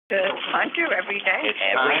Aren't you every day? It's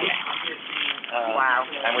Every time. day. Wow.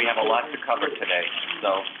 And we have a lot to cover today,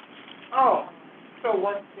 so. Oh, so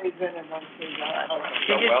one stays in and one stays out.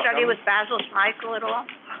 So Did you study welcome. with Basil Schmeichel at all?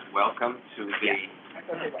 Welcome to the Yeah.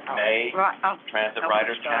 May Right, oh, Transit oh,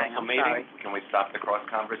 Riders sorry, Council I'm meeting. sorry. Can we stop the cross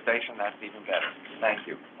conversation? That's even better. Thank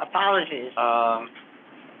you. Apologies.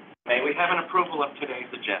 May we have an approval of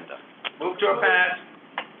today's agenda? Move to a pass.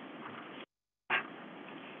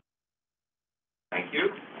 Thank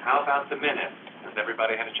you. How about the minutes? Has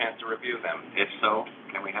everybody had a chance to review them? If so,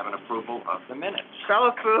 can we have an approval of the minutes? So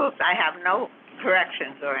approved. I have no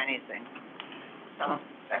corrections or anything. So,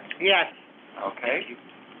 yes. Okay,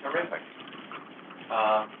 terrific.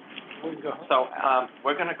 We go. So,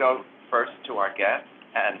 we're gonna go first to our guest,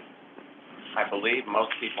 and I believe most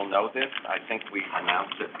people know this. I think we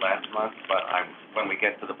announced it last month, but when we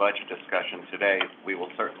get to the budget discussion today, we will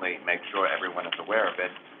certainly make sure everyone is aware of it.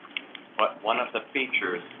 But one of the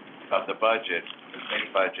features of the budget, the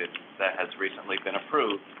state budget that has recently been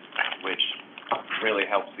approved, which really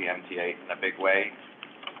helps the MTA in a big way,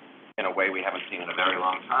 in a way we haven't seen in a very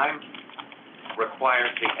long time,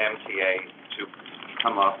 requires the MTA to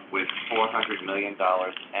come up with $400 million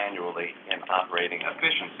annually in operating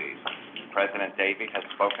efficiencies. President Davey has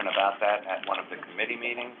spoken about that at one of the committee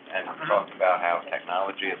meetings and talked about how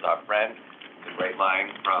technology is our friend. It's a great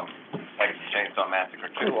line from Texas Chainsaw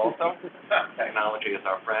Massacre 2 also. Technology is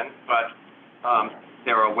our friend. But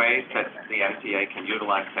there are ways that the MTA can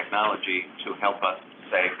utilize technology to help us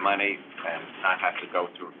save money and not have to go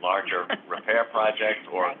through larger repair projects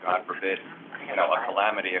or, God forbid, a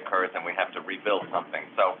calamity occurs and we have to rebuild something.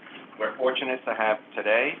 So we're fortunate to have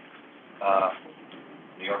today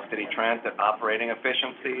New York City Transit Operating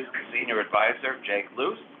Efficiencies Senior Advisor Jake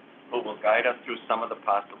Luce, who will guide us through some of the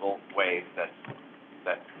possible ways that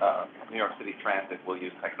New York City Transit will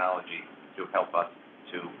use technology to help us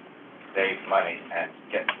to save money and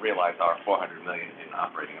realize our $400 million in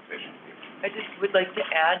operating efficiency. I just would like to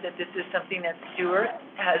add that this is something that Stuart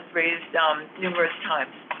has raised numerous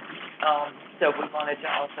times. So we wanted to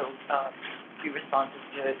also be responsive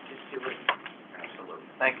to Stuart. Absolutely.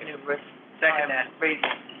 Thank you. Numerous Second that. raising.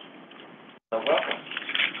 So welcome.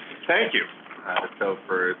 Thank you. So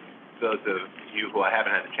for those of you who I haven't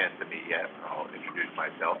had a chance to meet yet, I'll introduce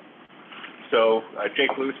myself. So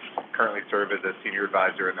Jake Luce, currently serve as a senior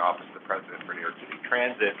advisor in the Office of the President for New York City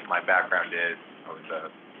Transit. My background is I was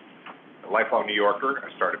a lifelong New Yorker. I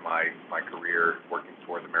started my career working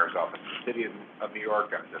for the mayor's office in the city of New York.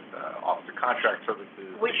 I was at the Office of Contract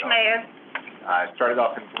Services. Which mayor? I started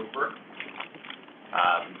off in Bloomberg.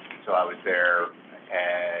 So I was there,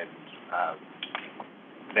 and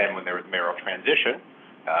then when there was mayoral transition,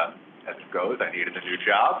 as it goes, I needed a new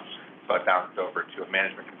job. So I bounced over to a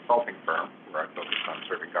management consulting firm where I focused on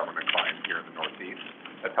serving government clients here in the Northeast.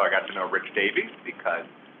 That's how I got to know Rich Davey, because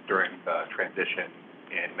during the transition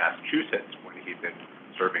in Massachusetts, when he'd been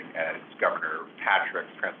serving as Governor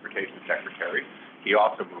Patrick's transportation secretary, he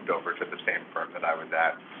also moved over to the same firm that I was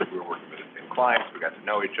at. We were working with the same clients. We got to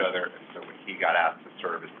know each other. And so when he got asked to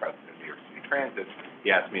serve as president of New York City Transit, he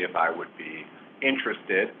asked me if I would be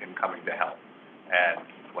interested in coming to help. And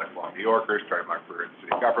lifelong New Yorker, started my career in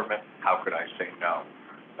city government, how could I say no?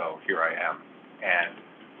 So here I am. And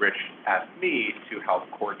Rich asked me to help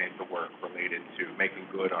coordinate the work related to making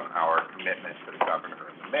good on our commitment to the governor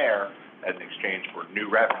and the mayor as an exchange for new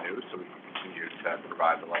revenue, so we can continue to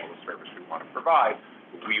provide the level of service we want to provide.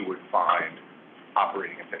 We would find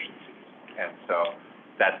operating efficiencies. And so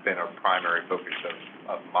that's been a primary focus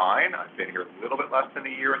of mine. I've been here a little bit less than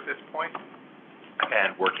a year at this point,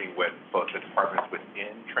 and working with both the departments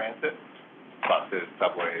within transit, buses,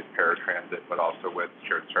 subways, paratransit, but also with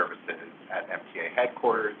shared services at MTA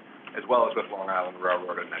headquarters, as well as with Long Island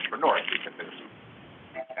Railroad and Metro North. We can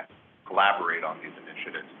collaborate on these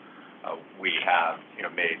initiatives. We have,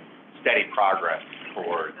 made steady progress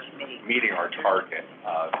towards meeting our target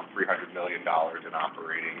of $300 million in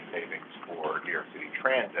operating savings for New York City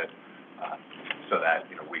Transit, so that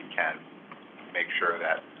we can make sure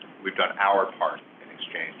that we've done our part in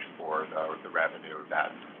exchange for the revenue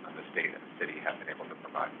that the state and the city have been able to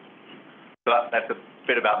provide. So that's a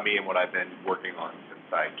bit about me and what I've been working on since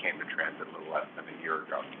I came to transit a little less than a year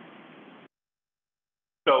ago.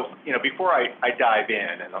 So, before I dive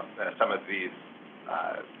in, and some of these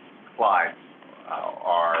slides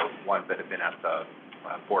are ones that have been at the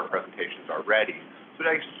board presentations already. So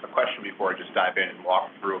I just a question before I just dive in and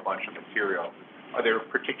walk through a bunch of material. Are there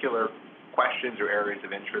particular questions or areas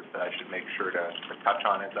of interest that I should make sure to touch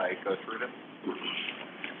on as I go through this?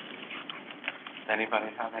 Does anybody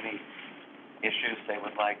have any issues they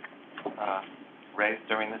would like raised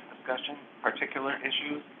during this discussion? Particular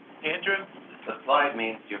issues? Andrew? The slide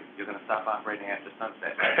means you're gonna stop operating after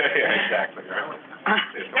sunset. Yeah, exactly, right.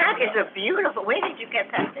 That is a beautiful, where did you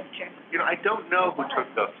get that picture? You know, I don't know who took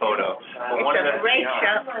the photo, but It's one of a the... great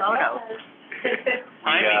shot photo.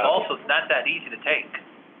 Also, it's not that easy to take.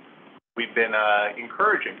 We've been,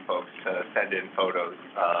 encouraging folks to send in photos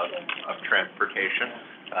of transportation.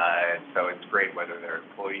 And so it's great whether they're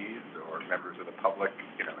employees or members of the public,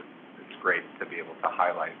 you know, it's great to be able to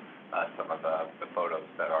highlight, some of the photos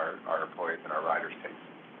that our employees and our riders take.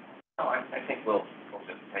 No, I think we'll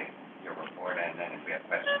just take your report, and then if we have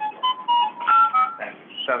questions, thank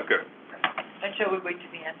you. Sounds good. And shall we wait to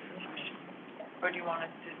the end? Or do you want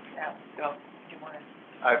us to, go? Do you want to?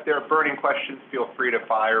 If there are burning questions, feel free to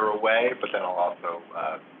fire away, but then I'll also,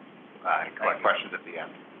 collect questions at the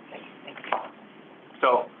end. Thank you.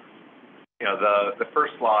 So, you know, the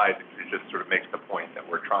first slide just sort of makes the point that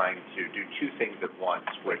we're trying to do two things at once,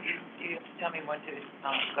 which... You have to tell me when to,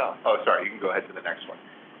 go. Oh, sorry, you can go ahead to the next one.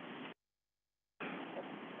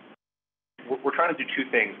 We're trying to do two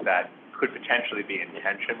things that could potentially be in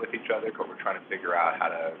tension with each other, but we're trying to figure out how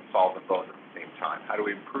to solve them both at the same time. How do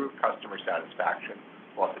we improve customer satisfaction,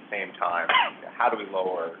 while at the same time, how do we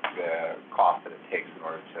lower the cost that it takes in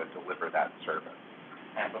order to deliver that service?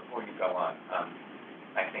 And before you go on,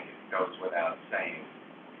 I think it goes without saying,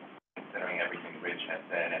 considering everything Rich has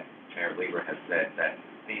said and Chair Lieber has said, that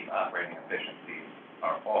these operating efficiencies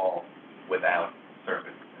are all without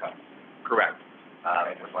service cuts. Correct.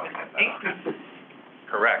 I just want to get that on.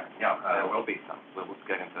 Correct. Yeah, there will be some. We'll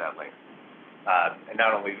get into that later. And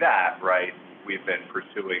not only that, right, we've been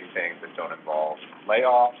pursuing things that don't involve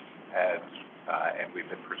layoffs, and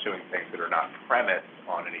we've been pursuing things that are not premised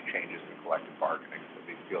on any changes in collective bargaining. So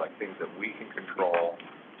we feel like things that we can control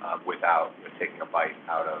without taking a bite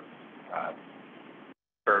out of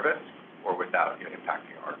service or without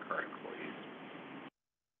impacting our current employees.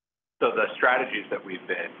 So the strategies that we've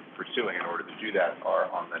been pursuing in order to do that are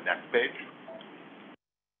on the next page.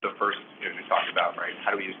 So first, we talked about, right, how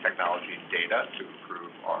do we use technology and data to improve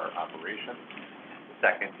our operations? The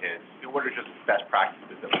second is, what are just best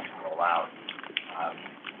practices that we can roll out?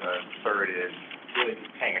 The third is really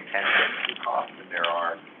paying attention to costs, and there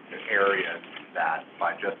are areas that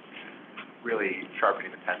by just really sharpening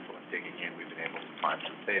the pencil and digging in, we've been able to find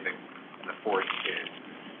some savings. And the fourth is,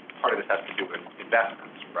 part of this has to do with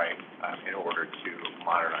investments, right, in order to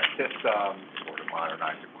modernize systems, in order to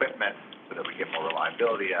modernize equipment, so that we get more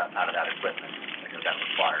reliability out of that equipment. And that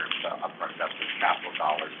requires upfront investment in capital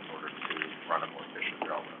dollars in order to run a more efficient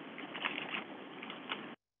railroad.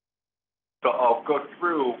 So I'll go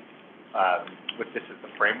through, with this as the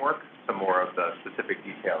framework, some more of the specific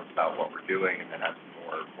details about what we're doing, and then have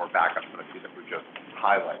some more backup on a few that we just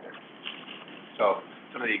highlighted. So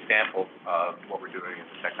some of the examples of what we're doing in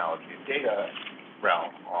the technology and data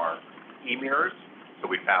realm are e-mirrors. So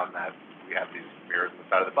we found that we have these mirrors on the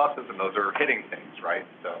side of the buses, and those are hitting things, right?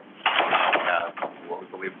 So we have what we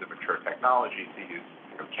believe is a mature technology to use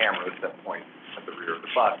cameras that point at the rear of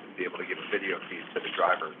the bus and be able to give a video feed to the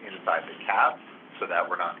driver inside the cab, so that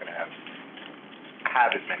we're not going to have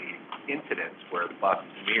as many incidents where the bus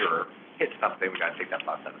mirror hits something. We got to take that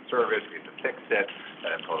bus out of service. We have to fix it.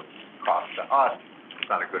 That imposes cost to us. It's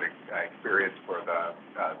not a good experience for the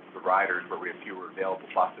riders, where we have fewer available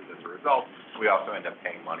buses as a result. We also end up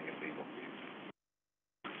paying money in legal fees.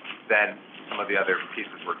 Then some of the other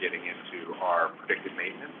pieces we're getting into are predictive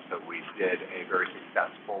maintenance. So we did a very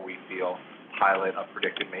successful, we feel, pilot of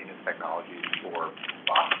predictive maintenance technologies for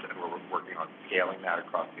bus, and we're working on scaling that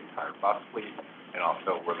across the entire bus fleet. And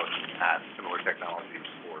also we're looking at similar technologies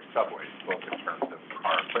for subways, both in terms of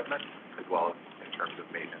car equipment as well as in terms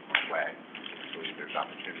of maintenance on the way. I believe there's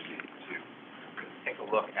opportunity to take a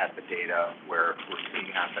look at the data where we're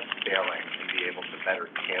seeing assets failing and be able to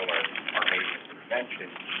better tailor our maintenance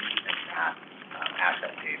intervention using that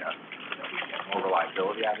asset data, so that we get more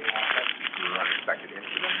reliability out of the asset, fewer unexpected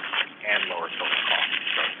incidents, and lower total costs.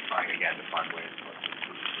 So trying again to find ways to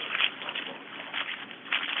improve the.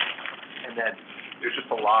 And then there's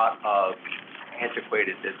just a lot of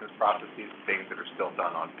antiquated business processes, things that are still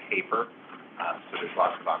done on paper. So there's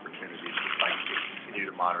lots of opportunities to continue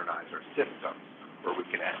to modernize our systems, where we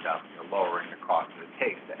can end up lowering the cost that it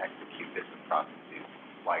takes to execute business processes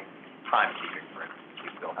like timekeeping, for instance.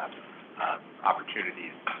 We still have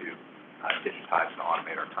opportunities to digitize and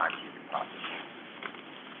automate our timekeeping processes.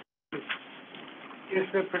 Is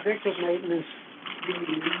the predictive maintenance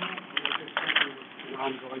really new, or is it something that's been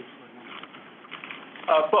ongoing for a number of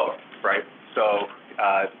years? Both, right? So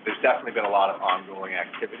there's definitely been a lot of ongoing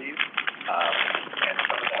activities, and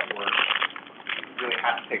some of that work really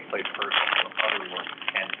has to take place first before other work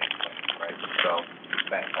can take place, right? So we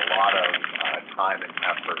spent a lot lot of, time and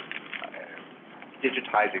effort,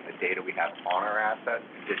 digitizing the data we have on our assets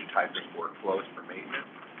and digitizing workflows for maintenance.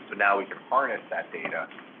 So now we can harness that data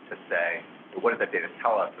to say, well, what does that data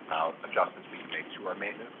tell us about adjustments we can make to our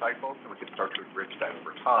maintenance cycles? And we can start to enrich that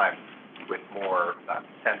over time with more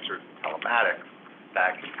sensors and telematics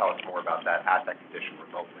that can tell us more about that asset condition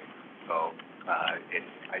remotely. So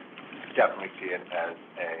I definitely see it as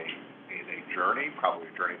a journey, probably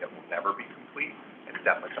a journey that will never be complete, and it's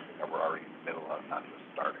definitely something that we're already in the middle of, not just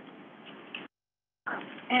starting.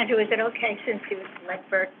 Andrew, is it okay, since you let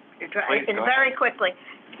Bert drive? Please, go ahead. Very quickly,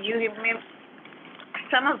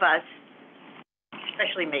 some of us,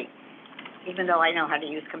 especially me, even though I know how to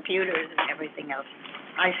use computers and everything else,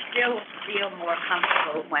 I still feel more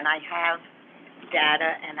comfortable when I have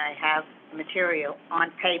data and I have material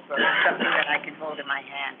on paper, something that I can hold in my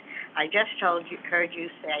hand. I just heard you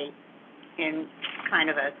say in kind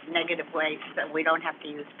of a negative way that we don't have to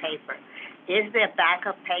use paper. Is there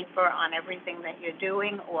backup paper on everything that you're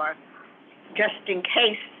doing, or just in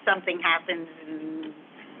case something happens and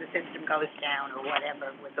the system goes down or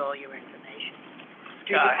whatever with all your information?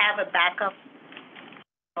 Do you have a backup,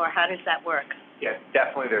 or how does that work? Yeah,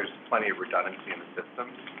 definitely there's plenty of redundancy in the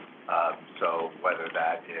systems. So whether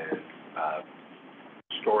that is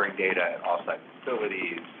storing data at off-site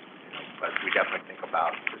facilities, but we definitely think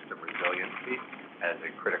about system resiliency as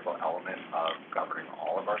a critical element of governing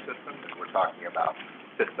all of our systems. And we're talking about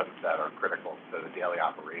systems that are critical to the daily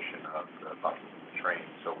operation of the buses and the trains.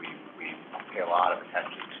 So we pay a lot of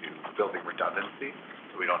attention to building redundancy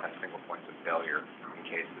so we don't have single points of failure in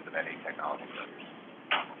cases of any technology failures.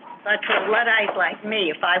 But for Luddites like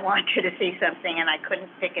me, if I wanted to see something and I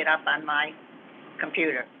couldn't pick it up on my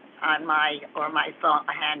computer, my phone,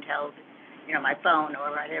 a handheld, my phone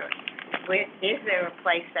or whatever, is there a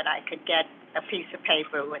place that I could get a piece of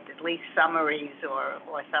paper with at least summaries or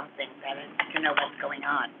something to know what's going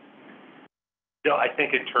on? I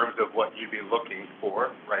think in terms of what you'd be looking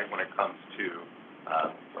for, right, when it comes to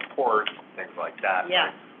reports, things like that,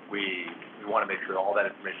 Yeah. we want to make sure all that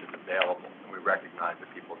information is available, and we recognize that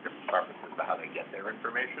people have different preferences about how they get their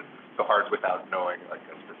information. So hard without knowing like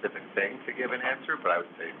a specific thing to give an answer, but I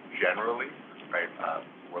would say generally, right,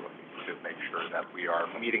 we're looking to make sure that we are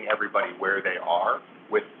meeting everybody where they are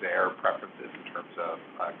with their preferences in terms of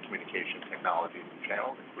communication technologies and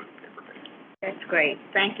channels, including paper-based. That's great.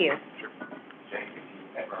 Thank you. Sure. Jake, if you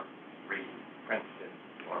ever reprint this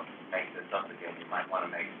or make this up again, you might want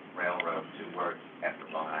to make railroad 2 words after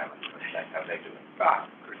Long Island. That's how they do it.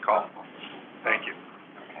 Good call. Thank you.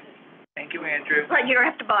 Thank you, Andrew. But you don't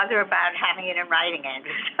have to bother about having it in writing,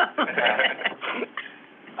 Andrew.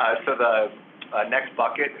 So the next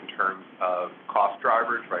bucket in terms of cost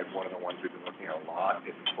drivers, right, one of the ones we've been looking at a lot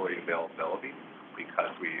is employee availability,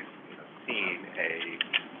 because we've seen a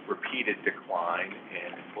repeated decline in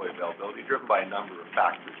employee availability driven by a number of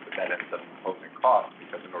factors, but that ends up imposing costs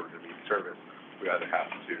because in order to meet service, we either have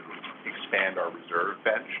to expand our reserve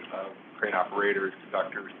bench of crane operators,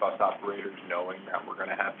 conductors, bus operators, knowing that we're going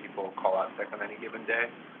to have people call out sick on any given day,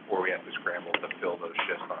 or we have to scramble to fill those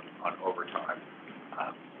shifts on overtime.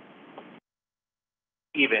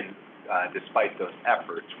 Even despite those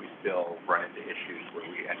efforts, we still run into issues where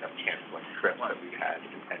we end up canceling trips that we had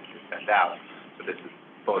intention to send out. So this is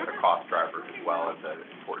both a cost driver as well as an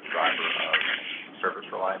important driver of service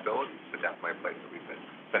reliability. So definitely a place that we've been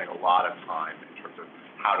spending a lot of time in terms of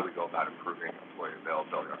how do we go about improving employee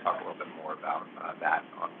availability. I'll talk a little bit more about that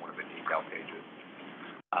on one of the detail pages.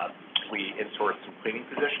 We insourced some cleaning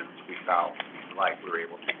positions. We felt like we were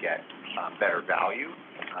able to get better value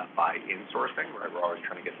by insourcing, right? We're always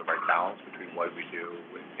trying to get the right balance between what we do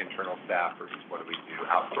with internal staff versus what we do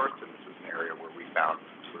outsourced, and this was an area where we found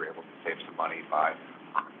we were able to save some money by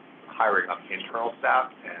hiring up internal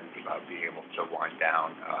staff and being able to wind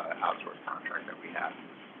down outsourced contract that we had.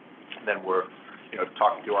 And then we're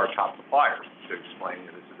talking to our top suppliers to explain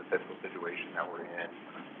that this is a fiscal situation that we're in.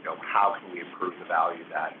 How can we improve the value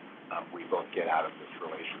that we both get out of this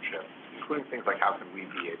relationship, including things like how can we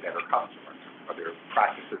be a better customer? Are there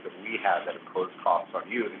practices that we have that impose costs on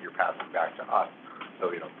you that you're passing back to us?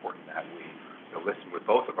 So, important that we listen with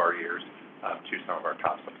both of our ears to some of our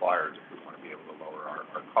top suppliers if we want to be able to lower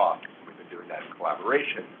our costs. And we've been doing that in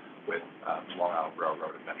collaboration with Long Island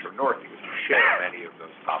Railroad and Metro North, because we share many of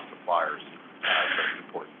those top suppliers. So it's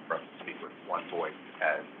important for us to speak with one voice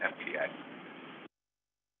as MTA.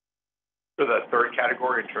 So the third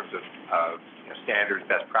category in terms of standards,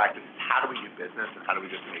 best practices, how do we do business and how do we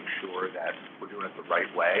just make sure that we're doing it the right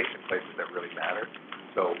way in places that really matter?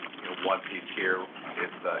 So one piece here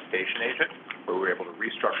is the station agent, where we're able to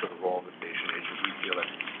restructure the role of the station agent. We feel that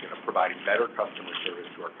providing better customer service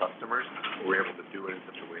to our customers. We're able to do it in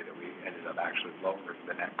such a way that we ended up actually lowering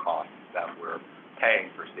the net costs that we're paying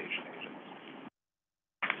for station agents.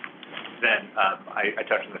 Then, I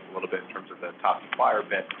touched on this a little bit in terms of the top supplier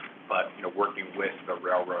bit, but, working with the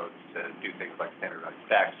railroads to do things like standardized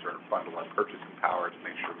specs or bundle up purchasing power to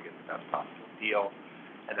make sure we get the best possible deal.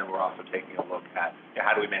 And then we're also taking a look at,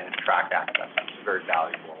 how do we manage track access, which is a very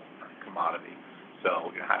valuable commodity.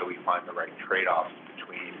 So, how do we find the right trade-offs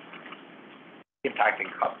between impacting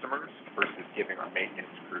customers versus giving our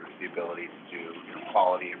maintenance crews the ability to do,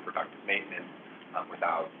 quality and productive maintenance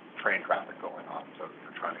without train traffic going on. So,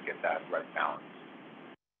 trying to get that right balance.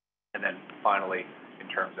 And then finally, in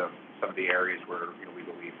terms of some of the areas where, we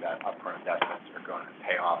believe that upfront investments are going to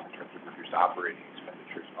pay off in terms of reduced operating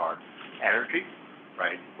expenditures are energy,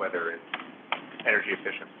 right? Whether it's energy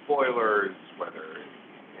efficient boilers, whether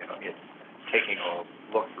it's taking a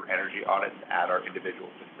look through energy audits at our individual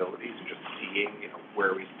facilities and just seeing,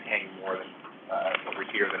 where are we paying more than over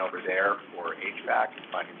here than over there for HVAC and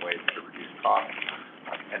finding ways to reduce costs.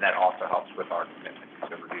 And that also helps with our commitment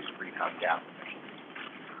to reduce greenhouse gas emissions.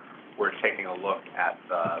 We're taking a look at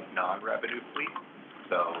the non-revenue fleet,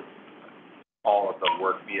 so all of the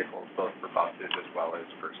work vehicles, both for buses as well as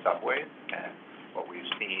for subways. And what we've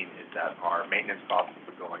seen is that our maintenance costs have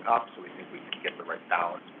been going up, so we think we can get the right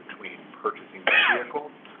balance between purchasing those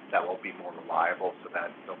vehicles that will be more reliable so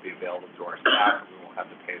that they'll be available to our staff and we won't have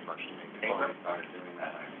to pay as much to maintain them. Started doing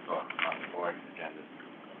that, I saw on the board agendas.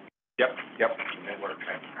 Yep. They were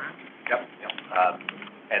transparent. Yep.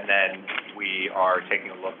 And then we are taking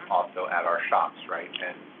a look also at our shops, right,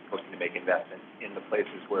 and looking to make investments in the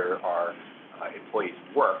places where our employees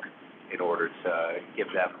work in order to give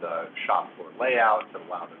them the shop floor layouts that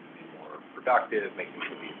allow them to be more productive, making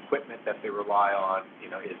sure the equipment that they rely on,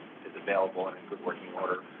 is available and in good working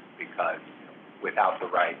order, because without the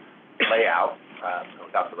right layout,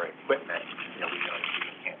 without the right equipment, we know we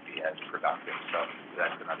can't be as productive. So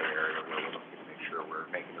that's another area where we're looking to make sure we're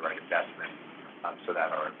making the right investment so that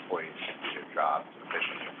our employees can do their jobs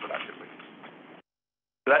efficiently and productively.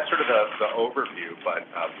 So that's sort of the overview, but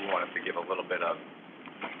we wanted to give a little bit of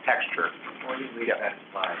texture. Before you leave that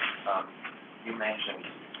slide, you mentioned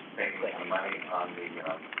saving some money on the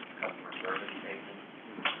customer service station.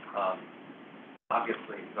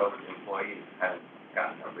 Obviously, those employees have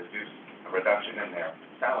gotten a reduction in their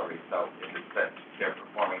salary, so is it that they're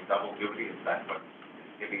performing double duty? Is that what's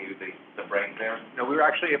giving you the break there? No, we were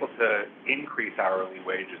actually able to increase hourly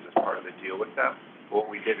wages as part of the deal with them.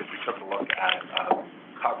 What we did is we took a look at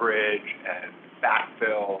coverage and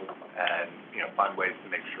backfill and, find ways to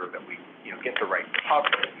make sure that we, get the right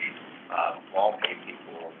coverage while paying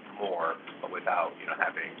people more, but without,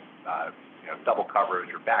 having, double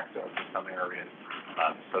coverage or backfill in some areas.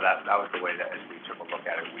 So that was the way that as we took a look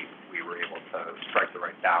at it, we were able to strike the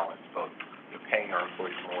right balance, both paying our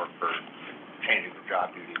employees more for changing their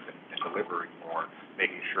job duties and delivering more,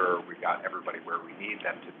 making sure we got everybody where we need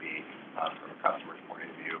them to be from a customer's point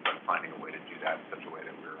of view, but finding a way to do that in such a way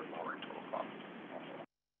that we're lowering total costs.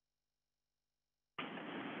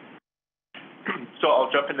 So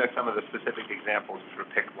I'll jump into some of the specific examples, sort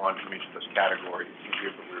of pick one from each of those categories.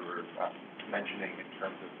 Here that we were mentioning in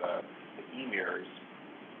terms of the e-mirrors,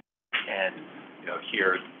 and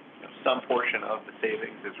here some portion of the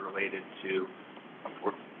savings is related to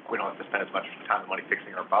we don't have to spend as much time and money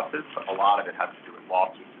fixing our buses, but a lot of it has to do with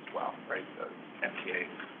lawsuits as well, right? The MTA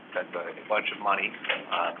spends a bunch of money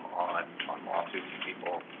on lawsuits.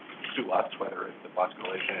 People sue us, whether it's a bus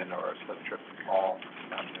collision or a slip trip to the mall,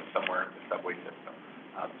 somewhere in the subway system.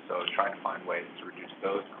 So trying to find ways to reduce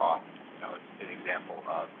those costs, it's an example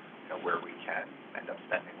of where we can end up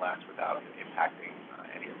spending less without impacting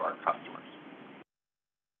any of our customers.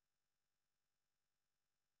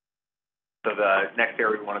 So the next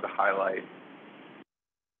area we wanted to highlight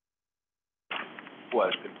was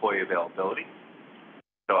employee availability.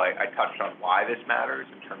 So I touched on why this matters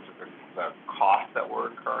in terms of the costs that we're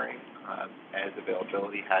incurring as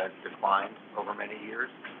availability has declined over many years,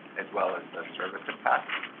 as well as the service impact.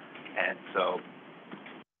 And so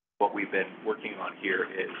what we've been working on here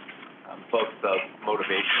is both the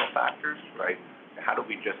motivational factors, right? How do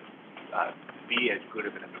we just be as good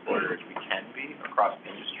of an employer as we can be across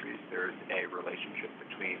industries? There's a relationship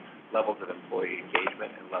between levels of employee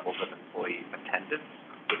engagement and levels of employee attendance,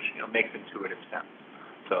 which makes intuitive sense.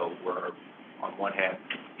 So we're on one hand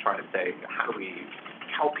trying to say, how do we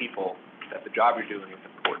tell people that the job you're doing is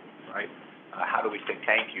important, right? How do we say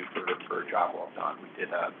thank you for a job well done? We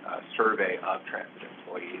did a survey of transit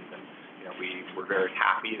employees, and we were very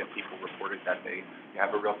happy that people reported that they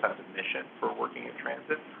have a real sense of mission for working in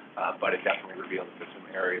transit, but it definitely revealed that there's some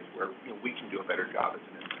areas where, we can do a better job as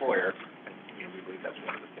an employer, and, we believe that's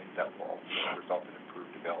one of the things that will result in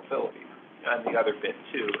improved availability. And the other bit,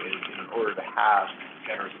 too, is in order to have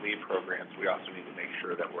generous leave programs, we also need to make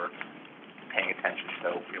sure that we're paying attention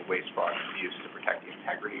to, waste, fraud, and abuse to protect the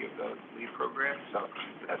integrity of those leave programs. So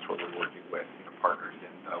that's where we're working with, partners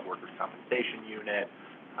in the workers' compensation unit,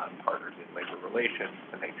 partners in labor relations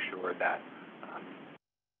to make sure that,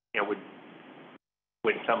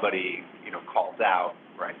 when somebody, calls out,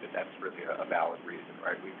 right, that's really a valid reason,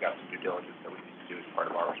 right? We've got some due diligence that we need to do as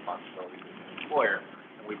part of our responsibilities as an employer,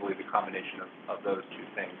 and we believe the combination of those two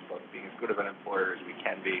things, both being as good of an employer as we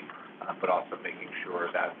can be, but also making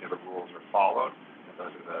sure that, the rules are followed, and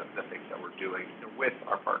those are the things that we're doing with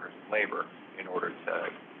our partners in labor in order to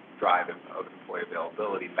drive employee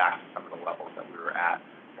availability back to some of the levels that we were at,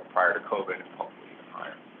 prior to COVID and hopefully even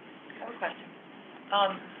higher. I have a question.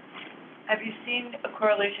 Have you seen a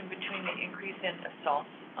correlation between the increase in assaults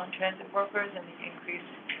on transit workers and the increase,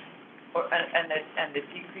 and the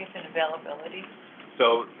decrease in availability?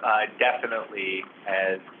 So, definitely,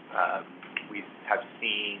 as we have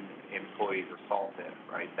seen employees assaulted,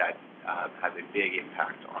 right, that has a big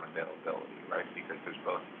impact on availability, right, because there's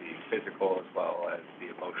both the physical as well as the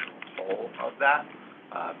emotional toll of that.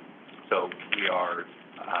 So we are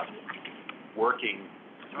working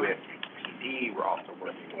with PD, we're also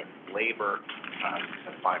working with labor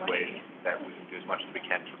to find ways that we can do as much as we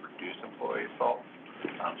can to reduce employee assault.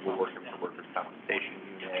 We're working with the workers' compensation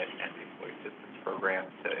unit and the employee assistance program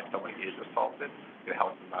to, if someone is assaulted, to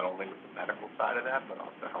help them not only with the medical side of that, but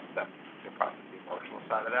also help them process the emotional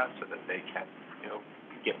side of that so that they can,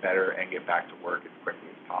 get better and get back to work as quickly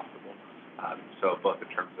as possible. So both in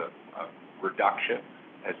terms of reduction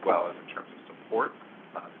as well as in terms of support,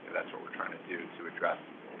 that's what we're trying to do to address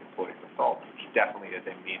employee assault, which definitely is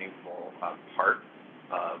a meaningful part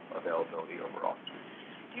of availability overall.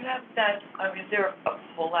 Do you have that, is there a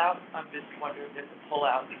pullout? I'm just wondering if there's a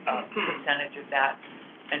pullout percentage of that,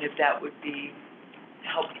 and if that would be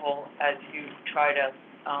helpful as you try to,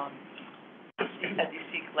 as you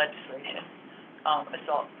seek legislation,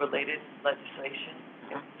 assault-related legislation,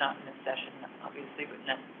 if not in this session, obviously, but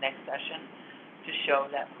next session, to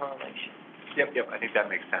show that correlation. Yep, I think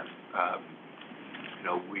that makes sense.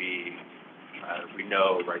 We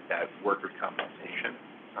know, right, that workers' compensation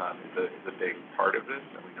is a big part of this,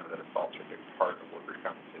 and we know that assaults are a big part of workers'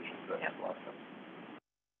 compensation, so that makes a lot of sense.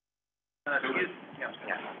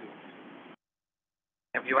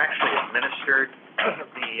 Have you actually administered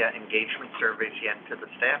the engagement surveys yet to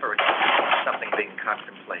the staff, or is something being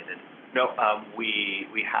contemplated? No,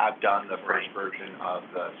 we have done the first version of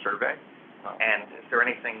the survey. And is there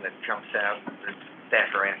anything that jumps out that staff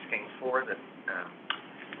are asking for that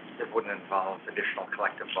wouldn't involve additional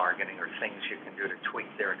collective bargaining or things you can do to tweak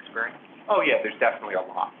their experience? Oh, yeah, there's definitely a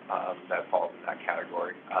lot that falls in that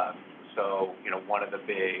category. So, one of the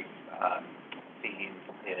big themes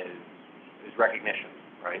is recognition,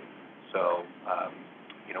 right? So,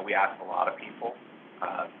 we ask a lot of people,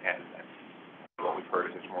 and what we've heard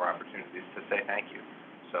is there's more opportunities to say thank you.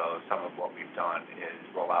 So some of what we've done is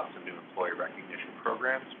roll out some new employee recognition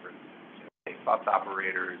programs for, say, bus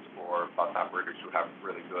operators or bus operators who have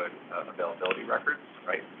really good availability records,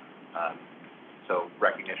 right? So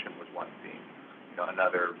recognition was one theme.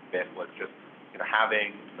 Another bit was just,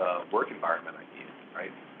 having the work environment I need,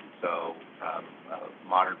 right? So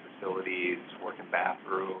modern facilities, working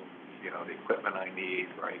bathrooms, the equipment I need,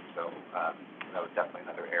 right? So that was definitely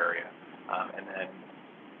another area. And then,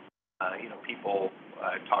 people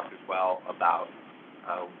talked as well about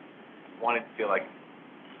wanting to feel like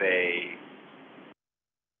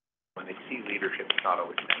when they see leadership, it's not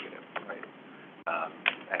always negative, right?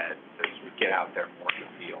 And as we get out there more in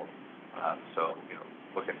the field, so,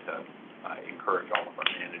 looking to encourage all of our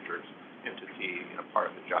managers to see, part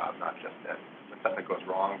of the job, not just that when something goes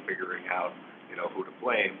wrong, figuring out, who to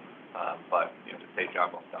blame, but, to say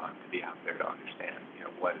job well done, to be out there to understand,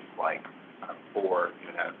 what it's like for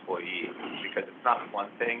that employee, because it's not one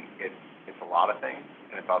thing, it's a lot of things,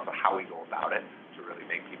 and it's also how we go about it to really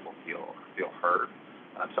make people feel heard.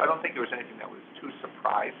 So I don't think there was anything that was too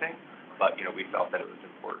surprising, but we felt that it was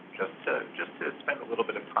important just to spend a little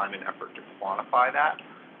bit of time and effort to quantify that,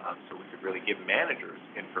 so we could really give managers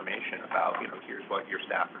information about here's what your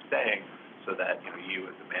staff are saying, so that you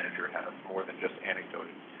as a manager have more than just anecdotal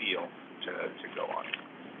feel to go on.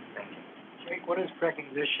 Thank you. Jake, what is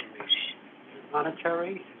recognition? Is it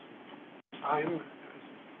monetary? Is it time?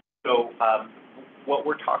 So what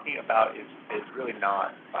we're talking about is really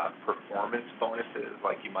not performance bonuses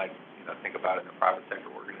like you might think about it in a private sector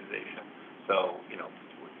organization. So,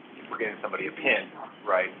 if we're getting somebody a pin,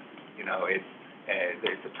 right,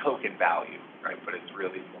 it's a token value, right, but it's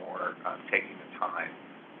really more, taking the time,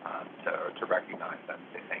 to recognize that and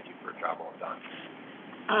say thank you for a job well done.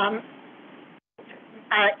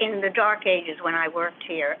 In the dark ages when I worked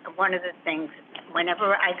here, one of the things,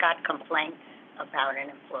 whenever I got complaints about an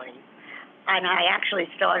employee, and I actually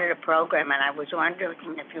started a program, and I was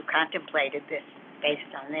wondering if you contemplated this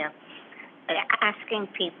based on their, asking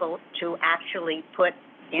people to actually put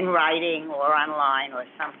in writing or online or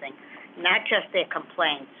something, not just their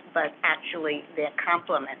complaints, but actually their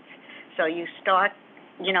compliments. So you start,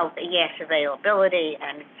 yes, availability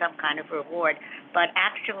and some kind of reward, but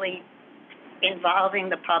actually involving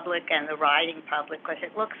the public and the riding public, because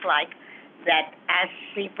it looks like that as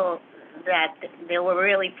people, that there were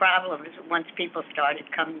really problems once people started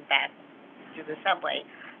coming back to the subway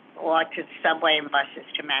or to the subway and buses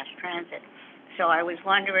to mass transit. So I was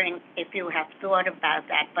wondering if you have thought about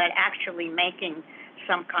that, but actually making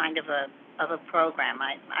some kind of a program.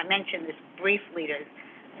 I mentioned this briefly to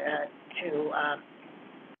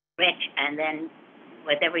Rich, and then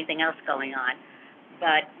with everything else going on.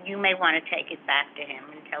 But you may want to take it back to him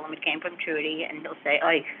and tell him it came from Trudy, and he'll say, "Oh,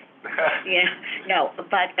 yeah, no."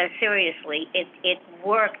 But seriously, it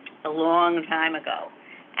worked a long time ago,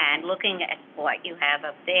 and looking at what you have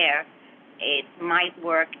up there, it might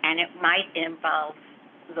work, and it might involve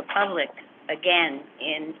the public again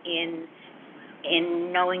in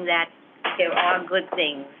knowing that there are good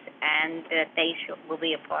things and that they will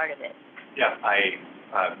be a part of it. Yeah,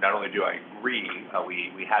 not only do I agree,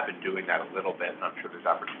 we have been doing that a little bit, and I'm sure there's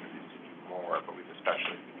opportunities to do more, but we've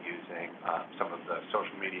especially been using some of the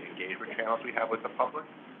social media engagement channels we have with the public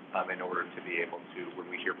in order to be able to, when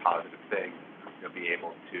we hear positive things, be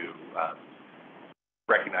able to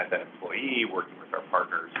recognize that employee, working with our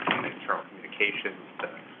partners in internal communications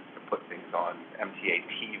to put things on MTA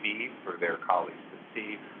TV for their colleagues to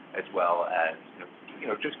see, as well as,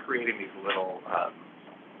 just creating these little,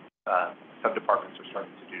 some departments are starting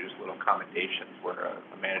to do just little commendations where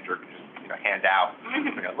a manager can just, hand out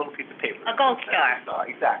a little piece of paper. A gold star.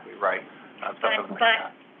 Exactly, right. Something like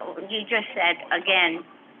that. You just said, again,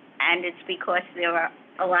 and it's because there are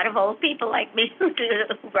a lot of old people like me who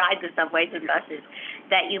ride the subways and buses,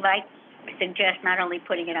 that you might suggest not only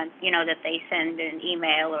putting it on, that they send an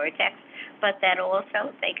email or a text, but that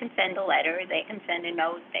also they can send a letter, they can send a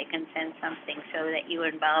note, they can send something, so that you're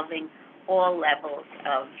involving all levels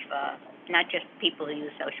of, not just people who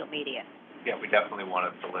use social media. Yeah, we definitely want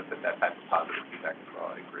to solicit that type of positive feedback as well.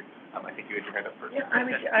 I agree. I think you had your hand up first. Yeah,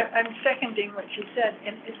 I'm seconding what you said,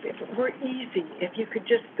 and if it were easy, if you could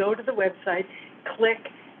just go to the website, click,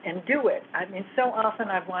 and do it. So often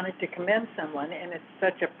I've wanted to commend someone, and it's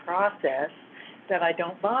such a process that I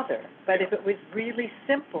don't bother. But if it was really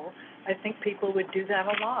simple, I think people would do that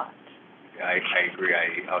a lot. Yeah, I agree.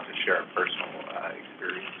 I'll just share a personal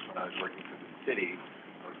experience. When I was working for the city,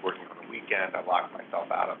 I was working on the weekend. I locked myself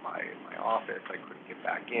out of my office. I couldn't get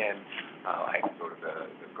back in. I had to go to the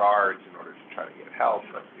guards in order to try to get help,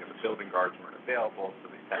 but the building guards weren't available, so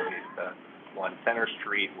they sent me to 1 Center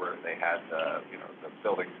Street where they had the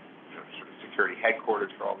building, sort of security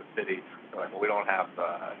headquarters for all the city. They're like, well, we don't have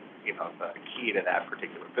the key to that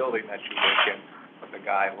particular building that you work in, but the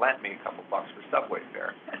guy lent me a couple bucks for subway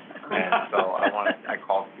fare. And so I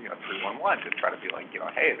called, 311 to try to be like,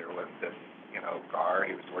 hey, there was this, guard,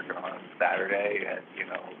 he was working on Saturday at,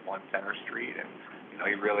 1 Center Street, and,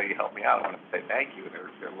 he really helped me out. I want to say thank you.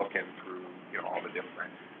 They're looking through, all the different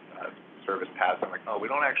service paths. I'm like, we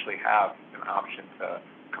don't actually have an option to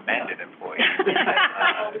commend an employee.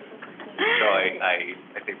 So I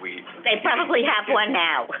think They probably have one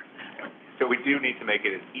now. So we do need to make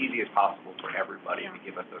it as easy as possible for everybody to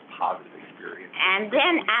give us those positive experiences. And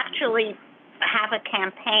then actually have a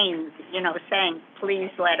campaign, saying, please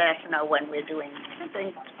let us know when we're doing something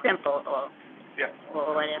simple or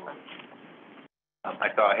whatever.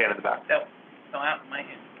 I saw a hand in the back. No, out my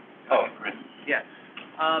hand. Oh, yeah.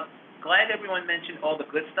 Glad everyone mentioned all the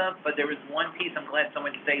good stuff, but there is one piece I'm glad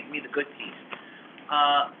someone saved me the good piece.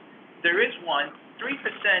 There is 3%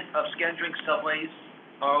 of scheduling subways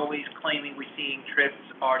are always claiming we're seeing trips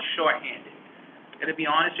are shorthanded. To be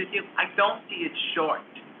honest with you, I don't see it short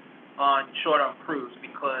on cruise,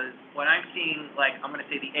 because when I'm seeing, I'm going to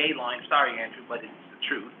say the A line, sorry, Andrew, but it's the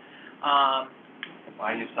truth.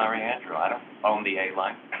 Why are you sorry, Andrew? I don't own the A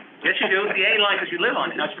line. Yes, you do. The A line, because you live on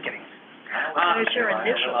it. No, just kidding. It's your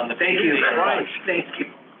initial. Thank you. Right. Thank you.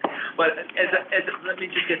 But let me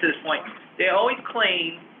just get to this point. They always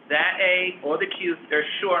claim that A or the Q, they're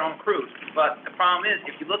short on cruise. But the problem is,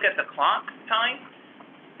 if you look at the clock time,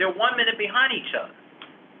 they're 1 minute behind each other.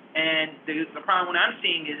 And the problem I'm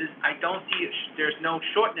seeing is I don't see, there's no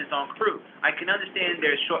shortness on crew. I can understand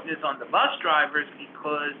there's shortness on the bus drivers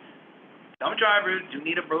because some drivers do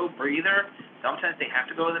need a breather. Sometimes they have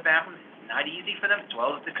to go to the bathroom. It's not easy for them, as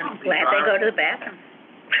well as the I'm glad they go to the bathroom.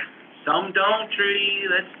 Some don't, Trudy.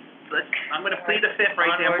 I'm gonna plead the fifth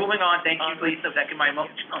right there. Moving on. Thank you, Lisa, second my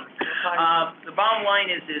motion. The bottom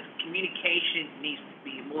line is communication needs to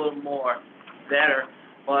be a little more better,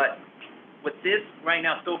 but with this right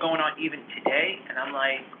now still going on even today, and I'm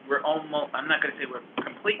like, I'm not gonna say we're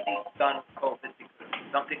completely done with COVID because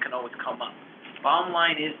something can always come up. Bottom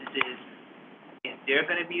line is there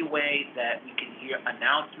gonna be a way that we can hear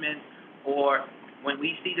announcements, or when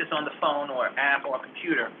we see this on the phone or app or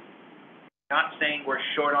computer, not saying we're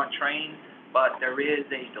short on trains, but there is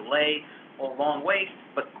a delay or long wait,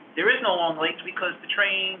 but there is no long wait because the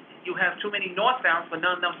train, you have too many northbound but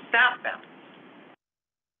not enough southbound.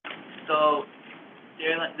 So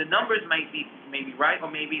the numbers might be maybe right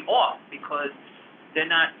or maybe off because they're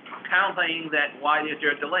not counting that why is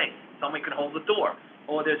there a delay. Somebody can hold the door,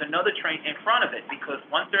 or there's another train in front of it because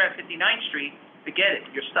once they're at 59th Street, forget it,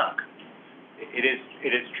 you're stuck. It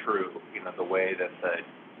is true, the way that the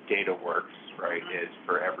data works, right, is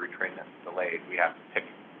for every train that's delayed, we have to pick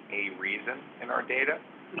a reason in our data.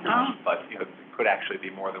 But, it could actually be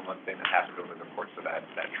more than one thing that happened over the course of that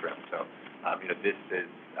trip. So, this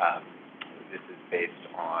is based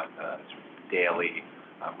on sort of daily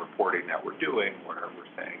reporting that we're doing, where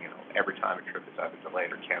we're saying, every time a trip is either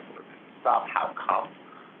delayed or canceled or business stop, how come?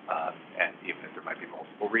 And even if there might be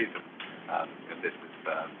multiple reasons, this is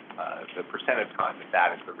the percent of time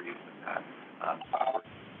that is the reason that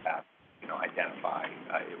identify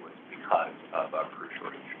it was because of a crew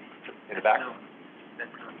shortage. In the back?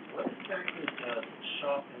 What exactly is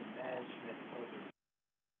sharpened management program?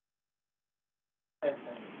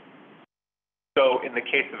 So in the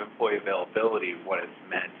case of employee availability, what it's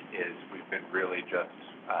meant is we've been really just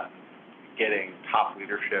getting top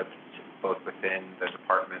leadership, both within the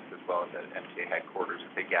departments as well as at MTA headquarters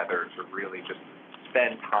together to really just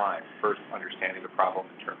spend time first understanding the problem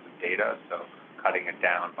in terms of data, so cutting it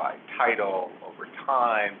down by title, over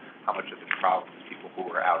time, how much of the problem is people who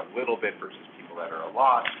are out a little bit versus people that are a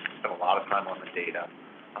lot. Spend a lot of time on the data,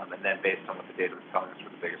 and then based on what the data was telling us were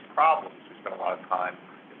the biggest problems, we spent a lot of time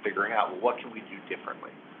figuring out, well, what can we do differently,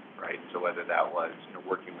 right? So whether that was,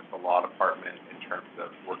 working with the law department in terms of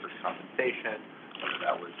workers' compensation, whether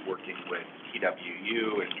that was working with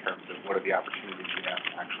TWU in terms of what are the opportunities we have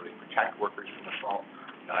to actually protect workers from assault.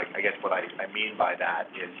 I guess what I mean by that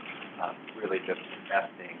is really just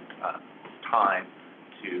investing time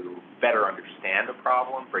to better understand the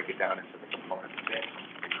problem, break it down into the components of it,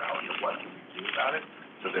 and figure out what can we do about it.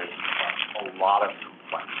 So there's a lot of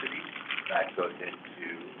complexity that goes into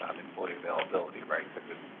employee availability, right?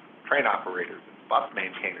 Because train operators and bus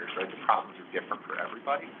maintainers, right, the problems are different for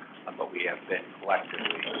everybody, but we have been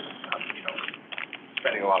collectively,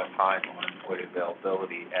 spending a lot of time on employee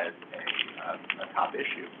availability as a top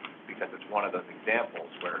issue, because it's one of those examples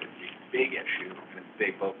where it's a big issue, and it's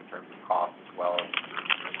big both in terms of cost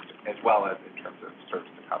as well as in terms of service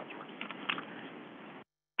to customers.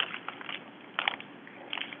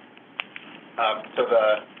 So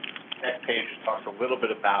the next page talks a little bit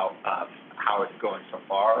about how it's going so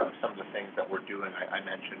far. Some of the things that we're doing I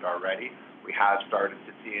mentioned already. We have started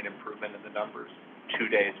to see an improvement in the numbers, 2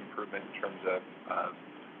 days improvement in terms of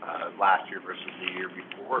last year versus the year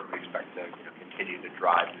before. We expect to continue to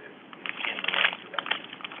drive this in the right direction.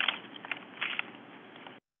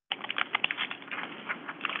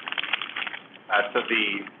 So the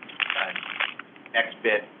next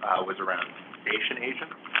bit was around station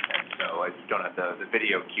agents. And so I don't have the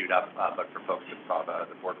video queued up, but for folks that saw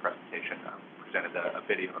the board presentation, presented a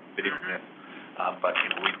video of this. But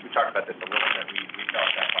we talked about this a little bit. We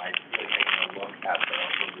felt that by really taking a look at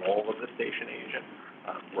the role of the station agent,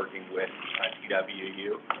 working with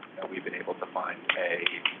TWU, that we've been able to find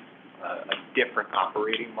a different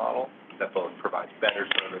operating model that both provides better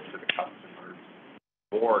service to the customers,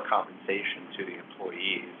 more compensation to the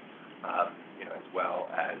employees, as well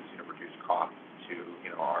as reduce costs to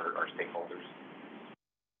our stakeholders.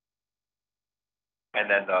 And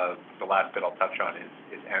then the last bit I'll touch on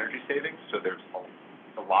is energy savings. So there's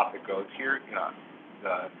a lot that goes here.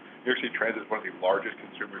 The New York City Transit is one of the largest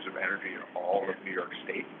consumers of energy in all of New York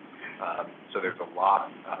State. So there's a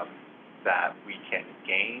lot that we can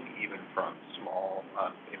gain even from small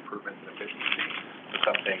improvements in efficiency.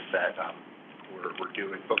 So some things that we're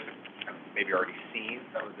doing, folks have maybe already seen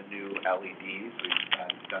some of the new LEDs.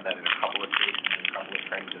 We've done that in a couple of stations and a couple of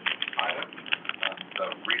trains in the pilot. the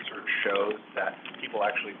research shows that people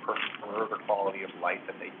actually prefer the quality of light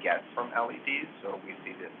that they get from LEDs, so we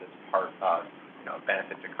see this as part of,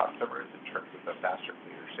 benefit to customers in terms of the faster,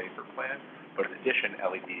 cleaner, safer plan. But in addition,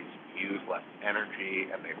 LEDs use less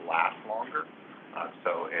energy and they last longer.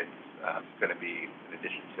 So it's going to be, in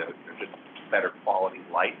addition to just better quality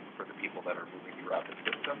light for the people that are moving throughout the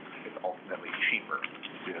system, it's ultimately cheaper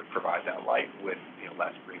to provide that light with,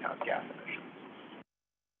 less greenhouse gas emissions.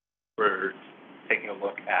 We're taking a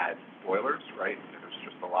look at boilers, right? There's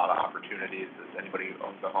just a lot of opportunities, as anybody who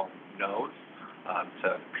owns a home knows,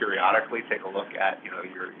 to periodically take a look at, your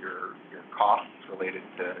costs related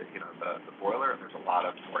to, the boiler, and there's a lot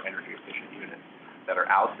of more energy efficient units that are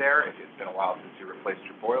out there. If it's been a while since you replaced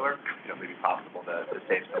your boiler, it may be possible to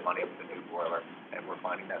save some money with a new boiler, and we're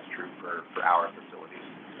finding that's true for our facilities.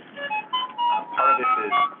 Part of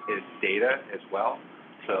this is data as well.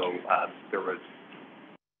 So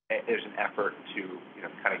there's an effort to,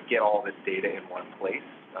 kind of get all this data in one place.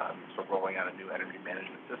 So rolling out a new energy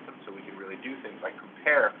management system so we can really do things like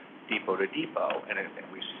compare depot to depot, and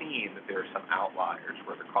we've seen that there are some outliers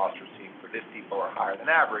where the costs we're seeing for this depot are higher than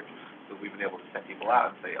average. So we've been able to send people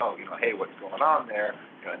out and say, hey, what's going on there?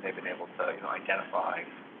 And they've been able to, identify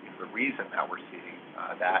the reason that we're seeing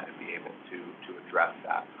that and be able to address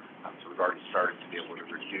that. So we've already started to be able to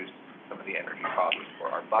reduce some of the energy costs for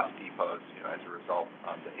our bus depots, as a result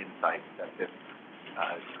of the insights that this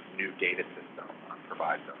new data system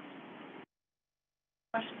provides us.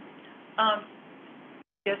 Question.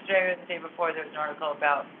 Yesterday or the day before, there was an article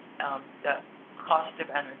about the cost of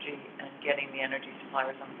energy and getting the energy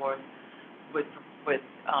suppliers on board with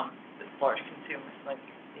the large consumers like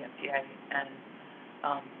the MTA. And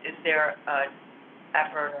is there an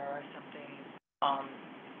effort or something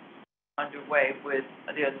underway with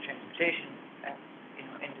the other transportation,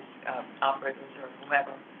 operators or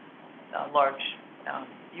whomever, large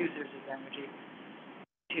users of energy,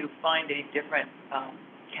 to find a different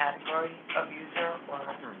category of user or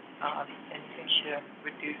anything to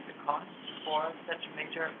reduce the cost for such a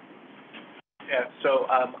major? Yeah, so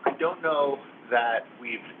I don't know that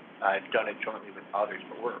we've done it jointly with others,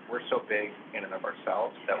 but we're so big in and of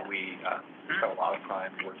ourselves that we spend a lot of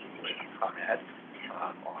time working with Con Ed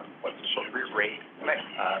on what's the appropriate rate,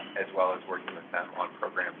 as well as working with them on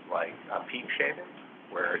programs like peak shaving,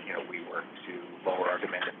 where we work to lower our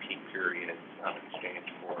demand at peak periods in exchange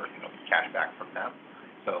for cash back from them.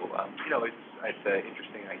 So it's an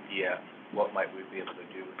interesting idea. What might we be able to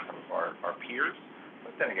do with some of our peers?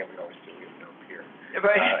 But then again, we always do. We have no peer.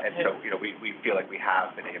 Right. And so we feel like we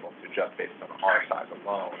have been able to, just based on our size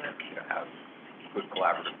alone, have good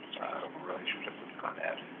collaborative relationships with Con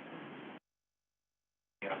Ed.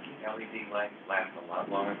 LED lights last a lot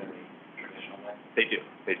longer than the traditional lights. They do.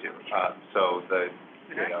 So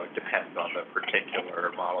it depends on the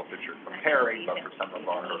particular models that you're comparing, but for some of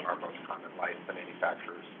our most common lights, the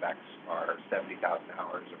manufacturer specs are 70,000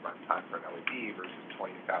 hours of runtime for an LED versus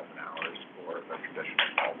 20,000 hours for the traditional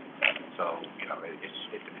bulb. So,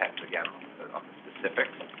 it depends again on the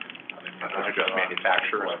specifics. It's just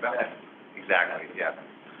manufacturer's spec. Exactly, yes.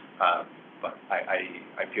 But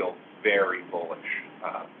I feel very bullish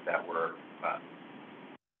that we're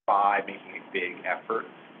by making a big effort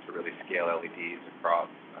to really scale LEDs across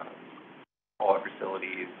all our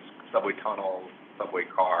facilities, subway tunnels, subway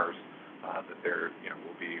cars, that there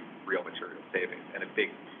will be real material savings. And a big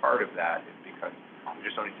part of that is because we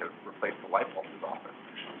just don't need to replace the light bulbs as often.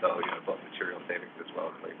 So both material savings as well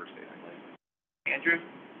as labor savings. Andrew?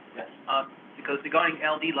 Yes. Because regarding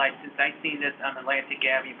LED lights, since I've seen this on Atlantic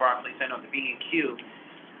Avenue, Barclays Center, on the B&Q,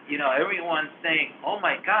 everyone's saying, oh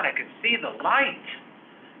my God, I can see the light.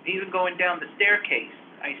 Even going down the staircase,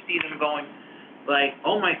 I see them going like,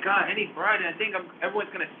 oh my God, any brighter, I think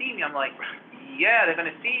everyone's going to see me. I'm like, yeah, they're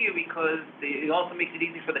going to see you because it also makes it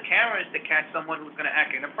easy for the cameras to catch someone who's going to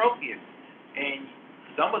act inappropriate. And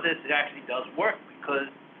some of this, it actually does work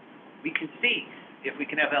because we can see. If we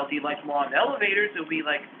can have LED lights more on the elevators, it'll be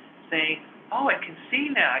like saying, oh, I can see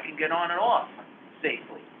now, I can get on and off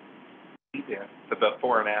safely. Yeah, the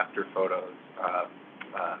before and after photos,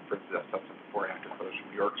 for instance, some before and after photos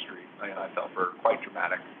from York Street, I felt were quite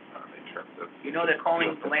dramatic in terms of. They're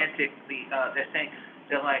calling Atlantic,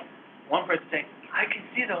 they're like, one person saying, I can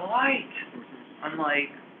see the light. I'm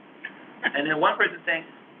like, and then one person saying,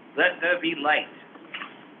 let there be light.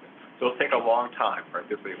 So it'll take a long time, right?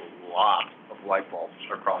 There'll be a lot of light bulbs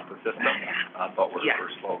across the system, but we're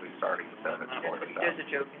slowly starting to set it forward. There's a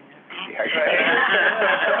joke in there. Yeah.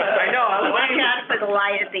 I know. Watch out for the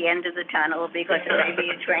light at the end of the tunnel because there may be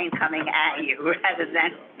a train coming at you rather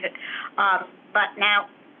than. But now,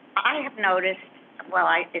 I have noticed. Well,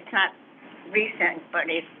 it's not recent, but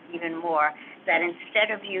it's even more, that instead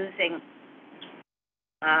of using,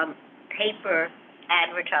 paper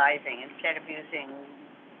advertising, instead of using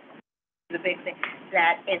the big thing,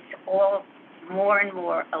 that it's all more and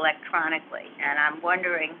more electronically. And I'm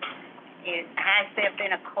wondering, has there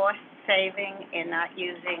been a cost saving in not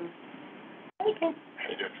using? Okay.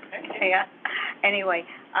 Yeah. Anyway,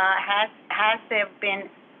 has there been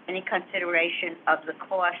any consideration of the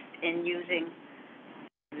cost in using,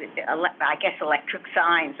 I guess, electric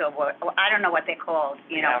signs or what, I don't know what they're called,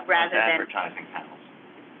 you know, rather than advertising panels.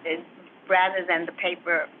 rather than the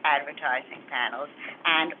paper advertising panels?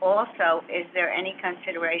 And also, is there any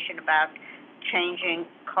consideration about changing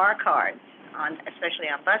car cards on, especially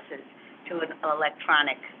on buses, to an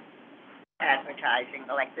electronic advertising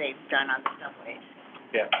like they've done on the subways?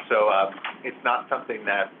 Yeah, so, it's not something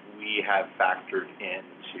that we have factored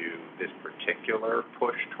into this particular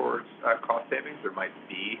push towards, cost savings. There might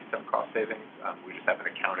be some cost savings, we just haven't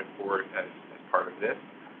accounted for it as part of this.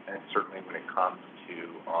 And certainly when it comes to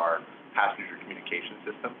our passenger communication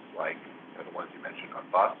systems, like, you know, the ones you mentioned on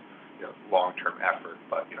bus, you know, long-term effort,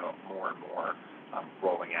 but, you know, more and more,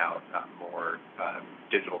 rolling out, more,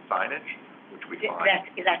 digital signage, which we find.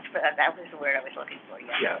 That was the word I was looking for,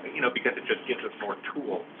 yeah. Yeah, you know, because it just gives us more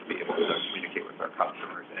tools to be able to communicate with our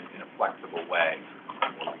customers in a flexible way,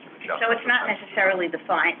 where we can adjust. So it's not necessarily the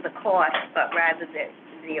cost, but rather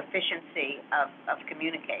the efficiency of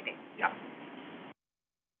communicating. Yeah.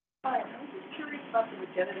 Hi, I'm just curious about the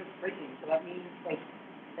regenerative braking. So that means like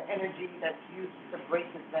the energy that's used to brake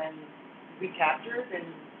is then recaptured and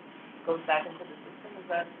goes back into the system? Is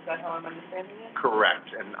that how I'm understanding it?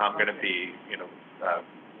 Correct, and I'm gonna be, you know,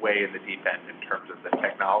 way in the deep end in terms of the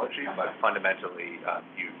technology, but fundamentally,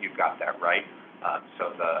 you've got that right.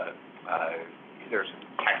 So there's some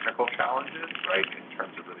technical challenges, right, in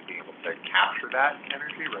terms of really being able to capture that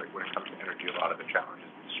energy, right? When it comes to energy, a lot of the challenges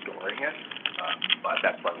is storing it, but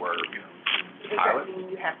that's why we're, you know, Does that mean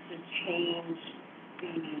you have to change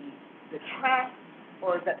the track,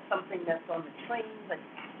 or is that something that's on the train? Like,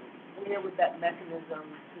 where would that mechanism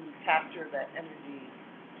to capture that energy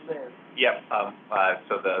live? Yep,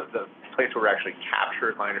 so the place where we actually capture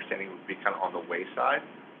it, my understanding would be kind of on the wayside,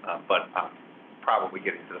 but probably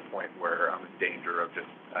getting to the point where I'm in danger of just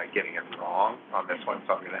getting it wrong on this one,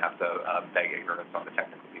 so I'm gonna have to beg ignorance on the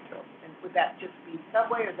technical details. And would that just be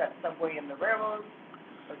subway, or is that subway in the railroads?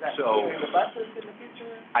 Or is that So- in the buses in the future?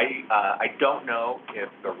 I don't know if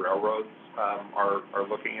the railroads are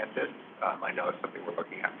looking at this. I know it's something we're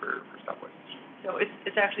looking at for subways. So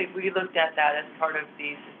it's actually, we looked at that as part of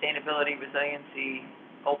the sustainability resiliency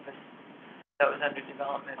opus that was under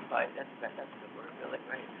development by, that's the word, really,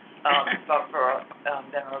 right? But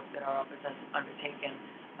that our office has undertaken,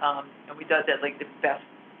 and we thought that like the best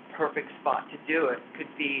perfect spot to do it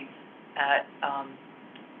could be at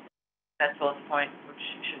Phillips Point, which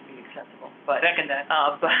should be accessible, but. Second that.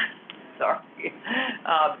 But, sorry,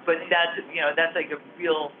 but that's, you know, that's like a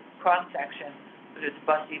real cross-section, but it's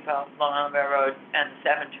bus depot, Long Island Railroad, and the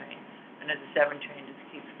 7 train. And as the 7 train just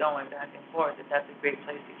keeps going back and forth, that's a great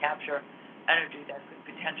place to capture energy that could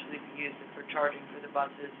potentially be used for charging for the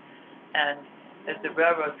buses. And as the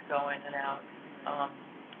railroads go in and out,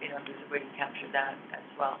 you know, there's a way to capture that as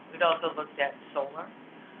well. We'd also looked at solar.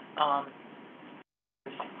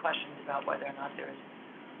 There's some questions about whether or not there's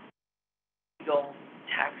legal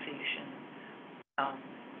taxation,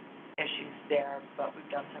 issues there, but we've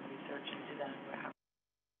done some research into that, and we're happy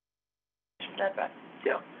with that, but,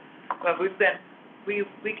 yeah. But we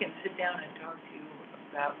can sit down and talk to you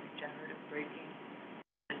about regenerative braking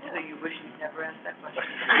until you wish you'd never asked that question.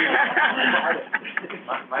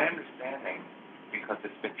 My understanding, because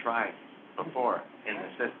it's been tried before in the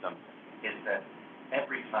system, is that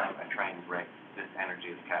every time a train breaks, this energy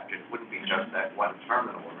is captured. It wouldn't be just at one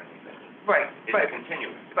terminal or anything. Right, right. It's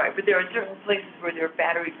continuous. Right, but there are certain places where there are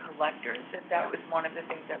battery collectors, and that was one of the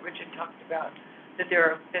things that Richard talked about, that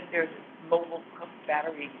there's mobile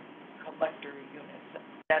battery collector units.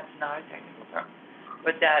 That's not a technical term,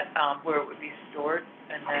 but that, where it would be stored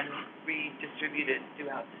and then redistributed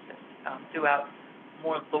throughout the system, throughout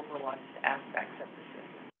more localized aspects of the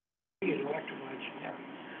system. Be an electrical engineer.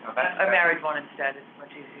 I married one instead, it's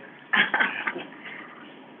much easier.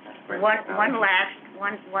 One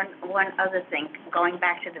other thing, going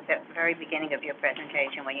back to the very beginning of your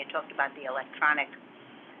presentation, when you talked about the electronic,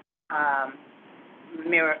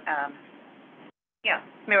 mirrors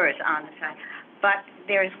on the side. But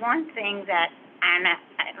there's one thing that, and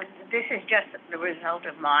this is just the result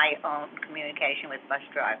of my own communication with bus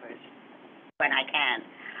drivers when I can.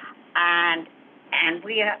 And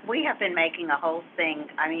we have been making a whole thing,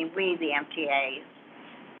 I mean, we, the MTA,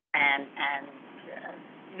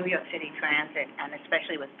 New York City Transit, and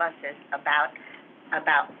especially with buses, about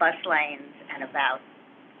bus lanes and about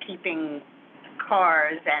keeping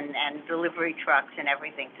cars and delivery trucks and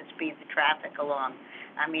everything to speed the traffic along.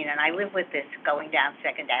 I mean, and I live with this going down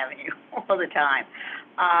Second Avenue all the time.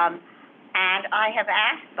 And I have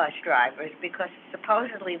asked bus drivers, because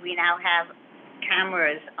supposedly we now have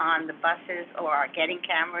cameras on the buses, or are getting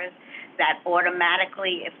cameras, that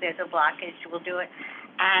automatically, if there's a blockage, will do it.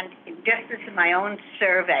 And just this is my own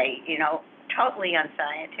survey, you know, totally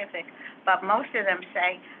unscientific, but most of them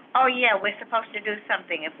say, oh yeah, we're supposed to do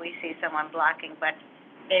something if we see someone blocking, but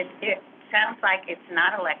it sounds like it's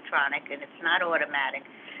not electronic and it's not automatic,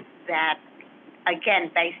 that,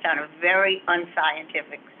 again, based on a very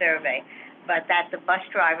unscientific survey, but that the bus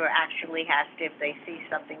driver actually has to, if they see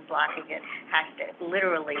something blocking it, has to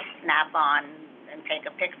literally snap on and take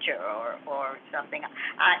a picture or something.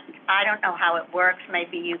 I don't know how it works.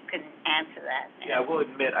 Maybe you can answer that. Yeah, I will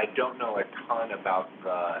admit, I don't know a ton about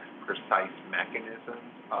the precise mechanisms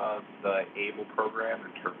of the ABLE program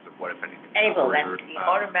in terms of what, if anything, ABLE, operators,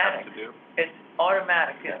 automatic. have to do. It's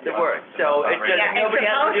automatic is the word, so it doesn't, Yeah, nobody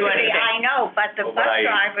has to do anything. I know, but the bus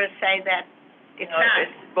drivers say that it's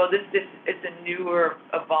not. It's a newer,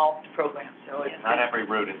 evolved program, so it's. Not every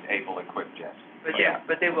route is ABLE equipped yet. But yeah,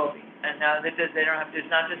 but they will be, and they don't have to, it's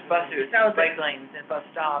not just bus routes, So it's bike lanes and bus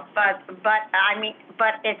stops. But I mean,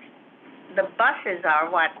 but it's, the buses are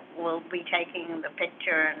what will be taking the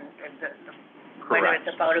picture and whether it's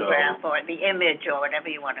a photograph or the image or whatever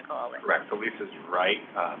you want to call it. Correct. So Lisa's right.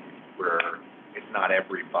 It's not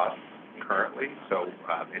every bus currently, so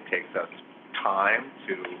it takes us time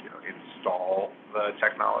to install the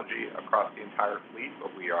technology across the entire fleet, but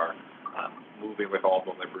we are moving with all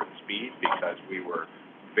deliberate speed because we were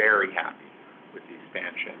very happy with the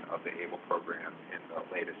expansion of the ABLE program in the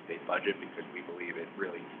latest state budget, because we believe it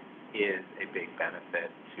really is a big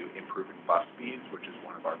benefit to improving bus speeds, which is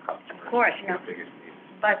one of our customers' biggest needs.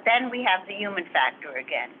 But then we have the human factor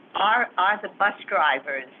again. Are the bus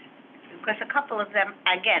drivers, because a couple of them,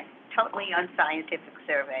 again, totally unscientific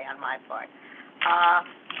survey on my part,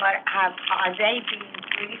 but are they being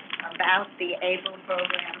briefed about the ABLE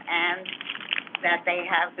program and that they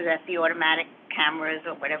have, that the automatic cameras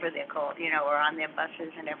or whatever they're called, are on their buses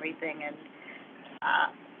and everything, and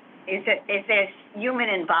is there human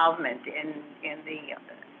involvement in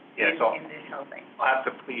this whole thing? I'll have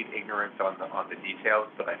to plead ignorance on the details,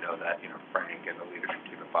 but I know that, Frank and the leadership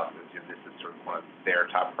team of buses, this is sort of one of their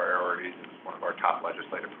top priorities, and it's one of our top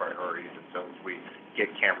legislative priorities, and so as we get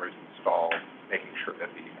cameras installed, making sure that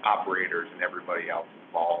the operators and everybody else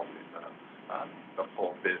involved in the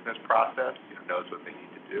full business process, knows what they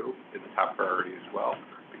need to do is a top priority as well,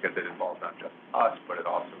 because it involves not just us, but it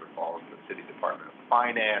also involves the City Department of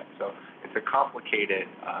Finance. So it's a complicated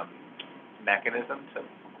mechanism to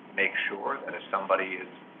make sure that if somebody is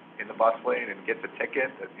in the bus lane and gets a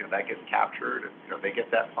ticket, that, that gets captured, and, they get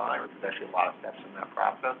that fine. There's actually a lot of steps in that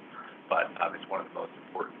process, but it's one of the most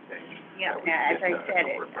important things. Yeah, as I said,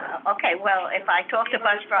 okay, well, if I talk to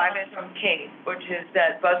bus drivers. From Kate, which is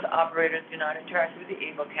that bus operators do not interact with the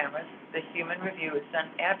ABLE cameras. The human review is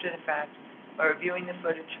done after the fact by reviewing the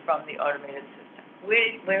footage from the automated system.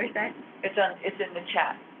 Where is that? It's in the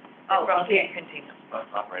chat. Oh, from okay. Kate Contino. Bus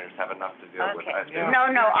operators have enough to deal with. Okay. No,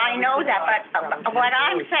 I know that, but what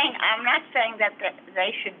I'm saying, I'm not saying that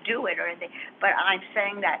they should do it or anything, but I'm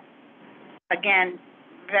saying that, again,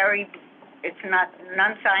 it's not an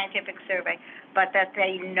unscientific survey, but that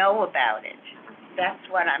they know about it. That's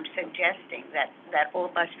what I'm suggesting, that all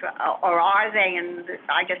bus or are they, and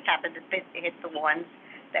I just happened to hit the ones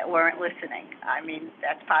that weren't listening. I mean,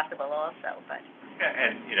 that's possible also, but. Yeah,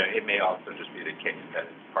 and, it may also just be the case that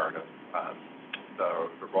it's part of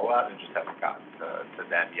the rollout and just haven't gotten to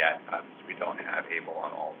them yet. We don't have ABLE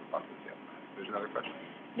on all the buses yet. There's another question?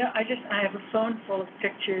 No, I have a phone full of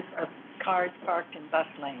pictures of cars parked in bus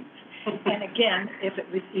lanes. And again, if it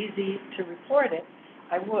was easy to report it,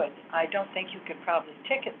 I would. I don't think you could probably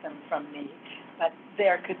ticket them from me, but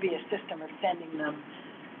there could be a system of sending them,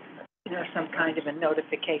 some kind of a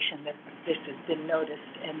notification that this has been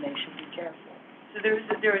noticed and they should be careful. So there was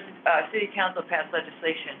city council passed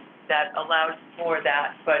legislation that allows for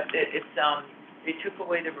that, but they took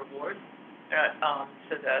away the reward,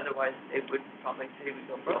 so that otherwise it would probably say we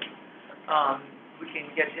go broke. We can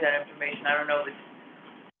get you that information. I don't know if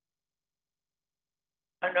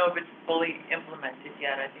it's fully implemented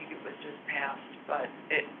yet. I think it was just passed, but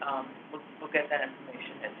we'll get that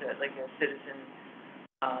information. It's like a citizen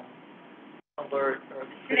alert or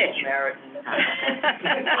citizen merit.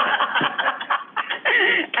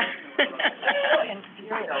 And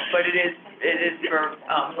No, but it is for,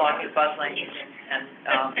 blocking bus lanes and,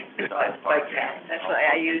 bike paths. That's why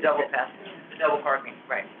I use double it. pass, double parking,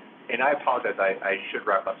 right. And I apologize, I should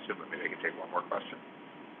wrap up soon, but maybe I can take one more question.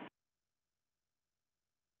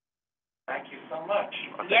 Thank you so much.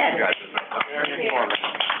 Well, thank Yes. you guys. This was very informative.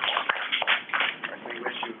 We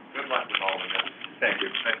wish you good luck with all of this. Thank you.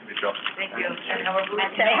 Nice to meet you. Thank you. And have a good.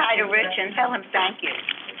 And say hi to Rich and tell him thank you.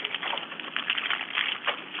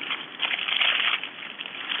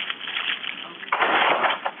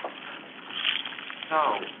 So,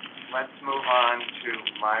 let's move on to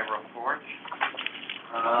my report.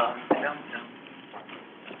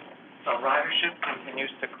 So ridership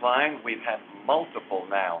continues to climb. We've had multiple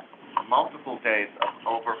days of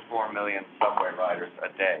over 4 million subway riders a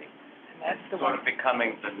day. And that's the Sort one. of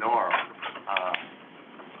becoming the norm,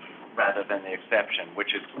 rather than the exception,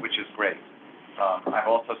 which is great. I've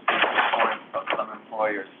also seen reports of some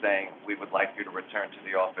employers saying, we would like you to return to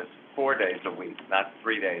the office 4 days a week, not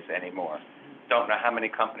 3 days anymore. Don't know how many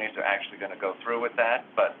companies are actually going to go through with that,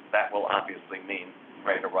 but that will obviously mean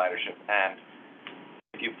greater ridership. And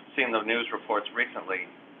if you've seen the news reports recently,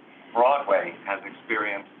 Broadway has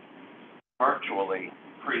experienced virtually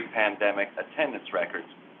pre-pandemic attendance records,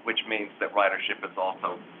 which means that ridership is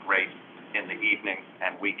also great in the evenings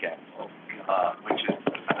and weekends, which is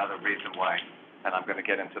another reason why, and I'm going to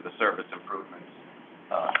get into the service improvements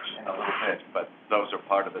in a little bit, but those are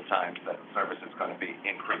part of the times that service is going to be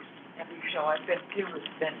increased. Every show I've been to has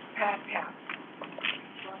been packed.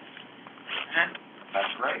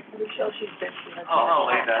 That's great. Every show she's been to has Oh,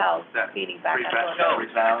 been a house, that meeting back and forth. that I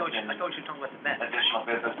resounds thought you in were talking about the men. additional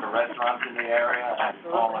business for restaurants in the area and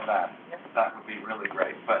all of that. That would be really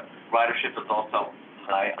great. But ridership is also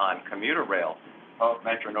high on commuter rail. Both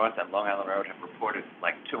Metro North and Long Island Road have reported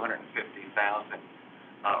like 250,000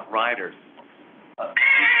 riders.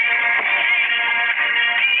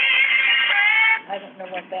 I don't know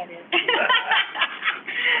what that is.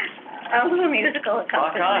 A little musical Rock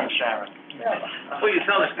on, accompaniment. Sharon. Well, you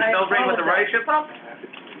celebrate with the ridership up? I'm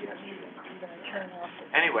gonna turn off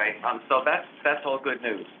this. Anyway, so that's all good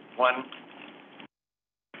news. One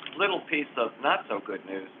little piece of not so good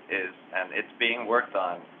news is, and it's being worked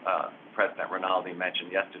on, President Rinaldi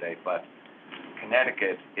mentioned yesterday, but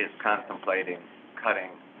Connecticut is contemplating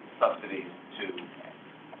cutting subsidies to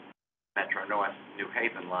Metro North New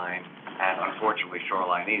Haven line and unfortunately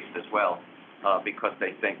Shoreline East as well, because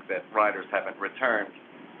they think that riders haven't returned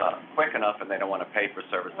quick enough and they don't want to pay for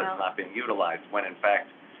service that's not being utilized, when in fact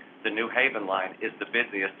the New Haven line is the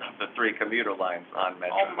busiest of the 3 commuter lines on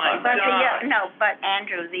Metro. Oh, my But God. but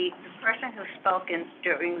Andrew, the person who spoke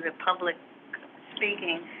during the public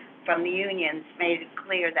speaking from the unions made it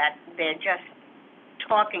clear that they're just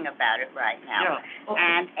talking about it right now. Yeah.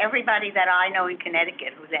 And everybody that I know in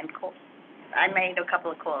Connecticut who then called, I made a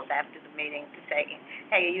couple of calls after the meeting to say,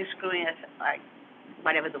 hey, are you screwing us,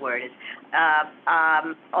 whatever the word is,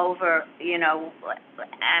 over,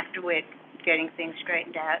 after we're getting things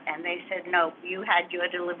straightened out? And they said, no, you had your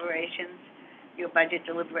deliberations, your budget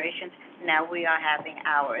deliberations, now we are having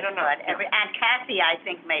ours. No. And Kathy, I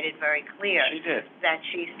think, made it very clear She did. that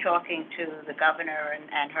she's talking to the governor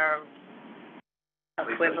and her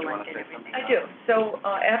Lisa, equivalent do you and wanna say everything. I do. So,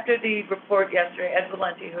 after the report yesterday, Ed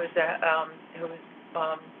Valenti, who was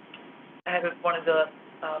head of one of the,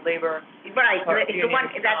 labor Right, Or the one,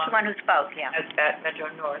 unions, that's the one who spoke, yeah. at Metro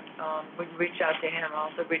North, we reached out to him,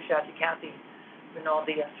 also reached out to Kathy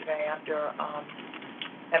Rinaldi yesterday after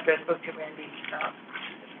I spoke to Randy,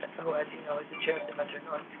 who, as you know, is the chair of the Metro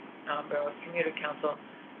North, Borough Commuter Council,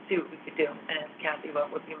 see what we could do, and ask Kathy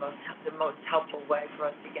what would be the most helpful way for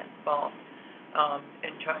us to get involved,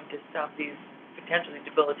 in trying to stop these potentially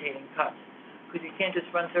debilitating cuts. Because you can't just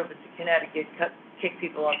run service to Connecticut, kick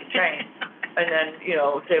people off the train, and then,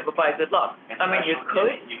 say, bye-bye, good luck. I mean, you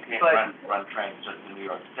could, You can't but- run trains just in New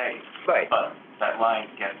York State, right. but that line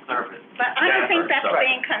gets service. But I don't think that's Danvers,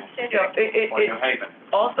 being So, considered. Or New Haven.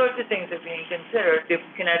 all sorts of things are being considered if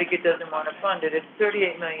Connecticut doesn't want to fund it. It's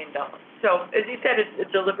 $38 million. So, as you said, it's a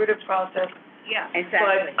deliberative process. Yeah,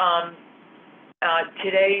 exactly. But,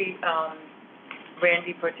 today,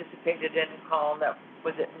 Randy participated in a call that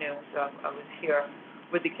was at noon, so I was here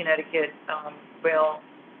with the Connecticut, Rail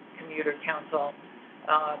Commuter Council,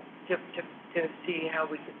 to see how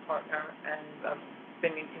we could partner, and I've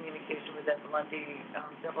been in communication with Ed Valenti,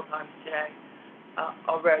 several times today,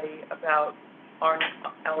 already about our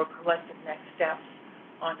collective next steps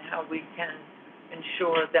on how we can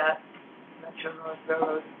ensure that Metro North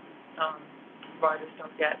Railroad, riders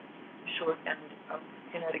don't get short end of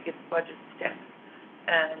Connecticut's budget stick.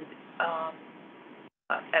 And,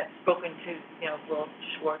 spoken to, Will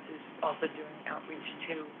Schwartz is also doing outreach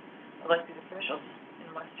to elected officials in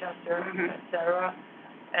Westchester, et cetera.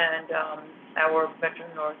 And, our Metro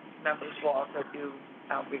North members will also do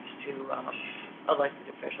outreach to, elected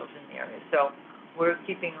officials in the area. So we're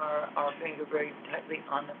keeping our finger very tightly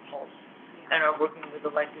on the pulse and are working with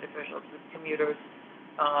elected officials, with commuters,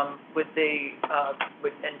 and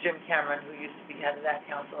Jim Cameron, who used to be head of that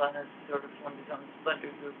council and has sort of formed his own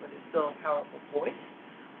splinter group, but is still a powerful voice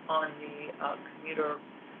on the, commuter,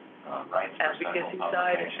 Rights for advocacy several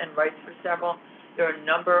side publications. and rights for several. There are a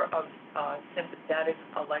number of, sympathetic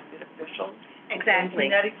elected officials Exactly.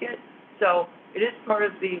 in Connecticut. So it is part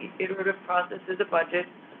of the iterative process of the budget,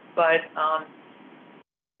 but,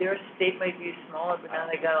 their state might be smaller, but now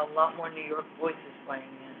they got a lot more New York voices weighing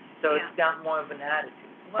in. So it's got more of an attitude.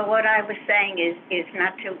 Well, what I was saying is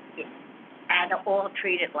not to at all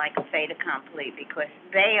treat it like a fait accompli, because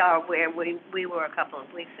they are where we were a couple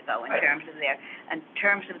of weeks ago in Right. terms of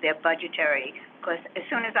their budgetary, because as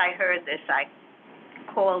soon as I heard this, I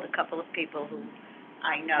called a couple of people who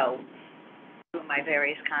I know through my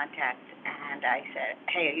various contacts, and I said,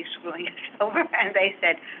 hey, are you screwing us over? And they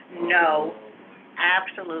said, no,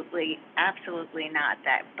 absolutely not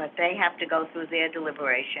that, but they have to go through their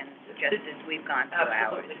deliberations just as we've gone through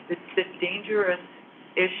ours. Absolutely. The dangerous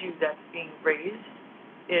issue that's being raised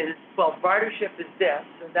is, well, ridership is this,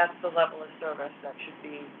 so that's the level of service that should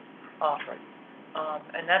be offered.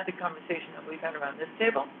 And that's a conversation that we've had around this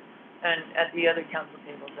table and at the other council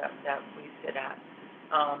tables that we sit at,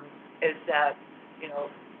 is that,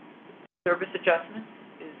 service adjustment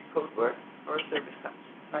is code word for service cuts,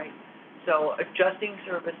 right? So adjusting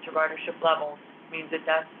service to ridership levels means that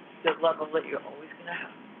that's the level that you're always gonna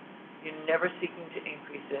have. You're never seeking to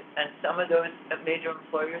increase it. And some of those major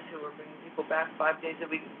employers who are bringing people back 5 days a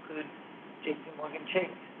week include J.P. Morgan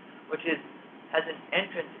Chase, which has an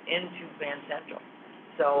entrance into Grand Central.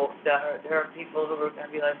 So there are people who are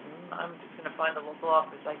gonna be like, I'm just gonna find a local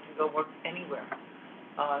office, I can go work anywhere.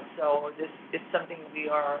 So it's something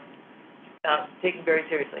we are, taking very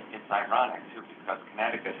seriously. It's ironic too, because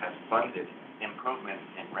Connecticut has funded improvements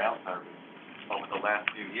in rail service over the last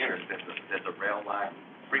few years. There's a rail line,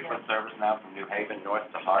 frequent service now from New Haven north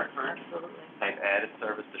to Hartford. Absolutely. They've added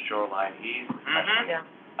service to Shoreline East. Yeah.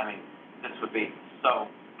 I mean, this would be so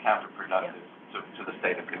counterproductive to the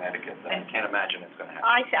state of Connecticut that I can't imagine it's gonna happen.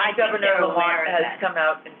 I think Governor they're Lamont aware of has that. come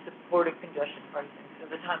out in support of congestion pricing, so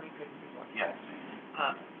the timing couldn't be more. Yes,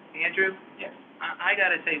 Andrew, yes. I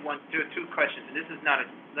gotta say there are two questions, and this is not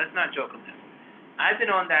let's not joke on this. I've been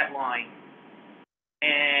on that line,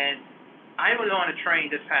 and I was on a train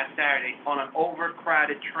this past Saturday on an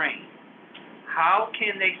overcrowded train. How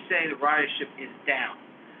can they say the ridership is down?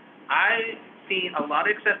 I've seen a lot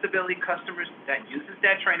of accessibility customers that uses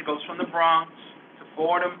that train. It goes from the Bronx to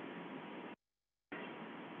Fordham,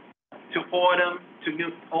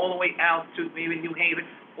 all the way out to maybe New Haven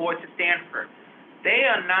or to Stanford. They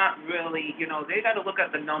are not really, they gotta look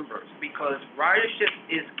at the numbers, because ridership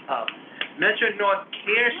is up. Metro North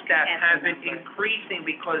care staff have been increasing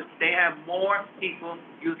because they have more people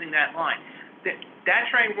using that line. That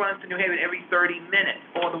train runs to New Haven every 30 minutes,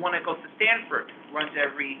 or the one that goes to Stanford runs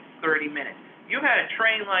every 30 minutes. You had a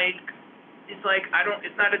train it's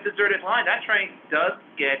not a deserted line. That train does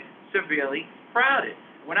get severely crowded.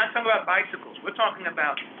 We're not talking about bicycles. We're talking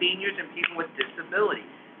about seniors and people with disabilities.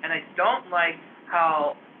 And I don't like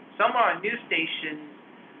how some of our news stations,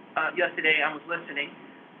 yesterday I was listening,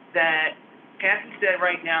 that Kathy said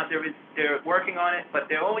right now they're working on it,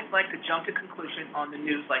 but they always like to jump to conclusion on the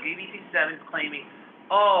news, like ABC7 is claiming,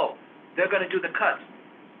 they're gonna do the cuts.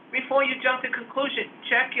 Before you jump to conclusion,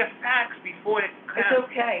 check your facts before it It's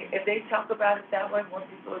counts. okay. If they talk about it that way, more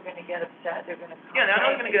people are gonna get upset, they're gonna Yeah, they're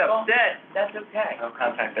not gonna get upset. That's okay. They'll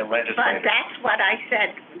contact their But legislators. that's what I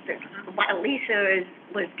said, what Lisa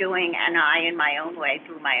was doing, and I, in my own way,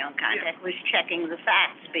 through my own contact, was checking the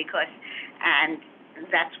facts, and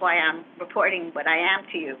that's why I'm reporting what I am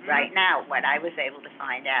to you right now, what I was able to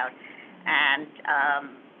find out. And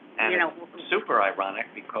It's super ironic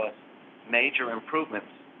because major improvements,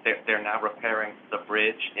 they're now repairing the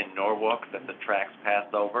bridge in Norwalk that the tracks pass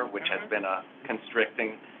over, which has been a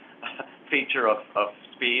constricting feature of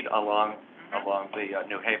speed along the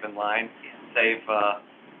New Haven line. They're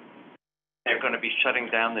gonna be shutting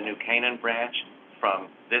down the New Canaan branch from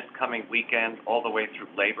this coming weekend all the way through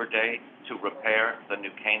Labor Day to repair the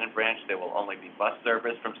New Canaan branch. There will only be bus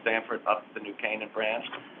service from Stanford up to the New Canaan branch.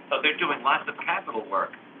 So they're doing lots of capital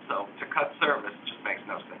work. So to cut service just makes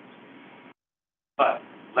no sense. But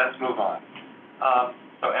let's move on.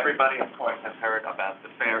 So everybody, of course, has heard about the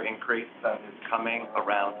fare increase that is coming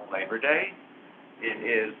around Labor Day. It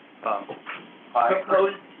is, 5%.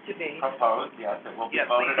 Proposed to be. Proposed, yes, it will be Yes,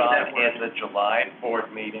 voted please, on that word. in the July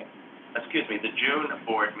board meeting, the June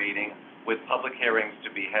board meeting, with public hearings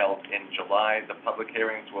to be held in July. The public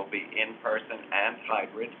hearings will be in person and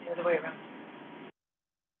hybrid. The other way around.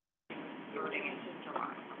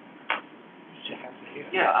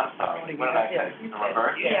 Yeah, I'm sorry, what did I say, the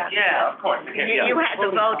reverse? Yeah. Yeah, of course, the hearing, You had the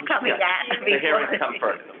vote coming at the hearings come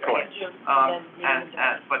before. first, of course.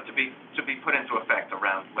 But to be put into effect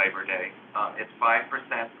around Labor Day, it's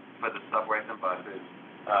 5% for the subways and buses.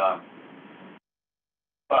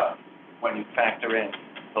 But when you factor in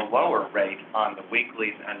the lower rate on the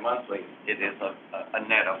weeklies and monthlies, it is a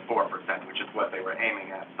net of 4%, which is what they were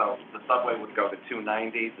aiming at. So the subway would go to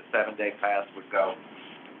 $2.90, the 7-day pass would go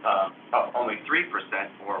up only 3%,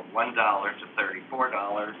 or $1 to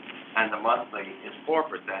 $34, and the monthly is 4%,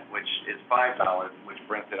 which is $5, which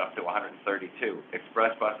brings it up to $132.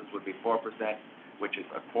 Express buses would be 4%, which is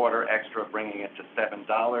a quarter extra, bringing it to $7.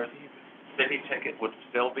 City ticket would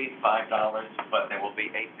still be $5, but there will be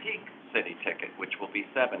a peak city ticket, which will be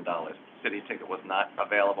 $7. City ticket was not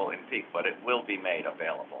available in peak, but it will be made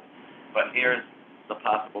available. But here's the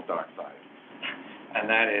possible dark side, and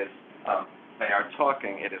that is, they are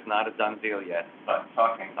talking, it is not a done deal yet, but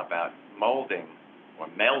talking about molding, or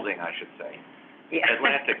melding, I should say,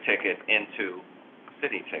 Atlantic ticket into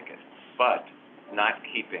city ticket, but not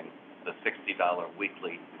keeping the $60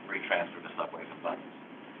 weekly free transfer to subways and buses.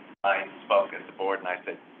 I spoke at the board and I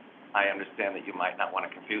said, I understand that you might not want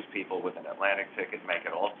to confuse people with an Atlantic ticket, make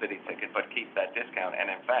it all city ticket, but keep that discount,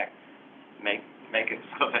 and in fact, make it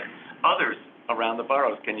so that others around the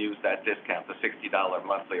boroughs can use that discount, the $60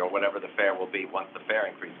 monthly, or whatever the fare will be once the fare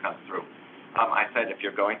increase comes through. I said, if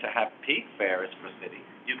you're going to have peak fares for city,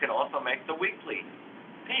 you can also make the weekly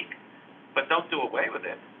peak, but don't do away with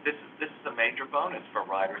it. This is a major bonus for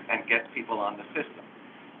riders and gets people on the system.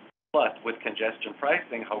 Plus, with congestion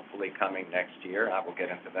pricing hopefully coming next year, I will get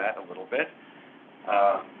into that a little bit,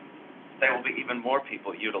 there will be even more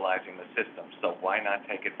people utilizing the system, so why not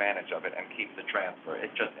take advantage of it and keep the transfer?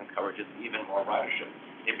 It just encourages even more ridership.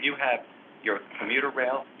 If you have your commuter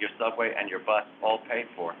rail, your subway, and your bus all paid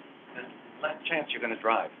for, there's less chance you're going to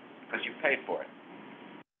drive, because you paid for it.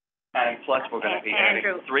 And plus, we're going to be adding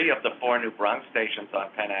 3 of the 4 new Bronx stations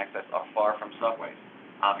on Penn Access are far from subways.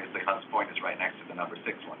 Obviously, Hunts Point is right next to the number 6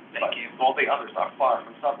 one. Thank you. All the others are far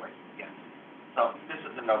from subways. Yes. So this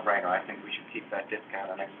is a no-brainer. I think we should keep that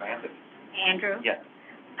discount and expand it. Andrew? Yes.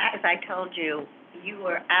 As I told you, you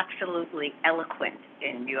were absolutely eloquent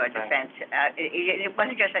in your defense. It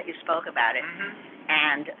wasn't just that you spoke about it,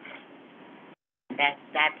 and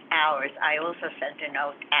that's ours. I also sent a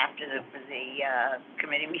note after the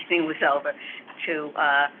committee meeting was over to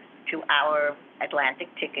our Atlantic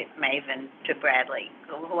ticket maven, to Bradley,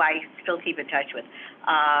 who I still keep in touch with,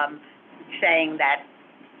 saying that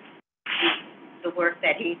the work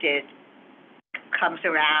that he did comes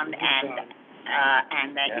around,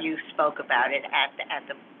 and that you spoke about it at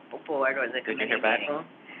the board or the committee meeting. Did you hear back from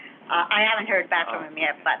him? I haven't heard back from him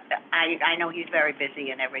yet, but I know he's very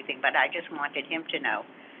busy and everything, but I just wanted him to know,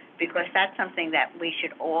 because that's something that we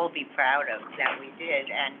should all be proud of, that we did,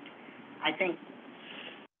 and I think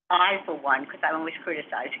I, for one, because I'm always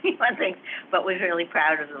criticizing you on things, but was really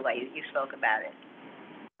proud of the way you spoke about it.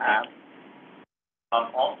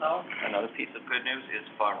 Also, another piece of good news is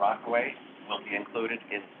Far Rockaway will be included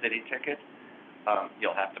in city ticket.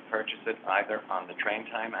 You'll have to purchase it either on the Train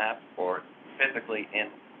Time app or physically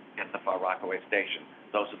at the Far Rockaway station.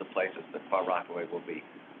 Those are the places that Far Rockaway will be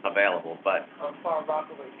available, but... Far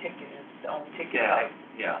Rockaway ticket is the only ticket type.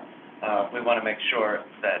 Yeah. We want to make sure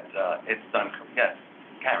that it's done, yes,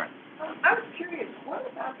 Karen? I was curious, what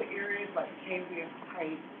about the areas like Cambria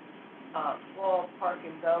Heights, Fall Park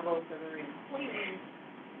and Bellows that are in Queens?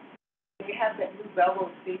 We have that new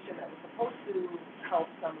Bellows station that was supposed to help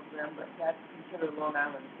some of them, but that's considered Long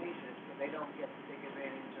Island station, so they don't get to take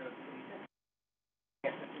advantage of Queens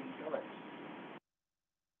Village.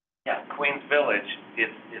 Yeah, Queens Village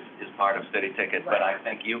is part of city ticket, but I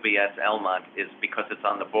think UBS Elmont is, because it's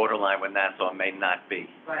on the borderline with Nassau, may not be.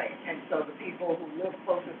 Right, and so the people who live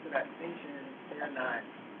closest to that station, they're not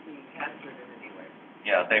being captured in any way.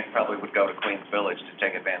 Yeah, they probably would go to Queens Village to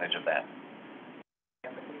take advantage of that.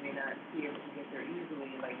 Yeah, but they may not be able to get there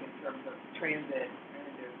easily, like in terms of transit, and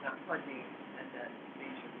there's not parking at that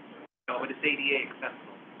station. No, but it's ADA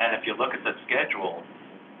accessible. And if you look at the schedule,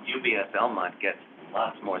 UBS Elmont gets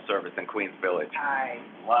lots more service than Queens Village.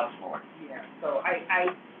 Lots more. Yeah, so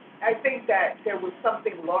I think that there was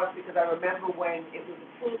something lost, because I remember when it was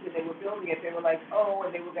approved and they were building it, they were like, oh,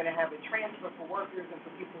 and they were gonna have a transfer for workers and for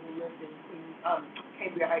people who lived in Queens,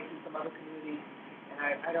 Cambria Heights and some other communities.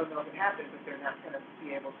 I don't know if it happened, but they're not gonna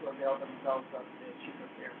be able to avail themselves of the cheaper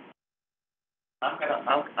fare.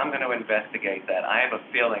 I'm gonna investigate that. I have a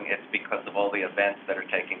feeling it's because of all the events that are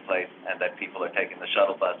taking place and that people are taking the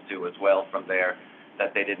shuttle bus too as well from there,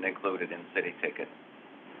 that they didn't include it in city tickets.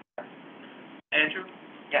 Andrew?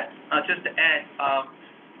 Yes. Just to add,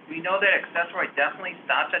 we know that Accessory definitely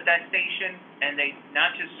stops at that station, and they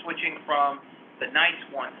not just switching from the night's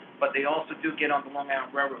one, but they also do get on the Long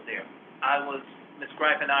Island Railroad there. Ms.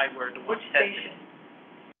 Greif and I were the ones testing. Which station?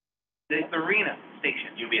 The Arena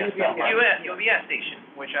station. UBS. UBS station,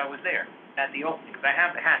 which I was there at the opening, because I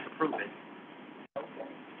have the hat to prove it. Okay.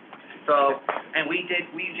 So, and we did.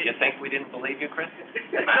 You think we didn't believe you, Chris?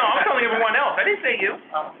 No, I'm telling everyone else. I didn't say you.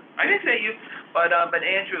 I didn't say you. But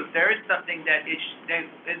Andrew, there is something that it's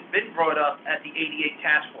been brought up at the 88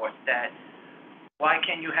 task force, that why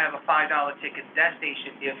can't you have a $5 ticket at that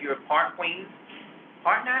station if you're Park Queens,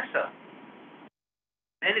 Park Nassau?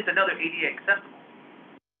 Then it's another 88 accessible.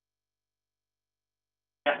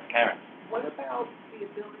 Yes, Karen. What about the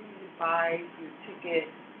ability to buy your ticket,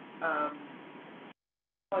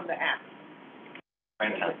 on the app?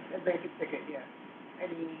 A basic ticket, yeah.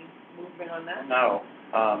 Any movement on that? No.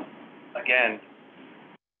 Again,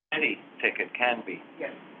 city ticket can be.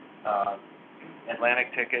 Yes.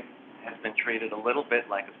 Atlantic ticket has been treated a little bit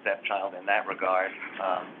like a stepchild in that regard,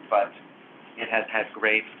 but it has had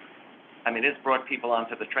great, it's brought people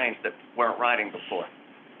onto the trains that weren't riding before.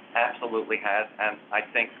 Absolutely has, and I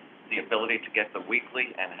think the ability to get the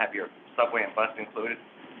weekly and have your subway and bus included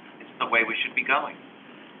is the way we should be going.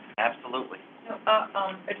 Absolutely. No,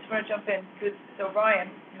 I just want to jump in, because, so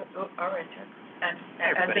Ryan, our intern, and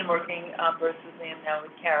has been working, versus and now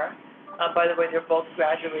with Kara. By the way, they're both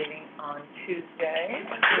graduating on Tuesday.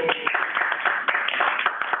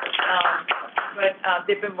 But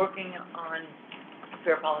they've been working on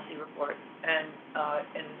fare policy report, and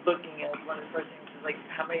looking at one of the first things is like,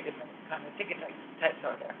 how many different kind of ticket types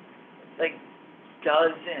are there? It's like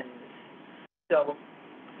dozens. So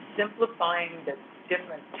simplifying the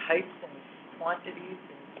different types and quantities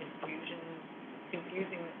and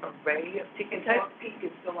confusing array of ticket types. Peak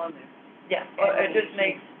is still on there. Yeah, well, it just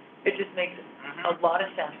makes a lot of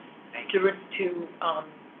sense to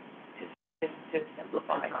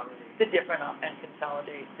simplify the different and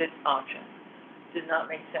consolidate this option. Does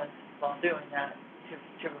not make sense while doing that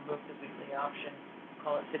to remove the weekly option,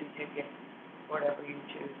 call it city ticket, whatever you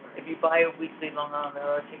choose. If you buy a weekly Long Island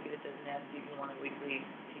Railroad ticket, it doesn't have to be, if you want a weekly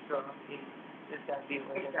T-Pro fee, there's got to be a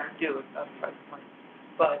way to do it, a price point.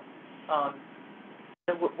 But,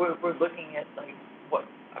 so we're looking at like what,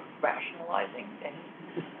 rationalizing things,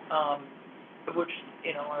 which,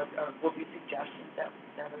 will be suggestions that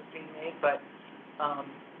are being made, but,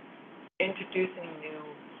 introducing new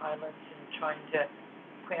pilots and trying to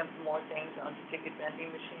cram some more things onto ticket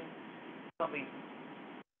vending machines, probably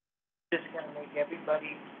just gonna make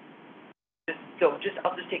everybody I'll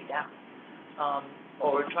just take down.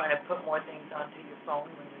 Or trying to put more things onto your phone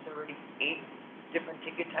when there's already 8 different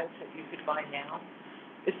ticket types that you could buy now.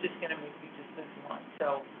 It's just gonna make you just lose one.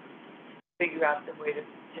 So figure out the way to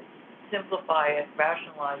simplify it,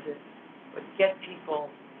 rationalize it, but get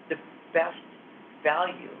people the best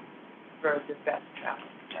value for the best travel.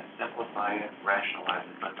 Yeah, simplify it, rationalize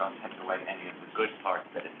it, but don't take away any of the good parts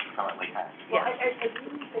that it currently has. Well, I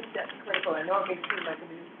really think that's critical. I know it may seem like a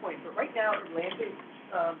moot point, but right now, Atlantic,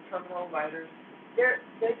 terminal riders, they're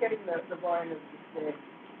getting the volume of the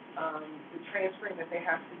transferring that they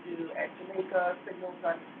have to do at Jamaica, signals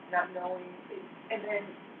not knowing, and then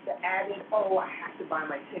the added, I have to buy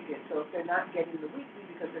my ticket. So if they're not getting the weekly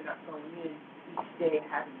because they're not going in each day,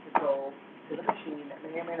 having to go to the machine that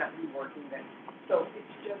may or may not be working then. So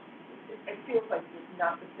it's just, it feels like it's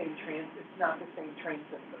not the same train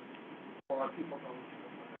system for people going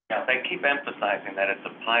through. Yeah, they keep emphasizing that it's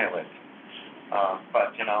a pilot,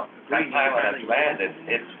 but, that pilot has landed,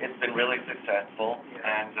 it's been really successful,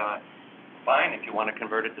 and, fine if you want to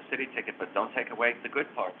convert it to city ticket, but don't take away the good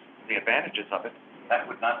parts, the advantages of it. That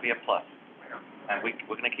would not be a plus, and we're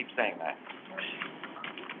going to keep saying that.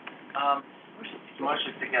 Smush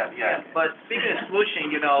it together, yeah. But speaking of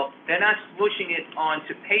smooshing, they're not smooshing it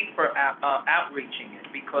onto paper outreaching it,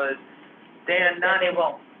 because they're not. They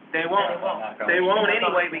won't. They won't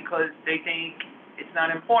anyway, because they think it's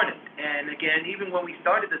not important. And again, even when we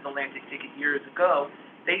started this Atlantic ticket years ago,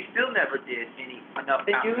 they still never did enough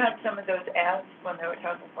They do outreach. have some of those ads when they were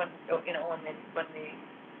talking, when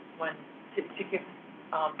tickets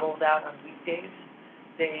rolled out on weekdays,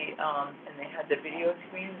 they had the video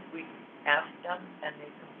screens. We asked them, and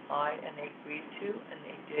they complied, and they agreed to, and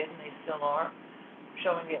they did, and they still are,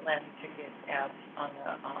 showing the Atlantic ticket ads on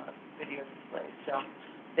the video displays, so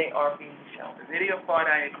they are being shown. The video part,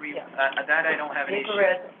 I agree, Yeah. that I don't have an issue. Paper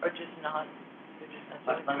ads are just not, they're just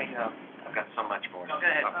not. Let me, I've got so much more. No, go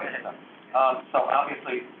ahead, go Okay, ahead. so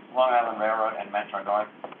obviously, Long Island Railroad and Metro North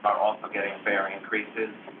are also getting fare increases,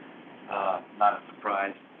 not a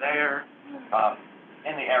surprise there.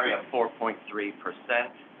 In the area of 4.3%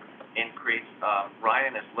 increase,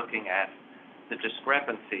 Ryan is looking at the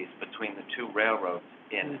discrepancies between the two railroads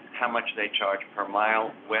in how much they charge per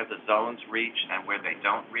mile, where the zones reach and where they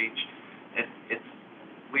don't reach.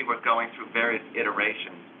 We were going through various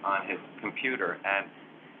iterations on his computer, and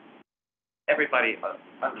everybody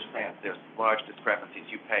understands there's large discrepancies.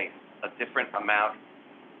 You pay a different amount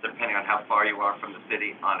depending on how far you are from the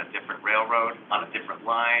city on a different railroad, on a different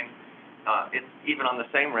line. It's even on the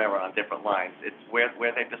same railroad on different lines. It's where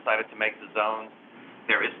they've decided to make the zones.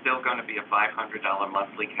 There is still going to be a $500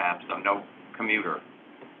 monthly cap, so no commuter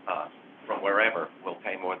from wherever will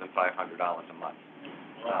pay more than $500 a month.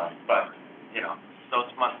 But, you know, those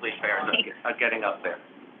monthly fares are getting up there.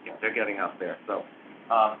 Yeah, they're getting up there. So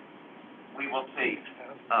we will see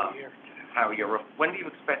how when do you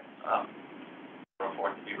expect the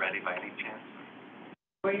report to be ready by any chance?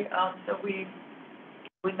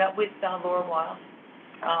 We met with Laura Weil,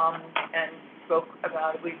 and spoke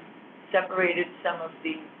about it. We separated some of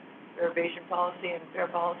the reservation policy and fare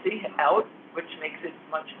policy out, which makes it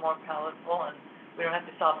much more palatable, and we don't have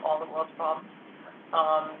to solve all the world's problems.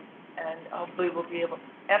 And hopefully we'll be able,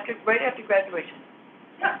 right after graduation.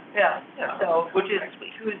 Yeah, so, which is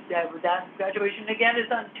Tuesday, that graduation again is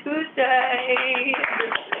on Tuesday.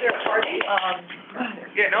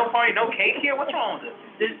 Yeah, no party, no cake here, what's wrong with it?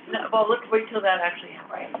 Well, let's wait till that actually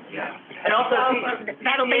happens. Yeah. And also,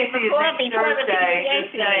 That'll be before the PCAC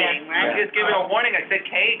meeting, right? I just gave you a warning, I said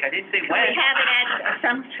cake, I didn't say Can when. we have it at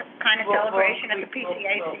some kind of celebration at the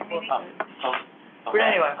PCAC meeting? But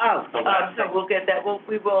anyway, last so we'll get that,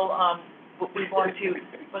 we want to,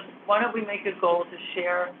 why don't we make a goal to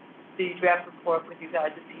share the draft report with you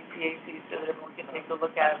guys at PCAC so that everyone can take a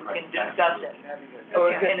look at it, we can discuss it,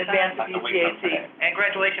 or in advance of PCAC. And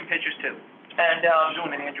graduation pictures too. And,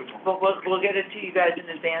 Doing an Andrew. we'll get it to you guys in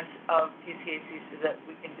advance of PCAC so that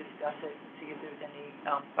we can discuss it and see if there's any,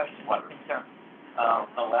 questions or concerns.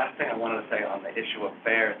 The last thing I wanted to say on the issue of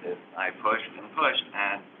fares is I pushed and pushed,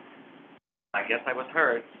 and I guess I was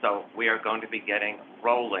heard, so we are going to be getting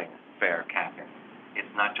rolling fare capping.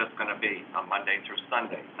 It's not just going to be a Monday through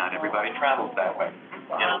Sunday. Not everybody travels that way.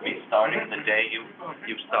 It'll be starting the day you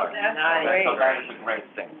start. Nice. So that is a great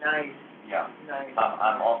thing. Nice, Yeah. nice.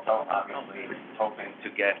 I'm also obviously hoping to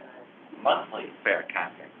get monthly fare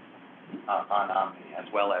capping on Omni as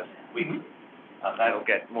well as weekly. That'll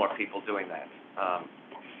get more people doing that.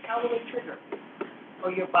 How will it trigger? Or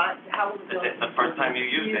how will it go? It's the first time you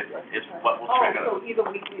use it is what will trigger it. Oh, so either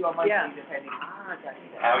weekly or monthly, Yeah. depending. Gotcha.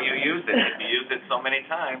 How you use it. If you use it so many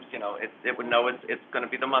times, you know, it would know it's going to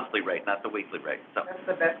be the monthly rate, not the weekly rate. So That's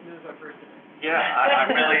the best news I've heard today. yeah,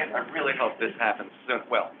 I really hope this happens soon.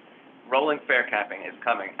 Well, rolling fare capping is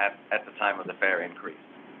coming at the time of the fare increase.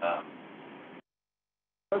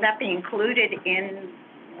 Will that be included in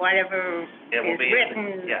whatever It will is be,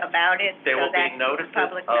 written yes. about it? There so will be that the notices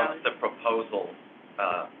public of knows? the proposal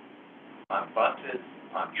on buses,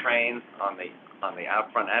 on trains, on the out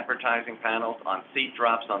front advertising panels, on seat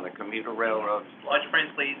drops on the commuter railroads. Large print,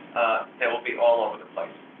 please. They will be all over the place.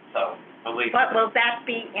 So believe me. But will that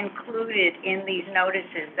be included in these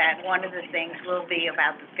notices, that one of the things will be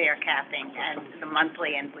about the fare capping and the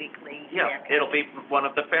monthly and weekly fare Yeah, capping? it'll be one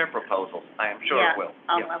of the fare proposals. I am sure it will.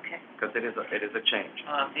 Oh, Yeah, okay. because it is a change.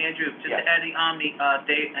 Andrew, just Yes. to add the Omni,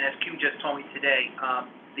 Dave, and as Q just told me today,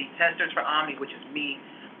 the testers for Omni, which is me,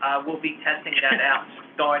 will be testing that out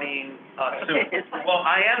starting, soon. Well,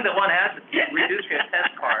 I am the one who has to reduce your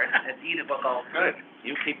test card, as Edith will go. Good.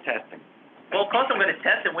 You keep testing. Well, of course I'm gonna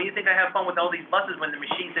test it. What do you think I have fun with all these buses when the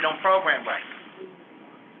machines, they don't program right?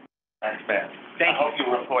 That's bad. Thank I hope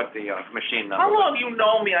you report the machine number. How long you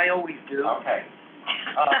know me? I always do. Okay.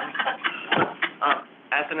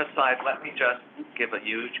 As an aside, let me just give a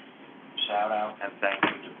huge shout out and thank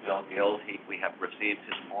you to Bill Gill. We have received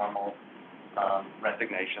his formal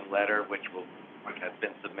resignation letter, which has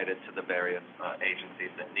been submitted to the various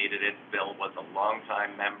agencies that needed it. Bill was a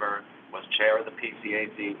longtime member, was chair of the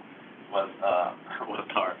PCAC, was our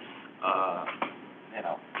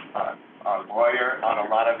our lawyer on a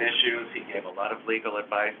lot of issues. He gave a lot of legal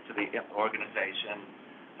advice to the organization.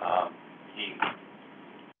 He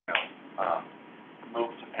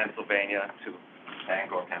moved to Pennsylvania, to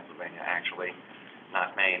Bangor, Pennsylvania, actually,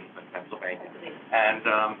 not Maine, but Pennsylvania. And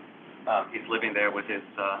he's living there with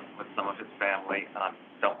some of his family.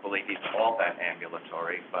 don't believe he's all that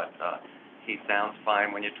ambulatory, but, he sounds fine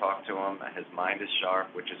when you talk to him. His mind is sharp,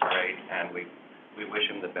 which is great, and we wish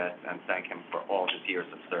him the best and thank him for all his years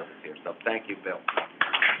of service here. So thank you, Bill. I'd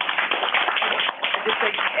just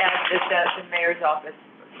like to add that the mayor's office,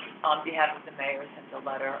 on behalf of the mayor, sent a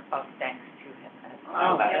letter of thanks to him.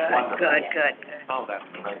 Oh, that's wonderful. Good. Oh, that's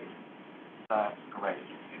great. That's great.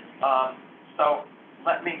 So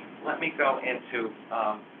let me go into,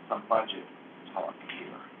 some budget talk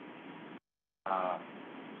here.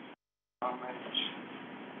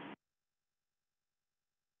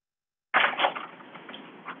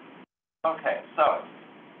 Okay, so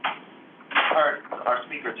our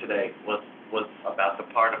speaker today was about the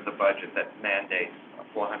part of the budget that mandates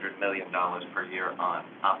 $400 million per year on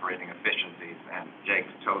operating efficiencies, and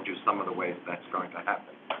Jake's told you some of the ways that's going to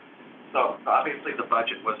happen. So obviously the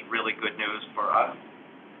budget was really good news for us.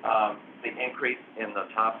 The increase in the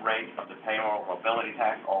top rate of the payroll mobility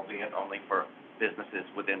tax, albeit only for businesses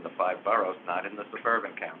within the 5 boroughs, not in the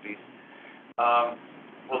suburban counties,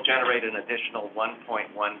 will generate an additional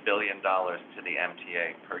 $1.1 billion to the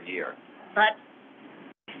MTA per year. But,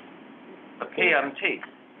 The PMT.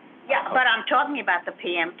 yeah, but I'm talking about the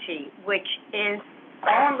PMT, which is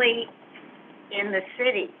only in the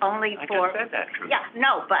city, only I for... just said that, Trudy. Yeah,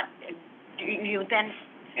 no, but you then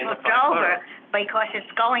In the looked 5 over, boroughs. because it's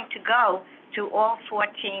going to go to all 14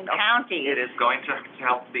 counties. It is going to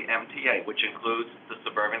help the MTA, which includes the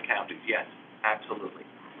suburban counties, yes, absolutely.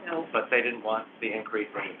 So, But they didn't want the increase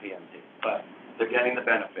in the PMT, but they're getting the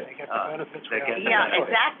benefit. They get the benefits They without get the yeah, benefit.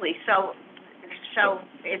 exactly, so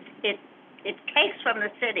it takes from the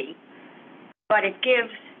city, but it gives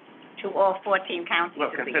to all 14 counties Well,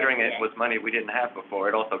 of the considering it MTA. was money we didn't have before,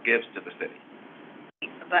 it also gives to the city.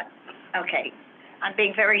 But, okay, I'm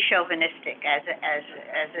being very chauvinistic as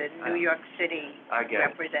a New York City I get it.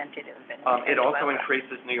 representative. It also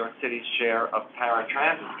increases New York City's share of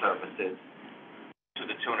paratransit services to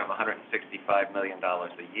the tune of $165 million a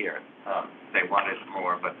year. They wanted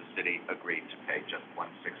more, but the city agreed to pay just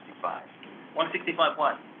 $165 165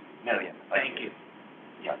 what? million. Thank you.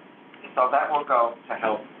 Yeah. So that will go to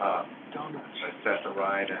help, Donuts. assess a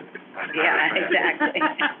ride and. Yeah, exactly.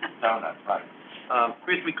 Donuts, right.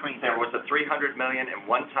 Krispy Kreme. There was a $300 million in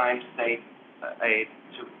one-time state aid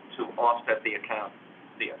to offset the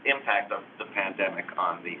impact of the pandemic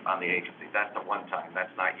on the agency. That's a one-time,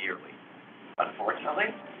 that's not yearly.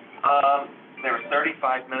 Unfortunately, there was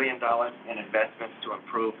 $35 million in investments to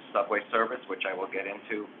improve subway service, which I will get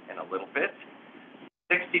into in a little bit.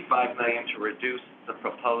 $65 million to reduce the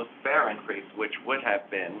proposed fare increase, which would have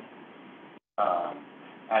been,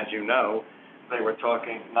 as you know, they were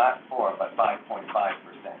talking not 4, but 5.5%,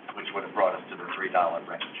 which would have brought us to the $3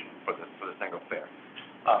 range for the single fare.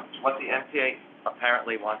 What the MTA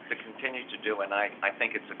apparently wants to continue to do, and I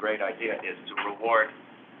think it's a great idea, is to reward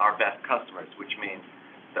our best customers, which means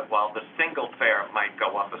that while the single fare might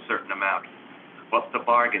go up a certain amount, but the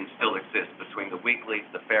bargain still exists between the weeklies,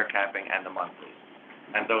 the fare capping, and the monthlies.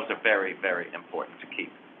 And those are very, very important to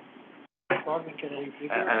keep. Bargain get any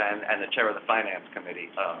bigger? And the chair of the finance committee,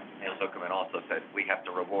 Neil Zuckerman, also said we have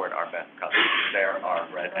to reward our best customers. They're our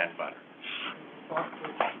bread and butter.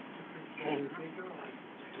 Bargain get any bigger?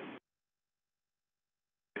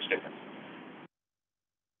 Which difference?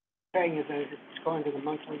 Saying is that it's going to the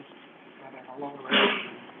monthlies at a lower rate.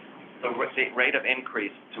 The rate of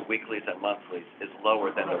increase to weeklies and monthlies is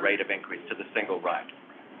lower than the rate of increase to the single ride.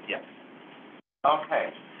 Yes. Okay,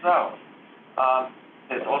 so,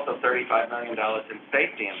 there's also $35 million in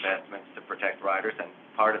safety investments to protect riders, and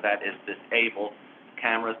part of that is this ABLE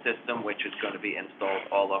camera system, which is going to be installed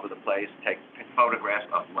all over the place, take photographs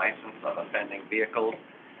of license of offending vehicles.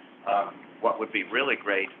 What would be really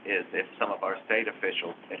great is if some of our state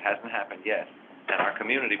officials, it hasn't happened yet, and our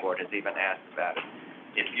community board has even asked about it,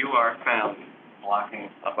 if you are found blocking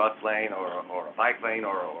a bus lane or a bike lane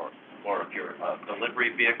or if you're a delivery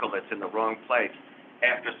vehicle that's in the wrong place,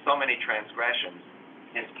 after so many transgressions,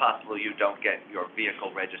 it's possible you don't get your vehicle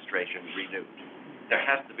registration renewed. There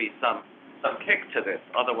has to be some kick to this,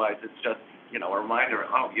 otherwise it's just, a reminder,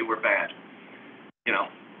 oh, you were bad, And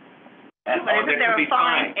But isn't there a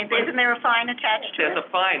fine, but isn't there a fine attached to there's it? a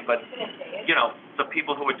fine, but, the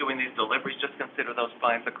people who are doing these deliveries just consider those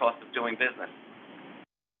fines the cost of doing business.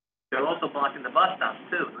 They're also blocking the bus stops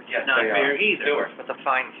too, which Yes, is not they are. fair either. Sure. But the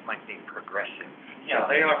fines might be progressive. Yeah,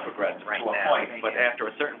 they are progressive Right to a now. point, but after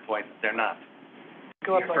a certain point, they're not.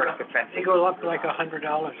 Go up Your like, first offense. they go up like $100, $500.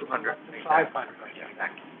 Yeah,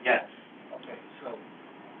 exactly. Yes. Okay, so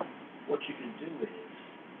what you can do is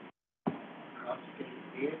confiscate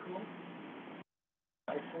vehicle,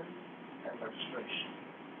 license, and registration.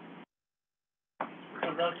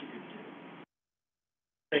 What else you could do?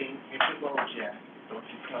 Saying, if it goes, yeah, don't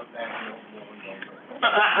you come back, no.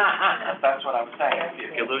 That's what I'm saying.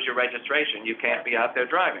 If you lose your registration, you can't be out there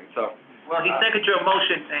driving, so. Well, he seconded your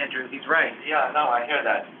motion, Andrew, he's right. Yeah, no, I hear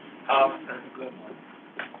that. That's a good one.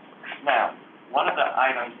 Now, one of the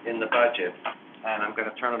items in the budget, and I'm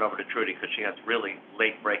gonna turn it over to Trudy, because she has really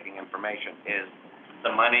late-breaking information, is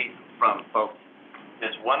the money from both,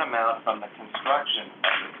 there's one amount from the construction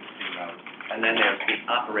of the casinos, and then there's the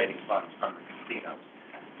operating funds from the casinos.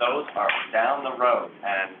 Those are down the road,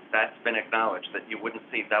 and that's been acknowledged, that you wouldn't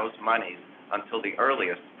see those monies until the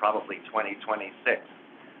earliest, probably 2026.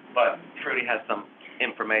 But Trudy has some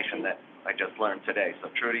information that I just learned today, so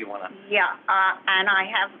Trudy, you wanna? Yeah, and I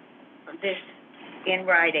have this in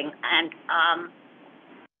writing, and,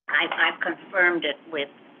 I've confirmed it with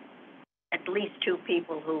at least two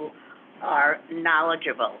people who are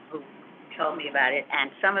knowledgeable, who told me about it,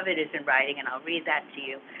 and some of it is in writing, and I'll read that to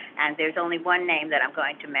you. And there's only one name that I'm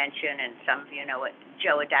going to mention, and some of you know it,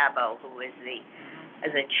 Joe Adabo, who is the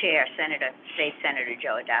chair, State Senator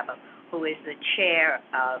Joe Adabo, who is the chair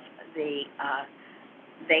of the,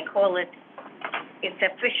 they call it, its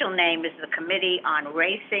official name is the Committee on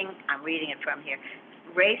Racing, I'm reading it from here,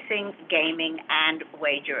 Racing, Gaming, and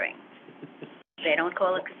Wagering. They don't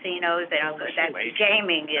call it casinos, they don't, that's,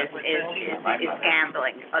 gaming is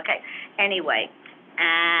gambling, okay. Anyway,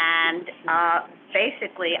 and,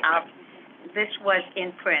 basically, this was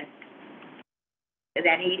in print,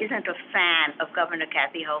 that he isn't a fan of Governor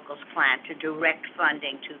Kathy Hochul's plan to direct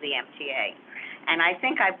funding to the MTA. And I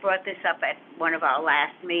think I brought this up at one of our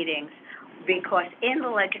last meetings, because in the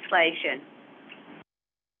legislation,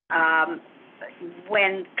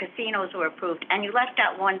 when casinos were approved, and you left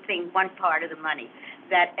out one thing, one part of the money,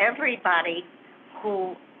 that everybody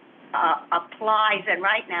who applies, and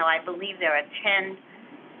right now I believe there are 10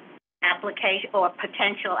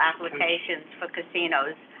 potential applications for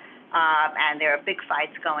casinos, and there are big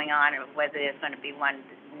fights going on, or whether there's going to be one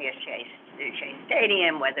near Shea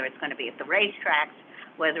Stadium, whether it's going to be at the racetracks,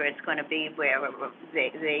 whether it's going to be where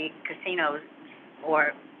the casinos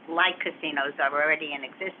or like casinos are already in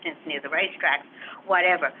existence near the racetracks,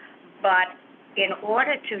 whatever. But in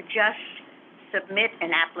order to just submit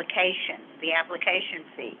an application, the application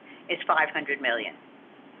fee is $500 million,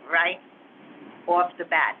 right? Off the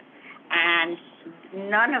bat. And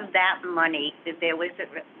none of that money, there was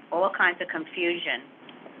all kinds of confusion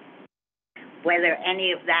whether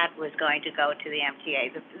any of that was going to go to the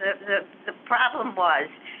MTA. The problem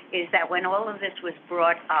is that when all of this was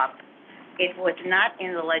brought up, it was not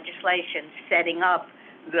in the legislation setting up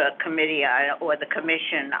the committee or the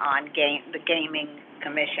commission on the gaming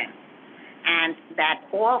commission, and that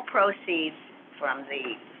all proceeds from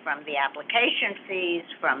the application fees,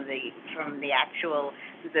 from the actual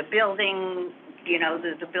the building,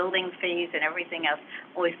 the building fees and everything else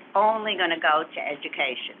was only going to go to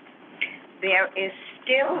education. There is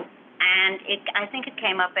still, and I think it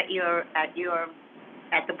came up at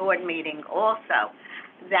the board meeting also,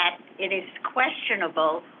 that it is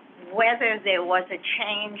questionable whether there was a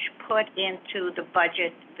change put into the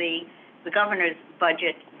budget, the governor's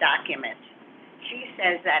budget document. She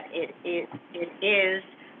says that it is,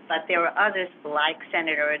 but there are others like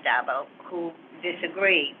Senator Adabo who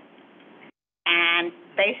disagree. And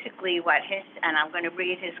basically and I'm going to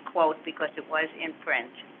read his quote because it was in print,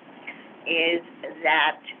 is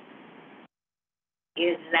that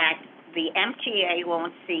the MTA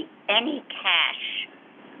won't see any cash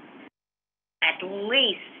at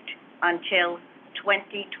least until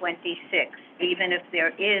 2026, even if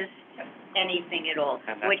there is anything at all.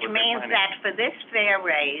 Which means that for this fare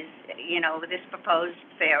raise, this proposed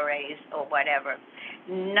fare raise or whatever,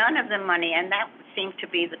 none of the money, and that seemed to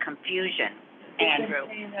be the confusion, Andrew.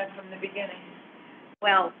 They've been saying that from the beginning.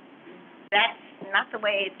 Well, that's not the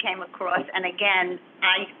way it came across, and again,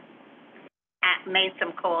 I made some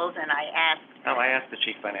calls and I asked. I asked the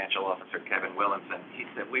Chief Financial Officer, Kevin Williamson. He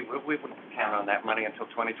said we wouldn't count on that money until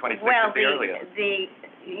 2026 at the earliest.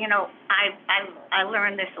 I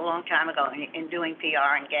learned this a long time ago in doing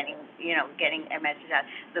PR and getting a message out.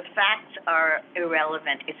 The facts are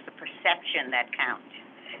irrelevant. It's the perception that counts.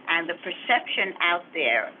 And the perception out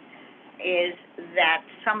there is that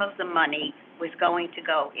some of the money was going to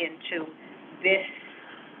go into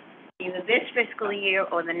either this fiscal year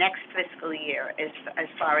or the next fiscal year as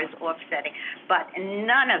far as offsetting. But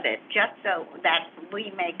none of it, just so that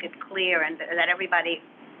we make it clear and that everybody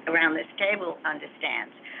around this table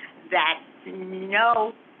understands, that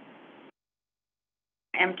no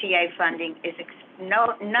MTA funding is,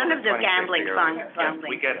 none of the gambling funding.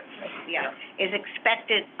 We get it. Yeah, is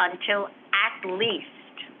expected until at least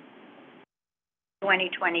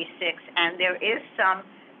 2026, and there is some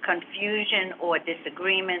confusion or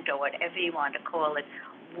disagreement or whatever you want to call it,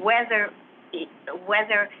 whether the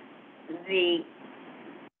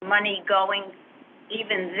money going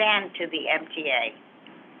even then to the MTA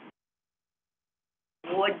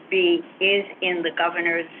is in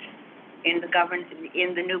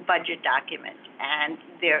the new budget document. And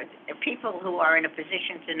there are people who are in a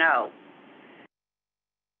position to know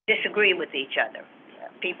disagree with each other,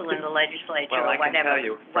 people in the legislature or whatever. Well, I can tell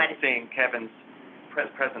you, from What is- seeing Kevin's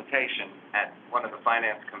presentation at one of the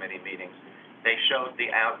finance committee meetings, they showed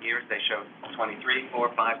the out years, they showed 23, 4,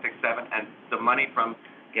 5, 6, 7, and the money from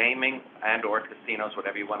gaming and/or casinos,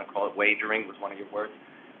 whatever you want to call it, wagering was one of your words,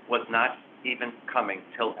 was not even coming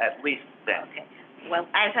till at least then. Okay. Well,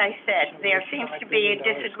 as I said, there seems to be a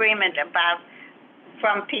disagreement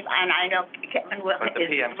from people, and I know Kevin But the is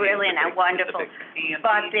PMT brilliant is the and wonderful, PMT.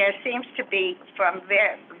 but there seems to be from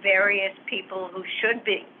various people who should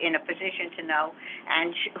be in a position to know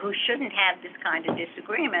and who shouldn't have this kind of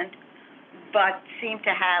disagreement, but seem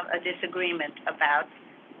to have a disagreement about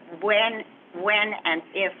when and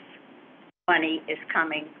if money is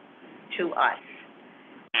coming to us.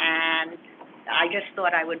 And I just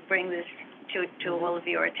thought I would bring this to all of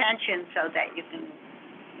your attention so that you can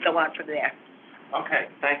go on from there. Okay,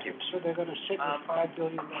 thank you. So they're gonna sit with $5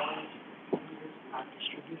 billion, not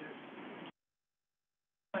distribute it?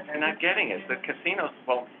 They're not getting it. The casinos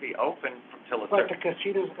won't be open until a But the certain...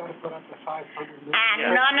 casino's gotta put up the $500 million. And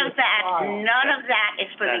Yeah. none of that is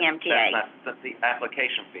for the MTA. That's not, the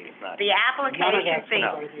application fee is not. The application that's fee,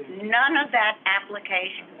 gonna be- none of that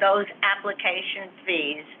application, those application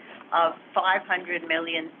fees of $500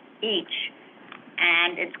 million each,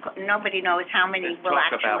 and nobody knows how many There's will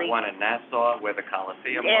talk actually. about one in Nassau where the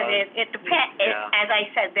Coliseum was, It depends, Yeah. as I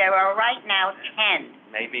said, there are right now 10.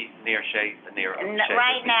 maybe near Shea, near Shea.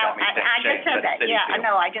 Right now, I just said that, yeah, I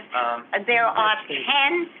know, there are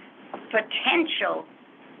 10 potential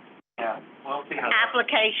Yeah, we'll see how.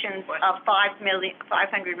 applications of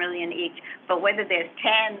 $500 million each, but whether there's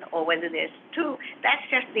 10 or whether there's 2, that's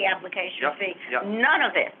just the application Yep, fee. yep. None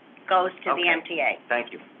of it goes to the Okay. MTA.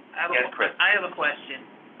 Thank you. Yes, Chris. I have a question,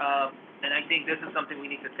 and I think this is something we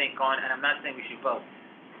need to think on, and I'm not saying we should vote.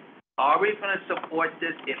 Are we gonna support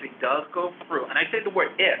this if it does go through? And I say the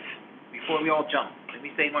word if, before we all jump. Let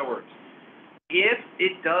me say my words. If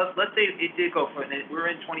it does, let's say it did go through, and we're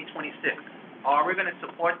in 2026, are we gonna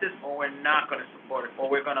support this, or we're not gonna support it, or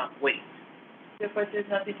we're gonna wait? Yeah, but there's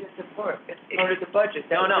nothing to support. It's part of the budget.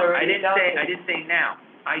 That No, was I already adopted. didn't say now.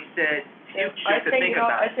 I said I future to say, think you know,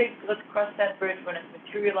 about. I say, let's cross that bridge when it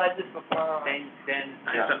materializes before our eyes. Then,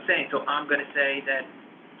 that's what I'm saying, so I'm gonna say that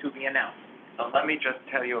to be announced. So let me just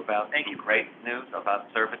tell you about Thank some you. great news about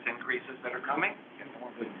service increases that are coming.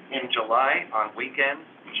 In July, on weekends,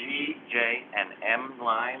 G, J, and M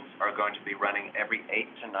lines are going to be running every 8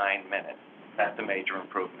 to 9 minutes. That's a major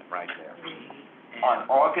improvement right there. On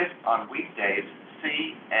August, on weekdays,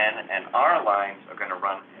 C, N, and R lines are gonna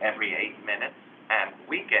run every 8 minutes, and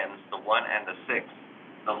weekends, the 1 and the 6,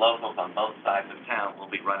 the locals on both sides of town will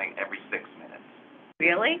be running every 6 minutes.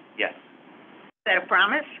 Really? Yes, Is that a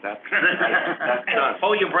promise? that's done.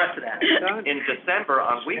 Hold your breath to that. In December,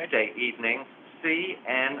 on weekday evenings, C,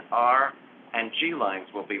 N, R, and G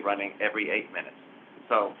lines will be running every 8 minutes.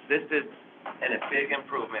 So this is a big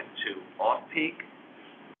improvement to off-peak,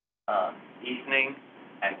 evening,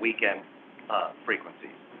 and weekend,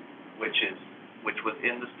 frequencies, which was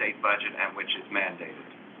in the state budget and which is mandated,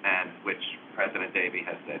 and which President Davy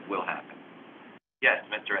has said will happen. Yes,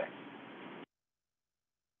 Mr. A.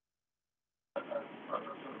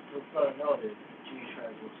 So further notice,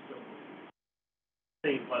 G-Trans will still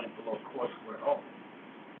save money below cost square home.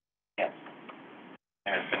 Yes.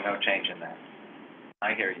 There's been no change in that.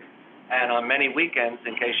 I hear you. And on many weekends,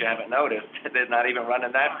 in case you haven't noticed, they're not even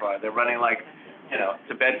running that far. They're running like,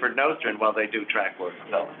 to Bedford Nostrand while they do track work,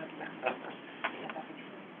 so.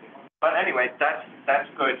 But anyway, that's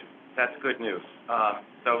good. That's good news.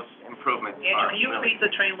 Those improvements Andrew, are can you really... repeat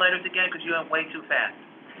the train letters again, because you went way too fast?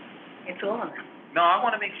 It's all of them. No, I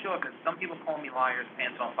wanna make sure, because some people call me liars,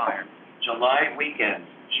 pants on fire. July weekends,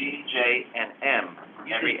 G, J, and M,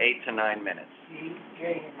 every 8 to 9 minutes. C,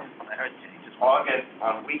 J, and M. I heard you, just. August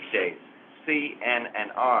on weekdays, C, N,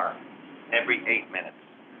 and R, every 8 minutes.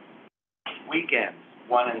 Weekends,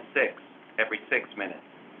 1 and 6, every 6 minutes.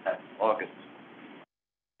 That's August.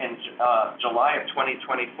 In July of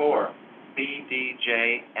 2024, B, D,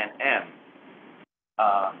 J, and M,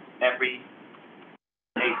 every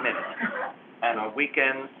 8 minutes. And on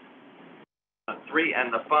weekends, the 3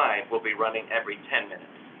 and the 5 will be running every 10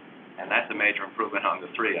 minutes. And that's a major improvement on the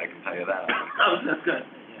 3, I can tell you that. Oh, that's good.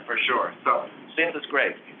 For sure. So This is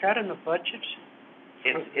great. Is that in the budget?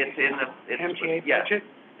 It's in the, MTA yes. budget?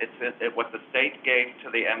 It's what the state gave to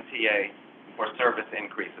the MTA for service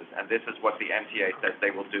increases, and this is what the MTA says they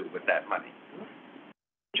will do with that money. Do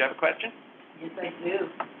you have a question? Yes, I do.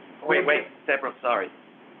 Wait, Deborah, sorry.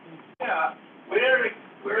 Yeah, where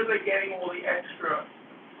are they getting all the extra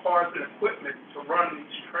cars and equipment to run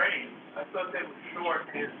these trains? I thought they were short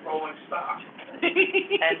in rolling stock.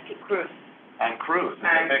 And Cruz. And crews is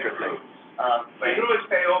the bigger thing. They can always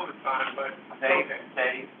pay overtime, but it's okay.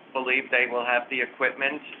 They believe they will have the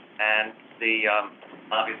equipment, and the,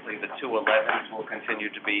 obviously, the 211s will continue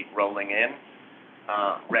to be rolling in,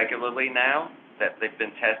 regularly now that they've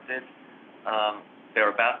been tested.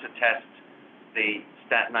 They're about to test the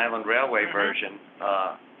Staten Island Railway version.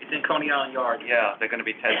 It's in Coney Island Yard. Yeah, they're gonna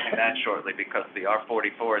be testing that shortly because the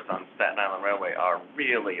R44s on Staten Island Railway are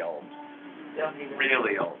really old, Don't need it.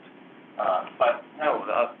 really old. But no,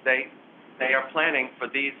 they are planning for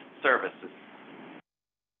these services.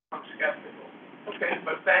 I'm skeptical. Okay,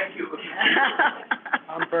 but thank you.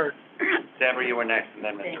 I'm Bert. Deborah, you were next, and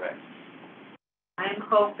then Mr. X. I'm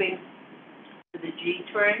hoping for the G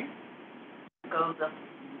train goes up.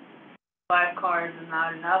 5 cars is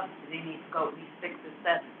not enough, they need to go at least 6 or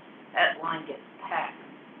 7. That line gets packed.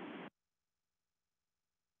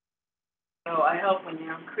 So I hope when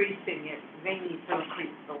they're increasing it, they need to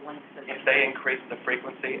increase the length of it. If they increase the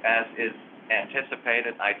frequency as is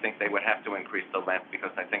anticipated, I think they would have to increase the length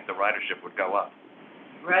because I think the ridership would go up.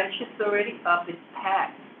 Ridership's already up, it's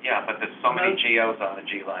packed. Yeah, but there's so many GOs on the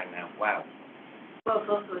G line now. Wow. Well, it's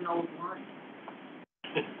also an old line.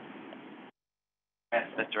 Yes,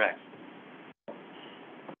 Mr. X.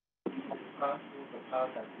 Possible the powers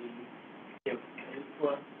that be give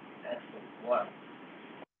input as to what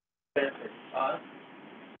benefits us,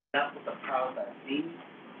 not what the powers that be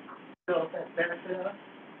feel that benefit us.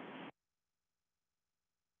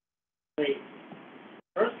 The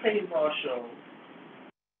first lady marshal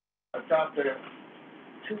adopted a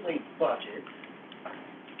 2 late budget.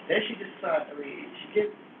 Then she decided, she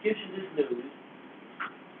gives you this news,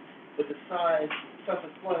 but decides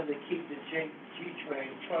subsequently to keep the G train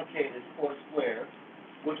truncated 4 square,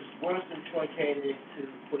 which is worse than truncated to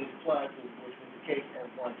putting plazas, which was the case at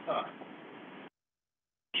one time.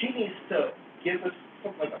 She needs to give us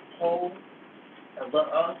something like a poll and let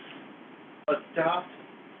us adopt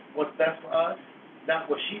what's best for us, not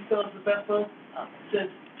what she feels is best for us, since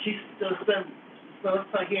she still spends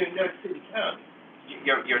time here in New York City County.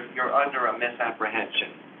 You're under a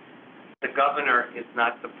misapprehension. The governor is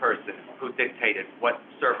not the person who dictated what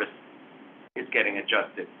service is getting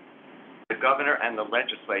adjusted. The governor and the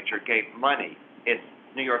legislature gave money. It's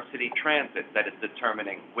New York City Transit that is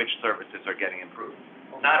determining which services are getting improved,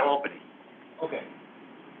 not Albany. Okay.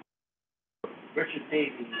 Richard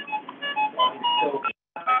Davies, while he's still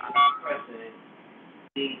president,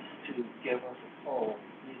 needs to give us a poll,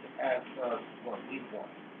 needs to ask us what we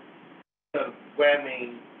want. So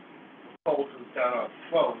ramming proposals down our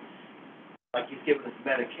throats like he's giving us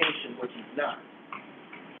medication, which he's not.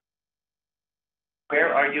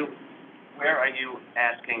 Where are you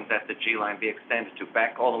asking that the G line be extended to?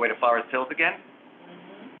 Back all the way to Forest Hills again?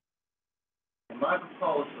 In my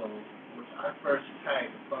proposal, which I first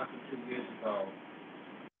typed approximately 2 years ago,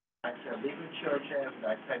 I said leaving Church Avenue,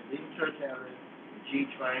 I typed leaving Church Avenue, the G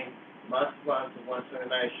train must run to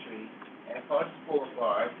 139th Street and Forest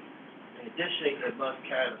Boulevard. In addition, it must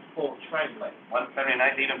carry the full train length.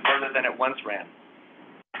 179th even further than it once ran.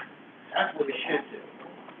 That's what it should do.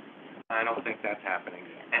 I don't think that's happening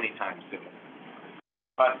anytime soon.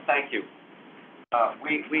 But thank you.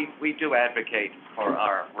 We do advocate for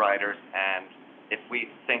our riders, and if we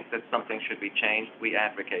think that something should be changed, we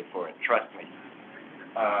advocate for it. Trust me.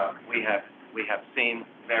 We have seen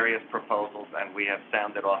various proposals, and we have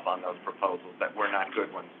sounded off on those proposals that were not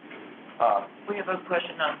good ones. We have a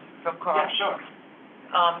question from Carl. Yeah, sure.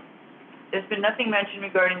 There's been nothing mentioned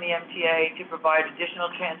regarding the MTA to provide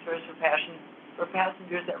additional transfers for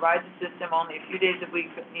passengers that ride the system only a few days a week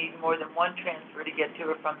but need more than one transfer to get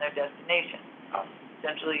to or from their destination.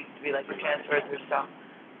 Essentially, to be like a transfer or stuff.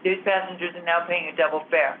 These passengers are now paying a double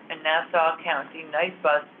fare. In Nassau County, Nice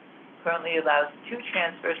Bus currently allows 2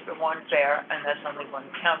 transfers for 1 fare, and that's only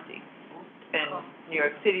 1 county. In New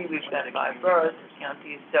York City, we've got 5 boroughs,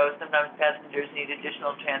 counties, so sometimes passengers need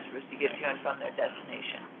additional transfers to get to and from their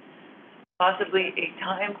destination. Possibly a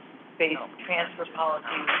time-based transfer policy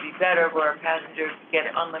would be better, where passengers get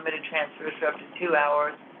unlimited transfers for up to 2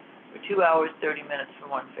 hours, or 2 hours, 30 minutes for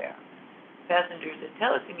 1 fare. Passengers that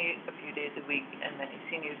telecommute a few days a week, and many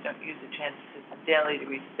seniors don't use the transit system daily to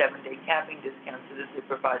reach 7-day capping discounts, so this would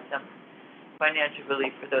provide some financial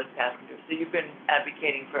relief for those passengers. So you've been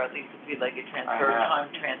advocating for at least a three-legged transfer, I have.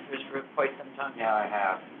 time transfers for quite some time. Yeah, I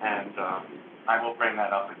have, and, I will bring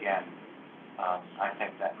that up again. I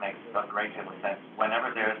think that makes a great deal of sense.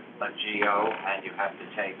 Whenever there's a GO and you have to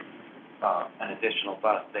take, an additional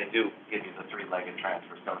bus, they do give you the three-legged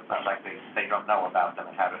transfer, so it's not like they don't know about them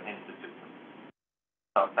and haven't instituted them.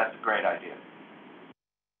 So that's a great idea.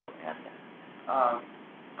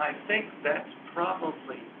 I think that's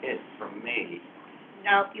probably it from me.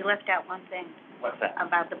 No, you left out one thing What's that?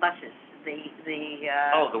 about the buses, the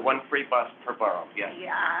Oh, the one free bus per borough, yes.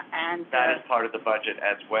 Yeah, and, That is part of the budget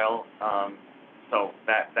as well, so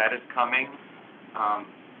that is coming.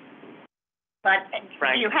 but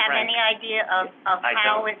do you have any idea of I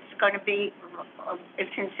how don't. it's gonna be,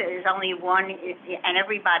 since there's only one, and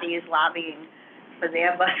everybody is lobbying for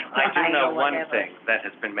their bus I do line know or one whatever? thing that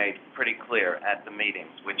has been made pretty clear at the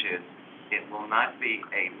meetings, which is it will not be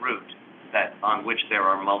a route on which there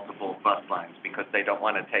are multiple bus lines, because they don't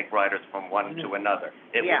want to take riders from one to another.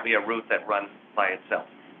 It Yeah. will be a route that runs by itself.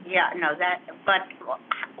 Yeah, no, but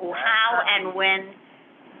how and when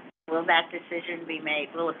will that decision be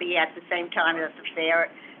made? Will it be at the same time that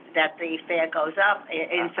the fare goes up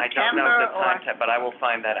in September, I don't know the or? content, but I will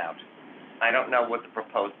find that out. I don't know what the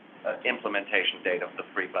proposed implementation date of the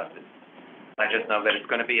free bus is. I just know that it's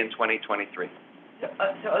going to be in 2023. So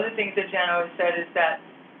other things that Jan always said is that,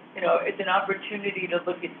 you know, it's an opportunity to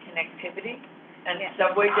look at connectivity and Yeah.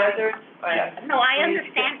 subway deserts. Yes. No, I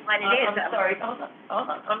understand what it is. I'm sorry, hold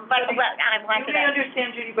on. But I wanted You to. may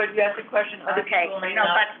understand, Judy, but you asked a question, other Okay, people may no,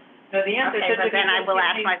 not know the answer. okay, So but if you then I just will give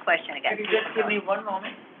ask me- my question again. If you just give me one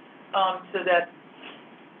moment, so that,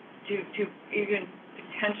 to even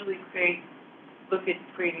potentially look at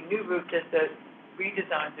creating new routes as the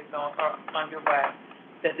redesigns are underway,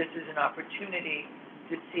 that this is an opportunity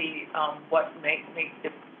to see, what makes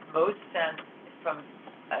the most sense from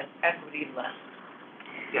an equity lens.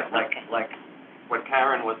 Yeah, like what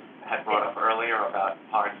Karen had brought up earlier about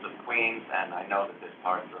parts of Queens, and I know that there's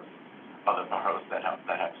parts of other boroughs that have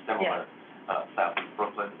similar, Southeast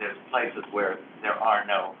Brooklyn. There's places where there are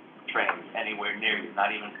no trains anywhere near you,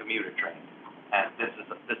 not even commuter trains. And this is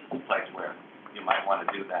a place where you might want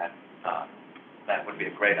to do that. That would be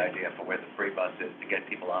a great idea for where the free bus is, to get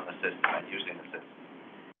people on the system and using the system.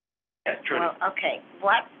 Yes, Trudy? Well, okay,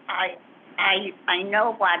 what I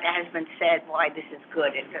know what has been said, why this is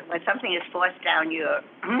good. When something is forced down your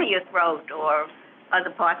throat or other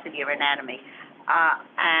parts of your anatomy,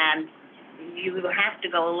 and you have to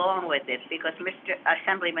go along with it, because Mr.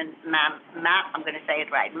 Assemblyman I'm going to say it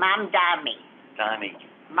right, Donnie.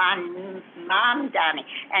 Mom Donnie.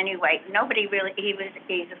 Anyway, nobody really,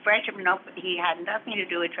 he's a freshman, he had nothing to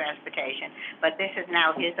do with transportation, but this is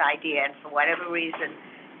now his idea, and for whatever reason,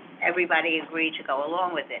 everybody agreed to go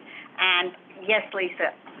along with it. And yes,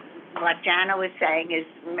 Lisa, what Jana was saying is,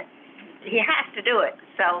 he has to do it.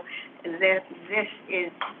 So this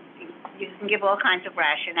is, you can give all kinds of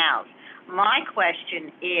rationales. My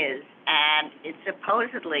question is, and it's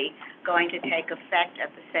supposedly going to take effect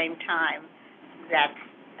at the same time that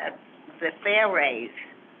the fare raise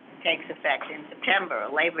takes effect in September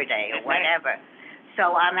or Labor Day or whatever.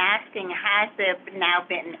 So I'm asking, has there now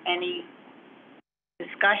been any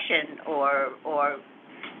discussion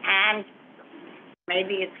and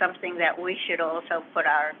maybe it's something that we should also put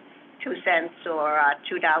our 2 cents or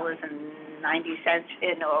 $2.90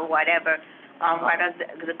 in or whatever on what are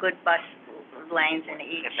the good bus lanes in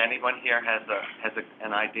each. If anyone here has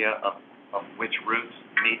an idea of which routes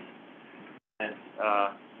meet this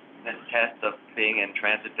test of being in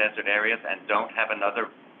transit desert areas and don't have another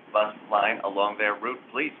bus line along their route,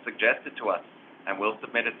 please suggest it to us, and we'll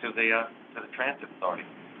submit it to the transit authority.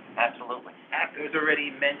 Absolutely. ACT has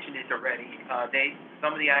already mentioned it already.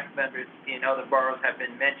 Some of the ACT members in other boroughs have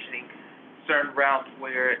been mentioning certain routes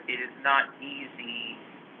where it is not easy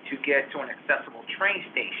to get to an accessible train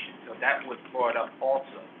station, so that was brought up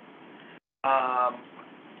also.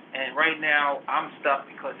 And right now, I'm stuck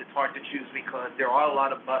because it's hard to choose, because there are a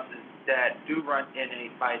lot of buses that do run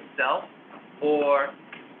by itself or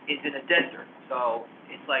is in a desert. So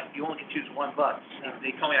it's like you only can choose one bus. If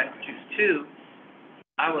they told me I could choose two,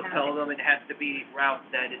 I would tell them it has to be route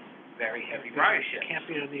that is very heavy ridership. Can't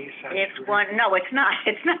be on the east side. It's one, no, it's not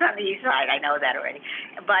on the east side, I know that already.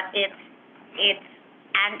 But it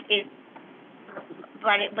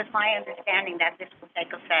was my understanding that this will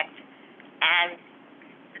take effect as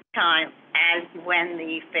when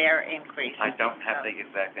the fare increases. I don't have the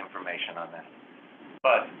exact information on that.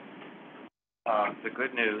 But the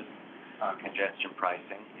good news on congestion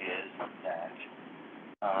pricing is that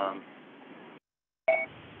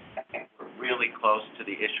I think we're really really close to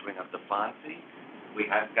the issuing of the FONSI. We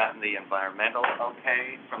have gotten the environmental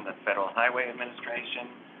okay from the Federal Highway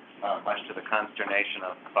Administration, much to the consternation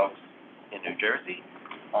of folks in New Jersey,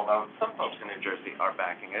 although some folks in New Jersey are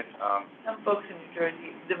backing it. Some folks in New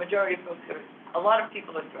Jersey, the majority of folks a lot of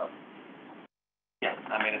people are thrilled. Yeah,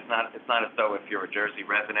 I mean, it's not as though if you're a Jersey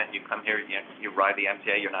resident, you come here, you ride the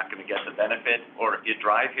MTA, you're not gonna get the benefit, or if you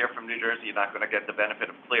drive here from New Jersey, you're not gonna get the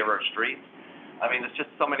benefit of clearer streets. I mean, there's just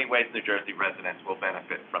so many ways New Jersey residents will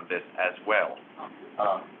benefit from this as well.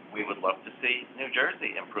 We would love to see New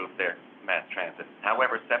Jersey improve their mass transit.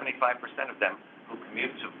 However, 75% of them who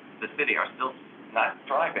commute to the city are still not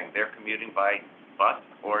driving. They're commuting by bus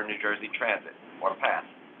or New Jersey Transit or Pass.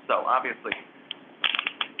 So obviously,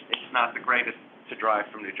 it's not the greatest to drive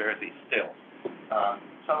from New Jersey still.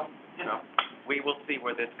 So, you know, we will see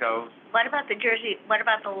where this goes. What about the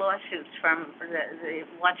lawsuits from the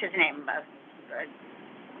what's his name?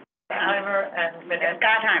 Gottheimer and Menendez.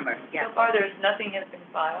 Gottheimer, yeah. So far, there's nothing has been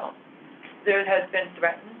filed. There has been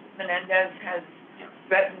threatened. Menendez has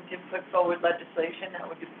threatened to put forward legislation that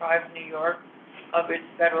would deprive New York of its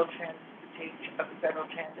federal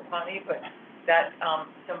transit money, but that,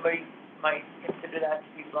 somebody might consider that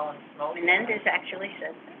to be blowing smoke. Menendez actually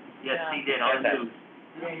said that. Yes, he did on the news.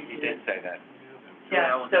 He did say that.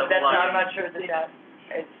 Yeah, so that's, I'm not sure that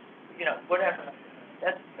it's, you know, whatever.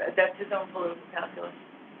 That's his own political calculus.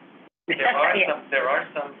 There are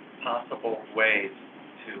some possible ways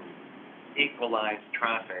to equalize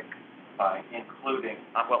traffic by including,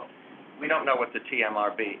 well, we don't know what the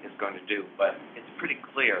TMRB is going to do, but it's pretty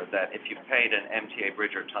clear that if you paid an MTA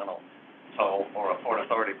bridge or tunnel toll or a Port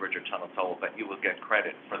Authority bridge or tunnel toll, that you will get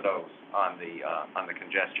credit for those on the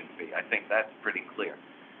congestion fee. I think that's pretty clear.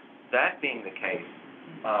 That being the case,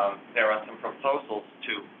 there are some proposals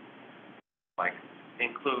to, like,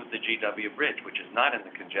 include the GW Bridge, which is not in the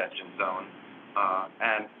congestion zone.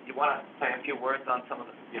 And you want to say a few words on some of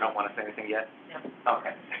the, you don't want to say anything yet? Yeah.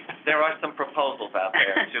 Okay. There are some proposals out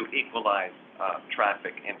there to equalize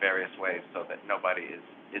traffic in various ways so that nobody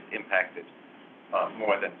is impacted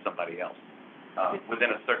more than somebody else within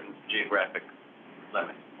a certain geographic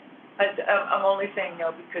limit. I'm only saying no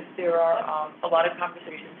because there are a lot of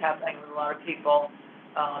conversations happening with a lot of people,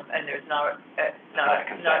 and there's not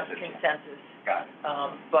consensus. Got it.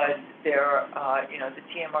 But there, you know, the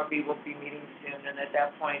TMRB will be meeting soon, and at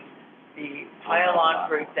that point, the pile-on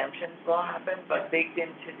for exemptions will happen, but baked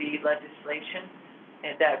into the legislation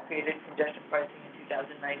and that created congestion pricing in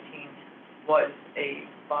 2019 was a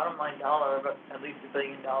bottom line dollar of at least $1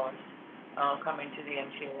 billion coming to the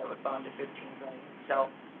MTA that would bond to $15 billion. So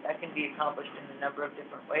that can be accomplished in a number of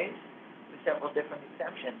different ways with several different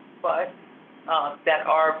exemptions, but that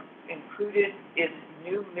are included in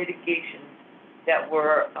new mitigations that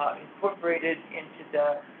were incorporated into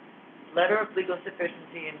the letter of legal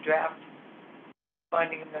sufficiency and draft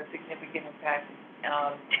finding of no significant impact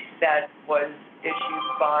that was issued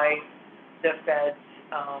by the feds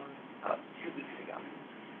 2 weeks ago.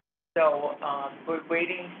 So we're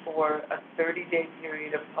waiting for a 30-day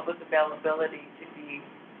period of public availability to be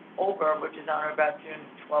over, which is on or about June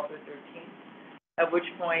 12th or 13th, at which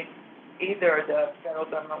point either the federal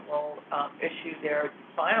government will issue their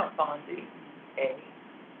final FONSI,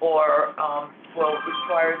 or will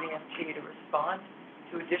require the MTA to respond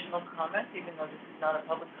to additional comments, even though this is not a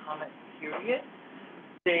public comment period.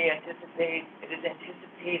 It is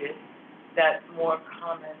anticipated that more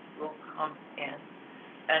comments will come in,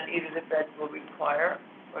 and either the feds will require,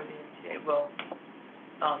 or the MTA will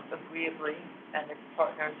agreeably, and its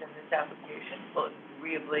partners in this application will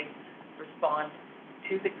agreeably respond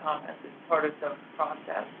to the comments as part of the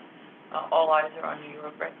process. All eyes are on New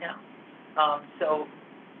York right now. So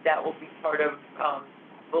that will be part of,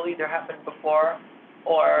 will either happen before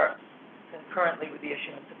or concurrently with the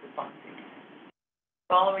issuance of the FONSI.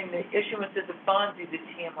 Following the issuance of the FONSI, the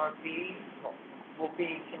TMRB will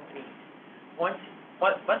be convened. Once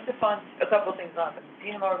the FONSI, a couple of things happen.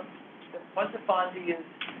 Once the final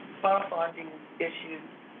FONSI is issued,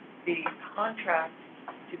 the contract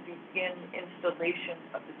to begin installation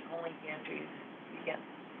of the tolling gantries begins.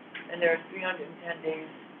 And there are 310 days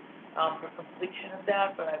for completion of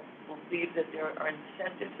that, but I believe that there are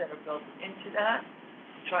incentives that are built into that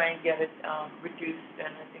to try and get it reduced, and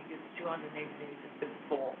I think it's 280 days has been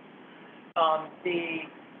full. The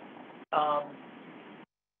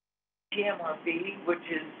TMRB, which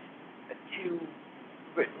is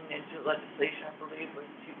written into legislation, I believe, was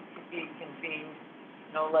to be convened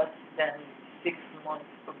no less than 6 months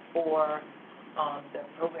before the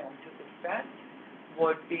program took effect,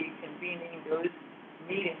 would be convening those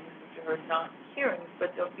meetings, which are not hearings,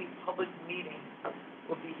 but there'll be public meetings,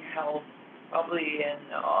 will be held probably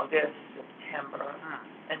in August, September,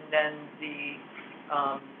 and then the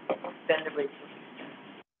rates will be set.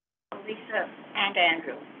 Lisa and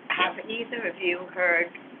Andrew, have either of you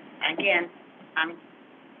heard, again,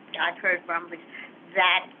 I've heard rumblings,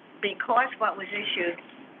 that because what was issued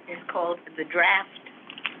is called the draft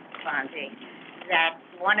funding, that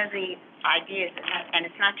one of the ideas, and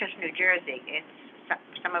it's not just New Jersey, it's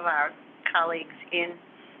some of our colleagues in,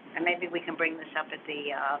 and maybe we can bring this up at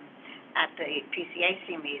the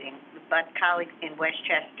PCAC meeting, but colleagues in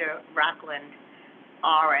Westchester, Rockland,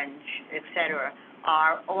 Orange, et cetera,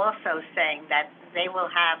 are also saying that they will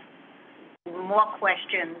have more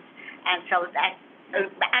questions, and so that,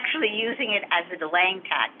 actually using it as a delaying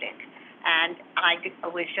tactic. And I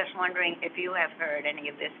was just wondering if you have heard any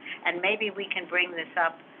of this, and maybe we can bring this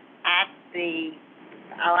up at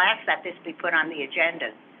I'll ask that this be put on the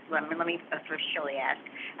agenda. Let me officially ask,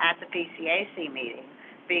 at the PCAC meeting,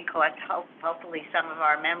 because hopefully some of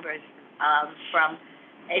our members from,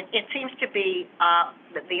 it seems to be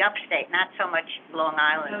the upstate, not so much Long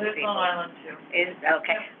Island No, there's people. Long Island too. Is,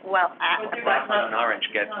 okay, well, Rockland and Orange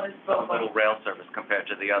get a little rail service compared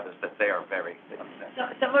to the others, that they are very upset.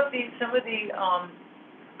 Some of the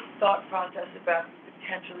thought process about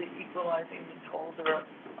potentially equalizing the tolls or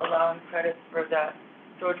allowing credit for that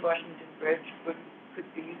George Washington Bridge could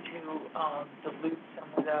be to dilute some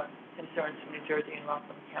of the concerns in New Jersey and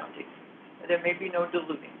Rockland County. There may be no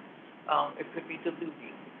diluting. It could be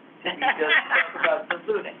diluting. To be just talk about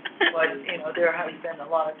diluting. But, you know, there has been a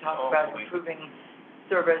lot of talk about improving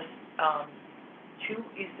service to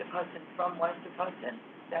east of Hudson from west of Hudson.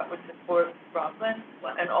 That would support Rockland,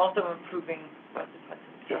 and also improving west of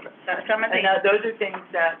Hudson service. Some of the, And those are things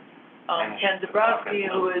that Ken Zabrowski,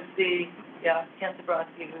 who is the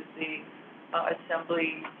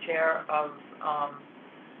Assembly Chair of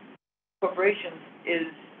Corporations,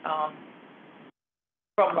 is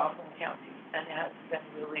from Rockland County, and has been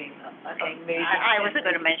really amazing. I wasn't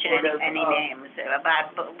going to mention any names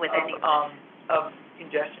about with any of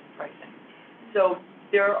congestion pricing. So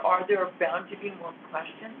there are bound to be more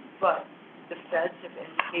questions, but the feds have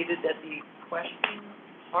indicated that the question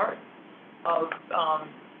part of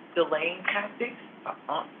delaying tactics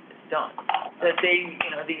is done. That they,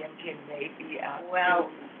 the MTA may be asked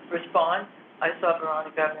to respond. I saw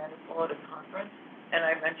Veronica Vanderpool at a conference, and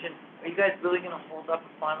I mentioned, are you guys really going to hold up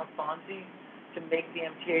a final Fonzie to make the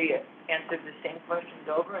MTA answer the same questions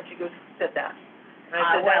over? And she goes, who said that? And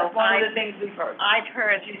I said, that's one of the things we've heard. I've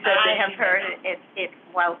heard, I have heard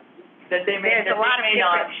That they may, there's a lot of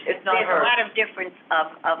difference. It's not There's her. a lot of difference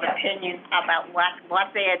of opinion about what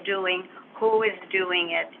they are doing, who is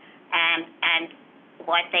doing it, and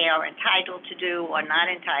what they are entitled to do or not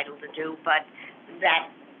entitled to do, but that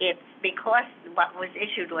it's because what was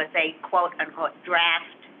issued was a quote-unquote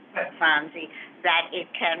draft Fonzie, that it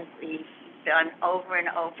can be done over and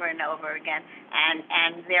over and over again,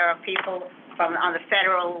 and there are people on the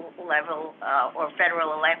federal level, or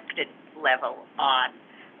federal elected level on,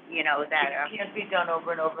 that are... It can't be done over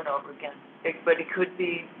and over and over again, but there could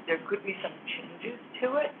be some changes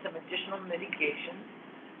to it, some additional mitigations.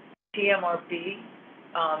 TMRB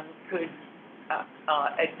could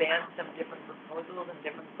advance some different proposals and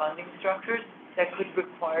different funding structures that could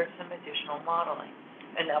require some additional modeling,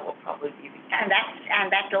 and that will probably be the case.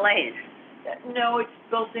 And that delays. No, it's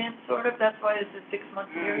built in, sort of. That's why it's a 6-month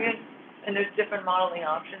period, and there's different modeling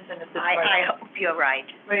options, and if the price... I hope you're right.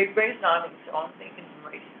 Ray's nodding, so I'm thinking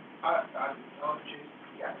Ray.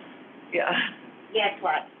 Yes. Yeah. Yes,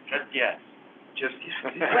 what? Just yes. Just yes.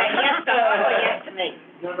 Well, yes to all or yes to me?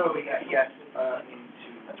 No, we got yes,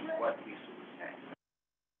 into what Lisa was saying.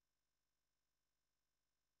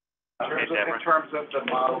 In terms of the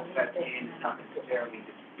model set in, it's not necessarily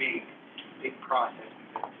this big process,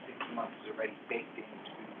 because 6 months is already baked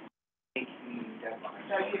into making deadlines.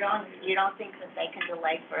 So you don't think that they can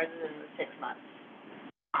delay further than the 6 months?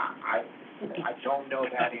 I don't know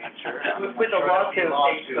that answer. With a lawsuit,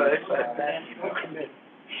 they could, but Don't commit.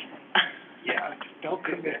 Yeah, Don't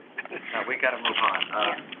commit. Now, we gotta move on.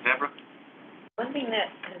 Deborah? One thing that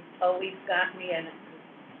has always got me, and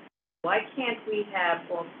why can't between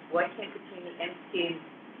the MTA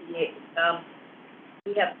and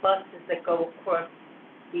we have buses that go across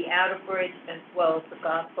the outer bridge as well as the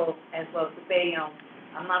Gospel, as well as the Bayonne.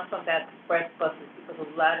 I'm not talking about express buses, because a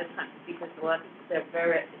lot of people that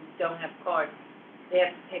don't have cars, they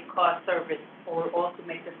have to take car service, or also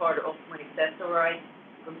makes it harder, also when accessorize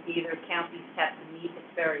from either counties have to meet,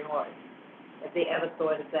 it's very hard. Have they ever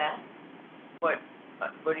thought of that? what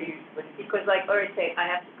do you... Because like, or say, I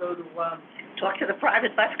have to go to, Talk to the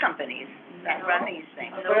private bus companies. that run these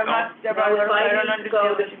things. But I'm not, Deborah, No, if I don't need to go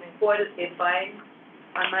understand to what you mean. court, if I'm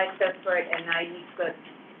on my separate and I need to,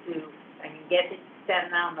 I can get it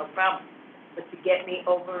sent now, no problem. But to get me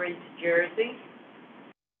over into Jersey,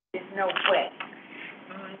 there's no way.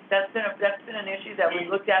 That's been an issue that we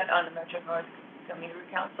looked at on the Metro North Commuter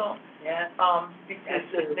Council, Yeah. because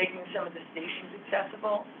of making some of the stations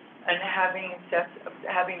accessible and having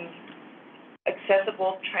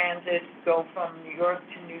accessible transit go from New York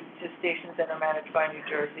to stations that are managed by New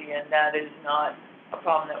Jersey, and that is not a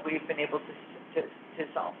problem that we've been able to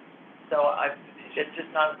solve. So it's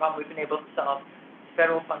just not a problem we've been able to solve. It's a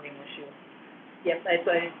federal funding issue. Yes,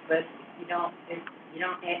 but you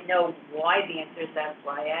don't know why the answer is, that's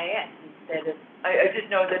why I asked, instead of. I just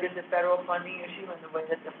know that it's a federal funding issue and the way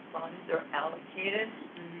that the funds are allocated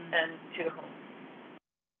and to whom.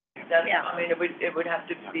 That's, Yeah. I mean, it would have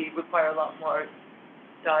to require a lot more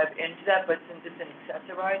dive into that, but since it's an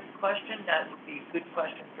accessorized question, that would be a good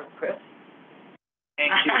question for Chris.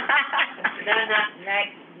 Thank you.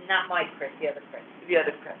 Not my Chris, the other Chris. The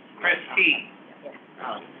other Chris. Chris T. Yes.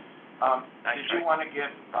 Did you want to give,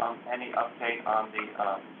 any update on the,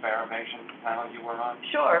 fare evasion panel you were on?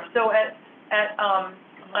 Sure, so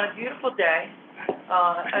on a beautiful day,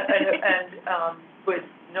 with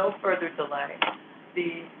no further delay,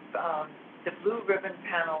 the Blue Ribbon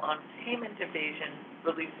Panel on Payment Evasion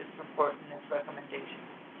released its report and its recommendations.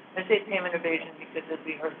 I say payment evasion because as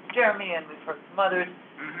we heard from Jeremy and we've heard from others,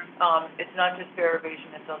 it's not just fare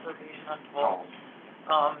evasion, it's also evasion on tolls.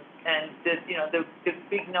 And the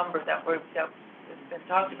big number that's been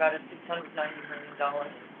talked about is $690 million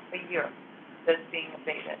a year that's being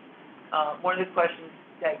evaded. One of the questions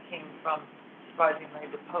that came from,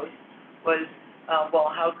 surprisingly, the Post was,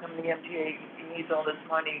 well, how come the MTA needs all this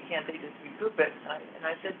money, can't they just recoup it? And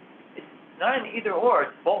I said, it's not an either or,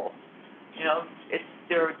 it's both.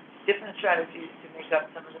 There are different strategies to make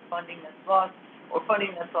up some of the funding that's lost, or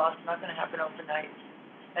funding that's lost, not gonna happen overnight.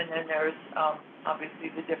 And then there's,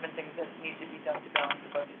 obviously, the different things that need to be done to balance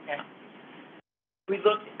the budget now. We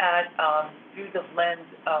looked at, through the lens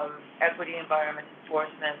of equity, environment,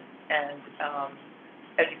 enforcement, and,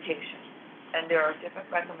 education. And there are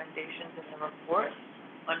different recommendations in the report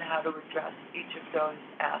on how to address each of those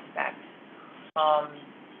aspects.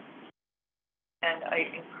 And I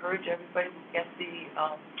encourage everybody to get the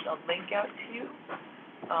link out to you.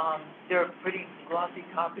 They're pretty glossy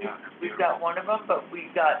copies. We've got one of them, but we've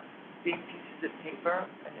got big pieces of paper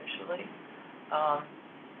initially.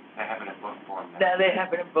 They have it in book form now. Now they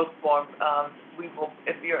have it in book form. We will,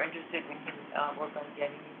 if you're interested, we can work on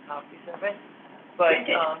getting you copies of it. But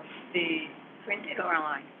Printed or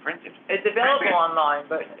online? Printed. it's available online,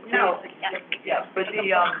 but No. yeah, but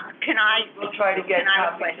Can I? we'll try to get Can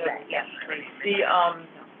I copies request of that? Yes, please.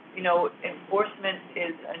 Enforcement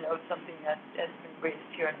is, I know, something that has been raised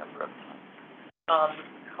here a number of times.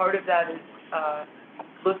 Part of that is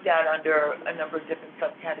looked at under a number of different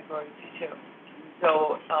subcategories too.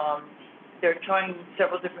 So they're trying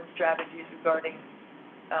several different strategies regarding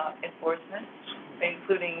enforcement,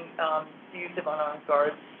 including the use of unarmed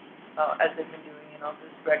guards, as they've been doing, and also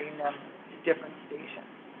spreading them to different stations.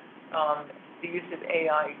 The use of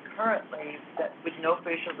AI currently, that with no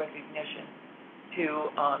facial recognition, to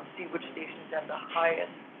see which stations have the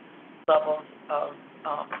highest levels of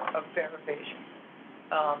fare evasion.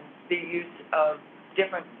 The use of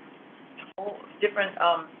different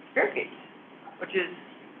fare gates, which is,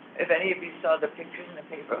 if any of you saw the pictures in the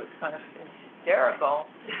paper, it was kind of hysterical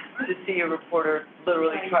to see a reporter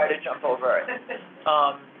literally try to jump over it.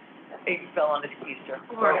 He fell on his keister.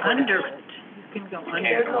 Or under it. You can go under.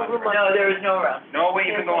 There's no room. No, there is no room. No way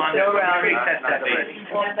you can go on there. No round. That's that big.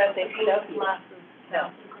 No.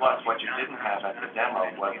 Plus, what you didn't have at the demo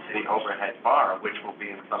was the overhead bar, which will be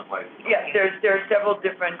in some places. Yeah, there are several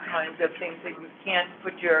different kinds of things that you can't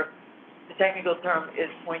put the technical term is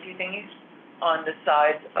pointy thingies on the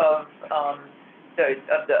sides of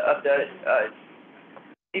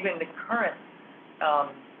even the current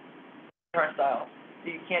turnstile. So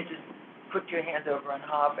you can't just put your hands over and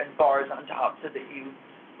hop and bars on top so that you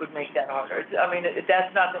would make that harder.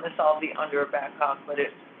 That's not gonna solve the under or back hop, but it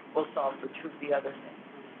will solve for two of the other things.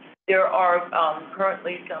 There are,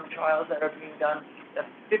 currently some trials that are being done, a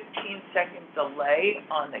 15-second delay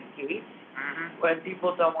on the gate. When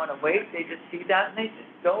people don't wanna wait, they just see that and they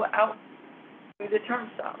just go out through the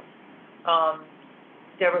turnstile.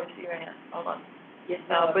 Deborah, see your hand, hold on. Yes,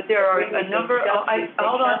 But there are a number of,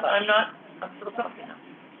 hold on, I'm still talking now.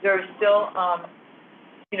 There are still,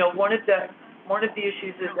 one of the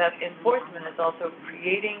issues is that enforcement is also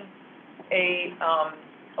creating a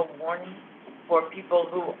warning for people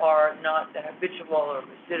who are not the habitual or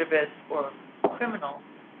recidivist or criminal,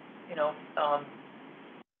 you know,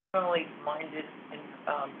 criminally minded and,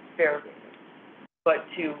 fair, but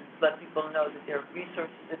to let people know that there are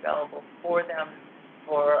resources available for them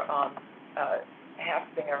for, half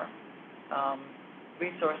their,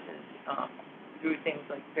 resources, through things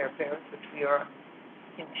like fair fares, which we are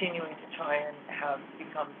continuing to try and have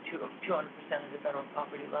become 200% of the federal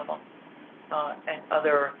poverty level, and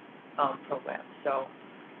other, programs. So,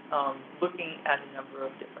 looking at a number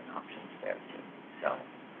of different options there too. So,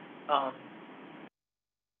 I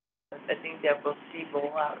think that we'll see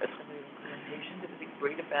rollout of some of the implementations. It was a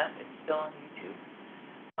great event. It's still on YouTube.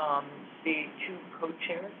 The two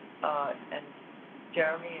co-chairs, and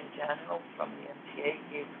Jeremy and Janiel from the MTA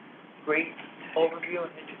gave great overview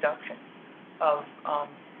and introduction of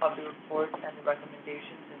the report and the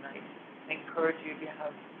recommendations, and I encourage you, if you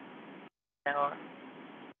have an hour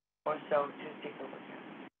or so, to take a look at it.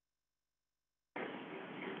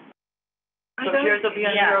 So chairs will be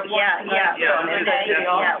on your appointment tonight?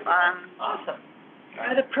 Awesome.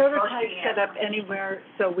 Are the prototypes set up anywhere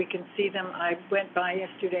so we can see them? I went by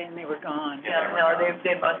yesterday and they were gone. Yeah, no,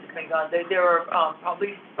 they must have been gone. There were,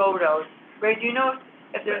 probably photos. Ray, do you know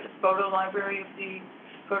if there's a photo library of the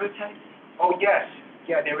prototypes? Oh, yes,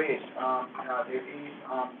 yeah, there is,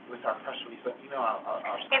 with our press release, but, I'll.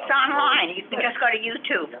 It's online, you can just go to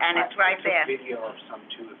YouTube, and it's right there. I took video of some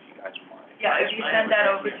too, if you guys want. Yeah, if you send that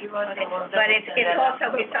over to us, But it's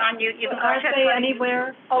also, it's on you, you can go Aren't to. they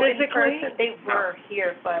anywhere physically? They were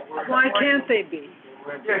here, but. Why can't they be?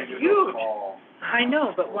 They're huge. I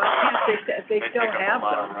know, but why can't they, they still have They take up a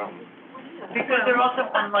lot of them? room. Because they're also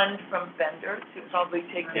unlend from vendors who probably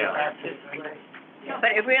take them out to display.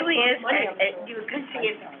 But it really is, you can see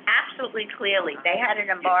it absolutely clearly. They had it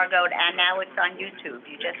embargoed, and now it's on YouTube.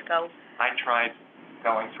 You just go. I tried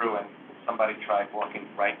going through and somebody tried walking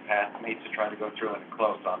right past me to try to go through and it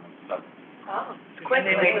closed on them, so. Oh. And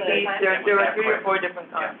they make these, there are 3 or 4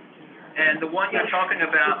 different kinds. And the one you're talking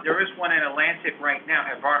about, there is one in Atlantic right now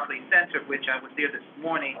at Barclays Center, which I was there this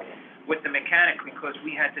morning with the mechanic because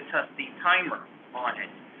we had to test the timer on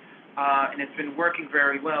it. And it's been working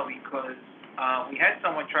very well because, we had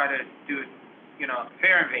someone try to do,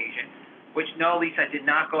 fare invasion, which no, Lisa, I did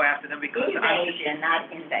not go after them because Evasion,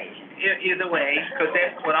 not invasion. Either way, because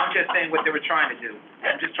that's what I'm just saying what they were trying to do.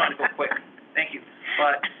 I'm just trying to go quick. Thank you.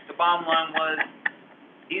 But the bottom line was,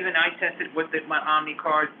 even I tested with my Omni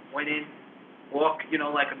card, went in, walked,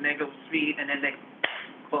 like a negative speed, and then they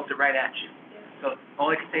closed it right at you. So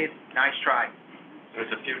all I can say is, nice try.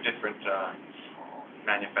 There's a few different,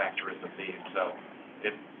 manufacturers of these, so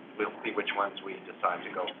we'll see which ones we decide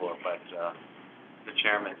to go for, but, the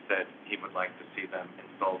chairman said he would like to see them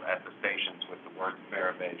installed at the stations with the word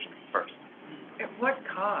fare evasion first. At what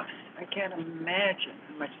cost? I can't imagine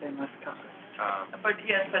how much they must cost. But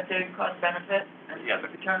yes, but they cost benefit and Yeah,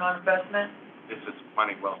 return on investment. this is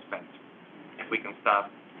money well spent. If we can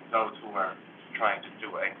stop those who are trying to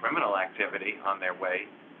do a criminal activity on their way,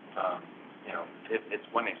 it's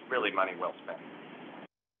really money well spent.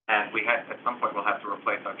 And at some point, we'll have to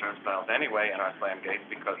replace our turnstiles anyway and our slam gates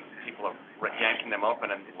because people are yanking them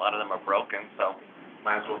open and a lot of them are broken, so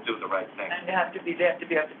might as well do the right thing. And they have to be up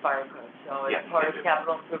to fire code, so Yes, it's part of they do.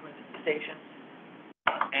 capital improvements at the stations.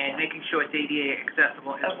 And making sure it's ADA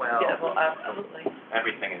accessible as well. Yeah, well, absolutely.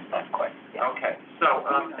 Everything is done quick. Yeah. Okay, so,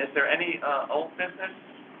 is there any, old business?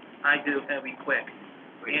 I do, it'll be quick.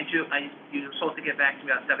 Andrew, you were supposed to get back to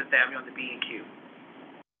me on 7th Avenue on the B&Q.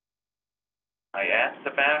 I asked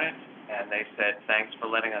about it, and they said, thanks for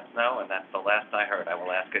letting us know, and that's the last I heard. I will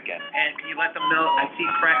ask again. And can you let them know, I see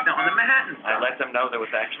crackdown on the Manhattan I stuff. let them know there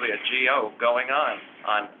was actually a GO going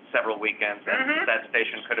on several weekends, and that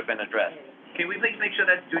station could have been addressed. Can we please make sure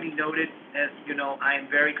that's duly noted? As you know, I am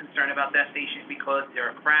very concerned about that station because there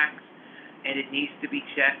are cracks, and it needs to be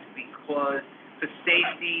checked because for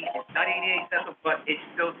safety, it's not ADA accessible, but it's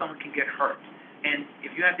still someone can get hurt. And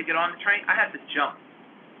if you have to get on the train, I have to jump.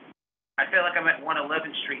 I feel like I'm at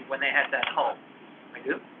 111th Street when they had that hole. I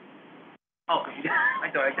do? Oh,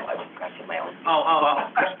 I thought I did. I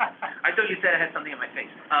thought you said I had something in my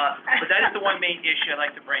face. But that is the one main issue I'd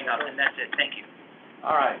like to bring up, and that's it. Thank you.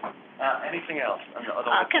 All right, anything else?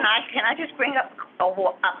 Can I just bring up a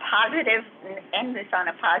positive, end this on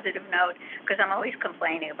a positive note? Because I'm always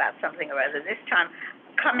complaining about something or other. This time,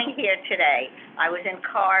 coming here today, I was in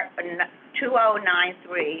car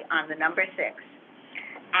 2093 on the number 6.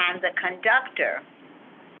 And the conductor,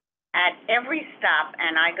 at every stop,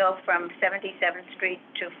 and I go from 77th Street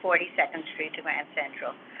to 42nd Street to Grand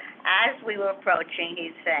Central, as we were approaching,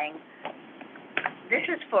 he's saying, this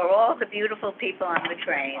is for all the beautiful people on the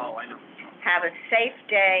train. Oh, I know. Have a safe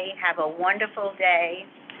day, have a wonderful day.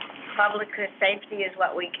 Public safety is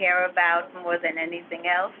what we care about more than anything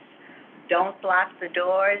else. Don't block the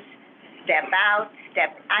doors, step out,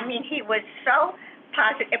 I mean, he was so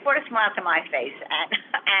positive, it brought a smile to my face,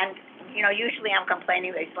 and, you know, usually I'm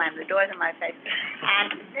complaining, they slam the doors in my face.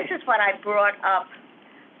 And this is what I brought up,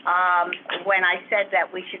 when I said that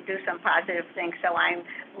we should do some positive things, so I'm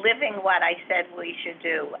living what I said we should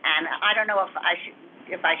do. And I don't know if I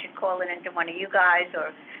should call it into one of you guys,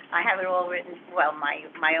 or I have it all written, well, my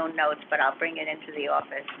own notes, but I'll bring it into the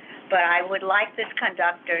office. But I would like this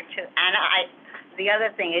conductor to, and the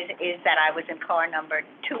other thing is that I was in car number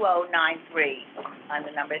 2093 on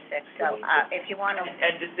the number 6, so, if you want to.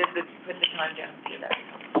 And just put the time down, do that.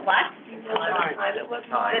 What? The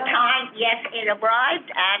The time, yes, it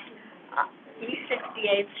arrived at, East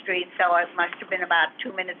 68th Street, so it must have been about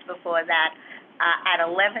 2 minutes before that. At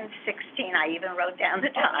 11:16, I even wrote down the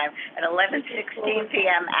time, at 11:16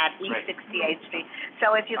 p.m. at East 68th Street.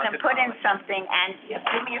 So if you can put in something, and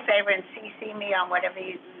do me a favor and CC me on whatever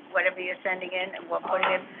you're sending in, and we'll put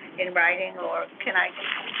it in writing, or can I?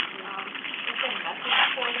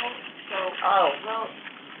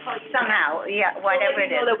 Somehow, yeah, whatever it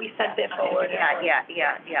is. that we sent it forward. Yeah,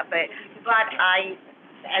 but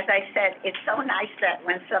as I said, it's so nice that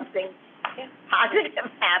when something positive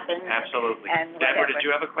happens. Absolutely. And Deborah, whatever. did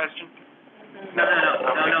you have a question? No,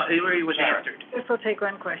 it already was answered. This will take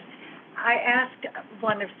one question. I asked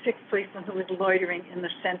one of 6 policemen who was loitering in the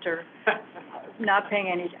center, not paying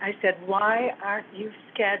any, I said, why aren't you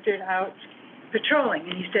scattered out patrolling?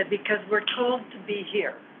 And he said, because we're told to be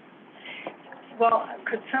here. Well,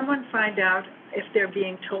 could someone find out if they're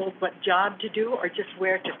being told what job to do or just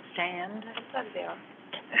where to stand?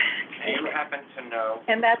 Do you happen to know,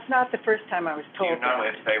 And that's not the first time I was do you told know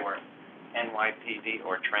that. if they were NYPD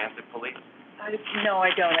or transit police? No, I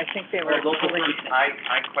don't. I think they were Or local police. I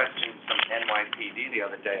questioned some NYPD the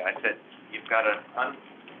other day. I said, you've got an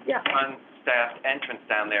Yeah. unstaffed entrance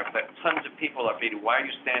down there, but tons of people are beating. Why are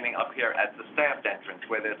you standing up here at the staffed entrance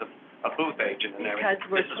where there's a booth agent and everything? Because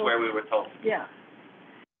we're This is where we were told. Yeah.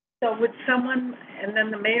 So would someone, and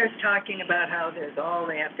then the mayor's talking about how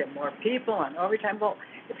they have to have more people on overtime. Well,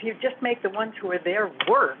 if you just make the ones who are there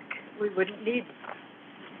work, we wouldn't need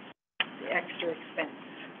the extra expense.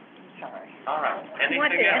 I'm sorry. All right. I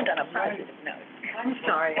want to Anything end else? on a positive note. I'm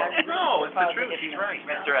sorry. No, it's the truth, she's right.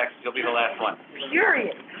 Mr. X, you'll be the last one.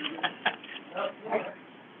 Furious.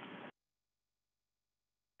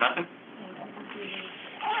 Nothing?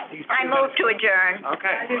 I move to adjourn.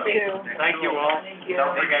 Okay. I do too. Thank you all.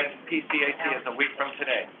 Don't forget, PCAC is a week from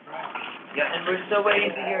today. Yeah, and we're still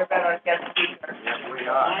waiting to hear about our